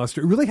child molester.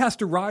 It really has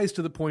to rise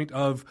to the point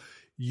of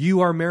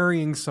you are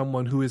marrying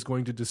someone who is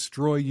going to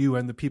destroy you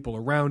and the people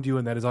around you,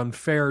 and that is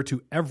unfair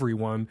to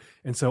everyone.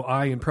 And so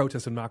I, in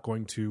protest, am not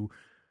going to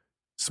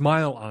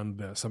smile on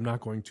this. I'm not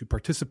going to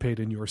participate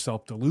in your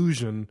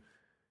self-delusion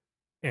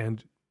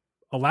and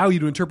allow you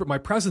to interpret my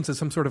presence as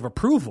some sort of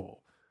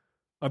approval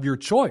of your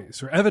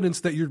choice or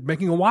evidence that you're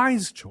making a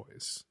wise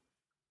choice.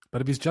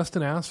 But if he's just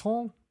an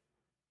asshole,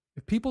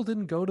 if people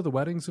didn't go to the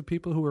weddings of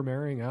people who were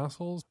marrying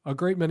assholes, a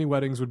great many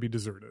weddings would be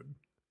deserted.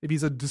 If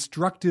he's a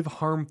destructive,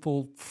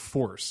 harmful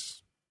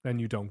force, then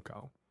you don't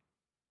go.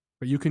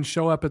 But you can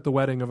show up at the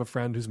wedding of a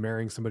friend who's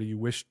marrying somebody you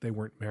wished they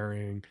weren't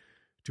marrying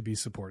to be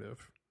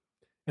supportive.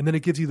 And then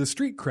it gives you the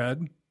street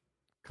cred,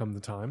 come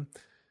the time,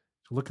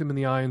 to look them in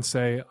the eye and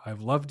say,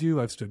 I've loved you,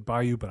 I've stood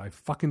by you, but I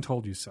fucking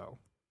told you so.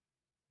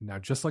 Now,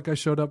 just like I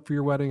showed up for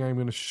your wedding, I'm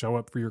going to show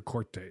up for your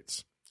court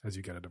dates as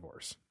you get a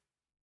divorce.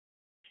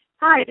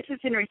 Hi, this is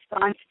in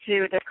response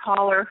to the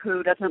caller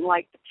who doesn't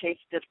like the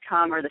taste of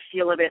cum or the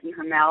feel of it in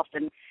her mouth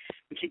and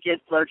when she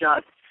gives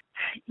blowjobs.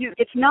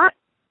 It's not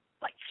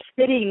like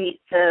spitting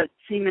the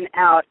semen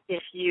out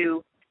if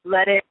you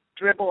let it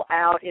dribble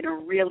out in a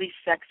really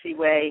sexy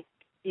way,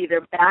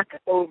 either back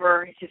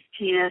over his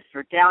penis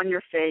or down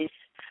your face,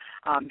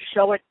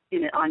 show it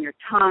on your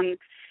tongue.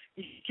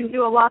 You can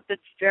do a lot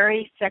that's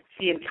very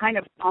sexy and kind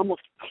of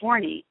almost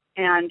corny,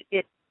 and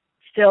it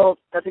still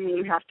doesn't mean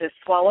you have to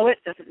swallow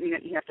it, doesn't mean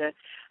that you have to.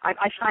 I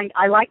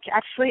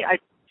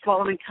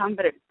swallow and cum,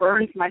 but it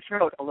burns my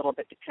throat a little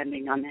bit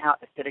depending on how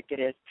acidic it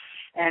is.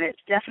 And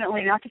it's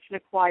definitely not just an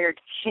acquired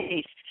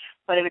taste,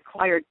 but an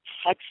acquired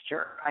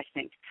texture, I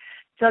think.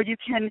 So you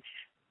can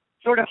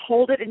sort of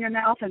hold it in your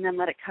mouth and then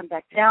let it come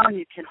back down.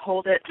 You can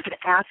hold it. You can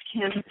ask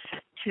him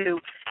to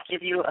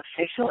give you a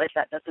facial if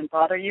that doesn't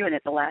bother you, and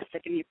at the last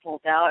second he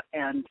pulls out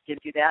and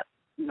gives you that,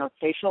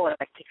 facial, and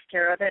that takes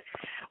care of it.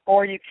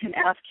 Or you can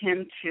ask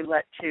him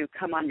to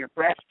come on your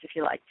breast if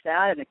you like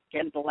that, and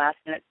again, at the last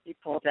minute he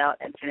pulls out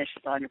and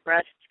finishes on your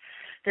breast.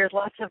 There's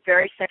lots of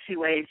very sexy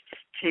ways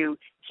to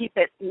keep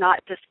it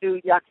not just, ooh,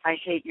 yuck, I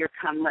hate your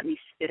cum, let me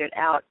spit it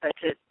out, but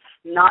to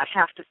not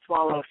have to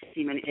swallow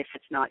semen if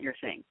it's not your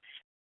thing.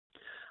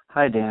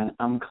 Hi, Dan.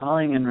 I'm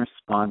calling in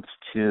response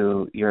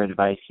to your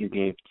advice you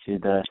gave to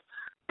the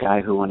guy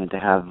who wanted to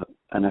have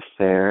an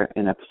affair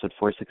in episode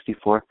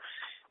 464.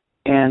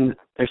 And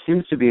there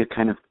seems to be a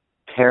kind of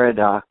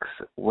paradox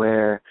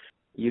where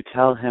you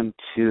tell him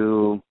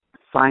to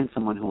find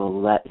someone who will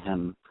let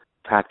him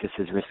practice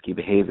his risky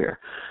behavior.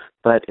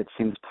 But it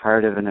seems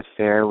part of an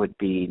affair would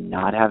be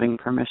not having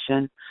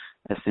permission.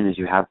 As soon as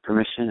you have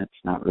permission,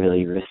 it's not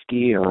really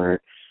risky or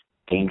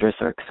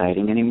dangerous or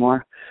exciting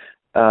anymore.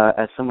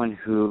 As someone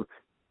who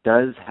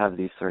does have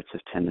these sorts of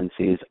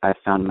tendencies, I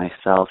found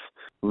myself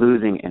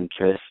losing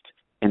interest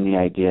in the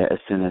idea as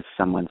soon as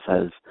someone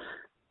says,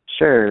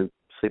 sure,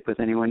 sleep with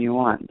anyone you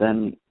want,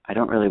 then I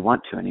don't really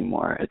want to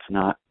anymore. It's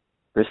not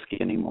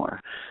risky anymore.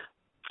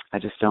 I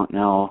just don't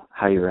know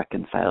how you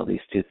reconcile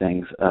these two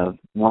things of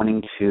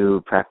wanting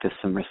to practice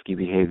some risky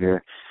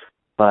behavior,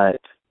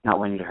 but not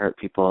wanting to hurt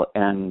people,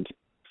 and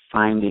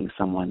finding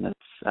someone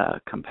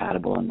that's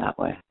compatible in that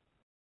way.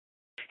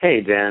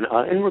 Hey, Dan.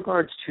 In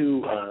regards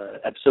to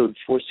episode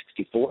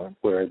 464,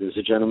 where there's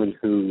a gentleman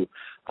who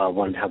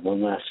wanted to have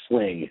one last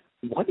fling,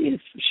 what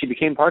if she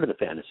became part of the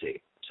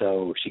fantasy?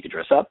 So she could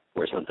dress up,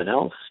 wear something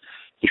else.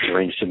 He could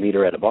arrange to meet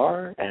her at a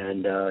bar,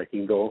 and he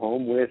can go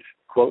home with,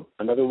 quote,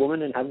 another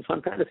woman and have a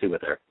fun fantasy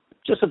with her.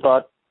 Just a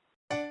thought.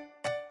 And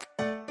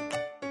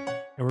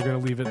we're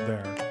going to leave it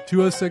there.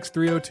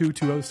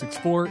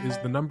 206-302-2064 is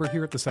the number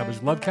here at the Savage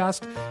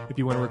Lovecast. If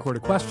you want to record a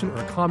question or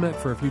a comment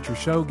for a future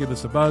show, give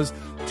us a buzz.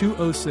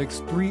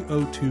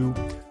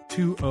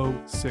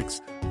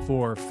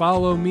 206-302-2064.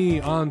 Follow me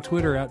on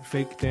Twitter at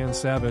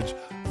FakeDanSavage.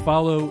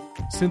 Follow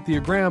Cynthia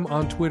Graham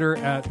on Twitter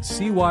at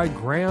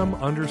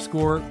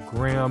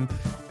CYGraham_Graham.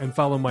 And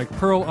follow Mike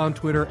Pearl on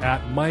Twitter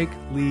at Mike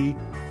Lee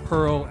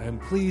Pearl.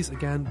 And please,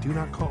 again, do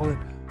not call it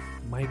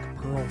Mike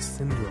Pearl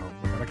syndrome.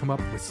 We've got to come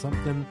up with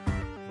something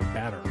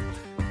better.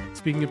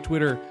 Speaking of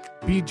Twitter,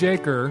 B.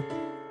 Jaker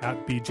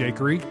at B.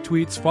 Jakery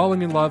tweets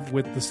falling in love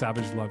with the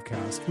Savage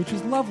Lovecast, which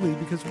is lovely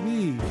because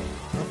we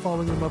are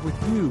falling in love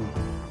with you,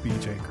 B.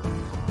 Jaker.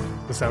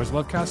 The Savage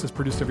Lovecast is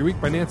produced every week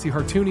by Nancy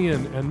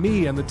Hartunian and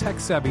me and the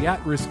tech-savvy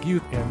at-risk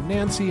youth and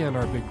Nancy and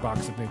our big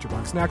box of Nature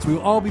Box snacks. We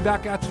will all be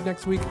back at you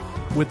next week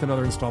with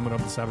another installment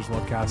of the Savage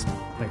Lovecast.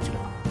 Thanks for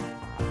doing it.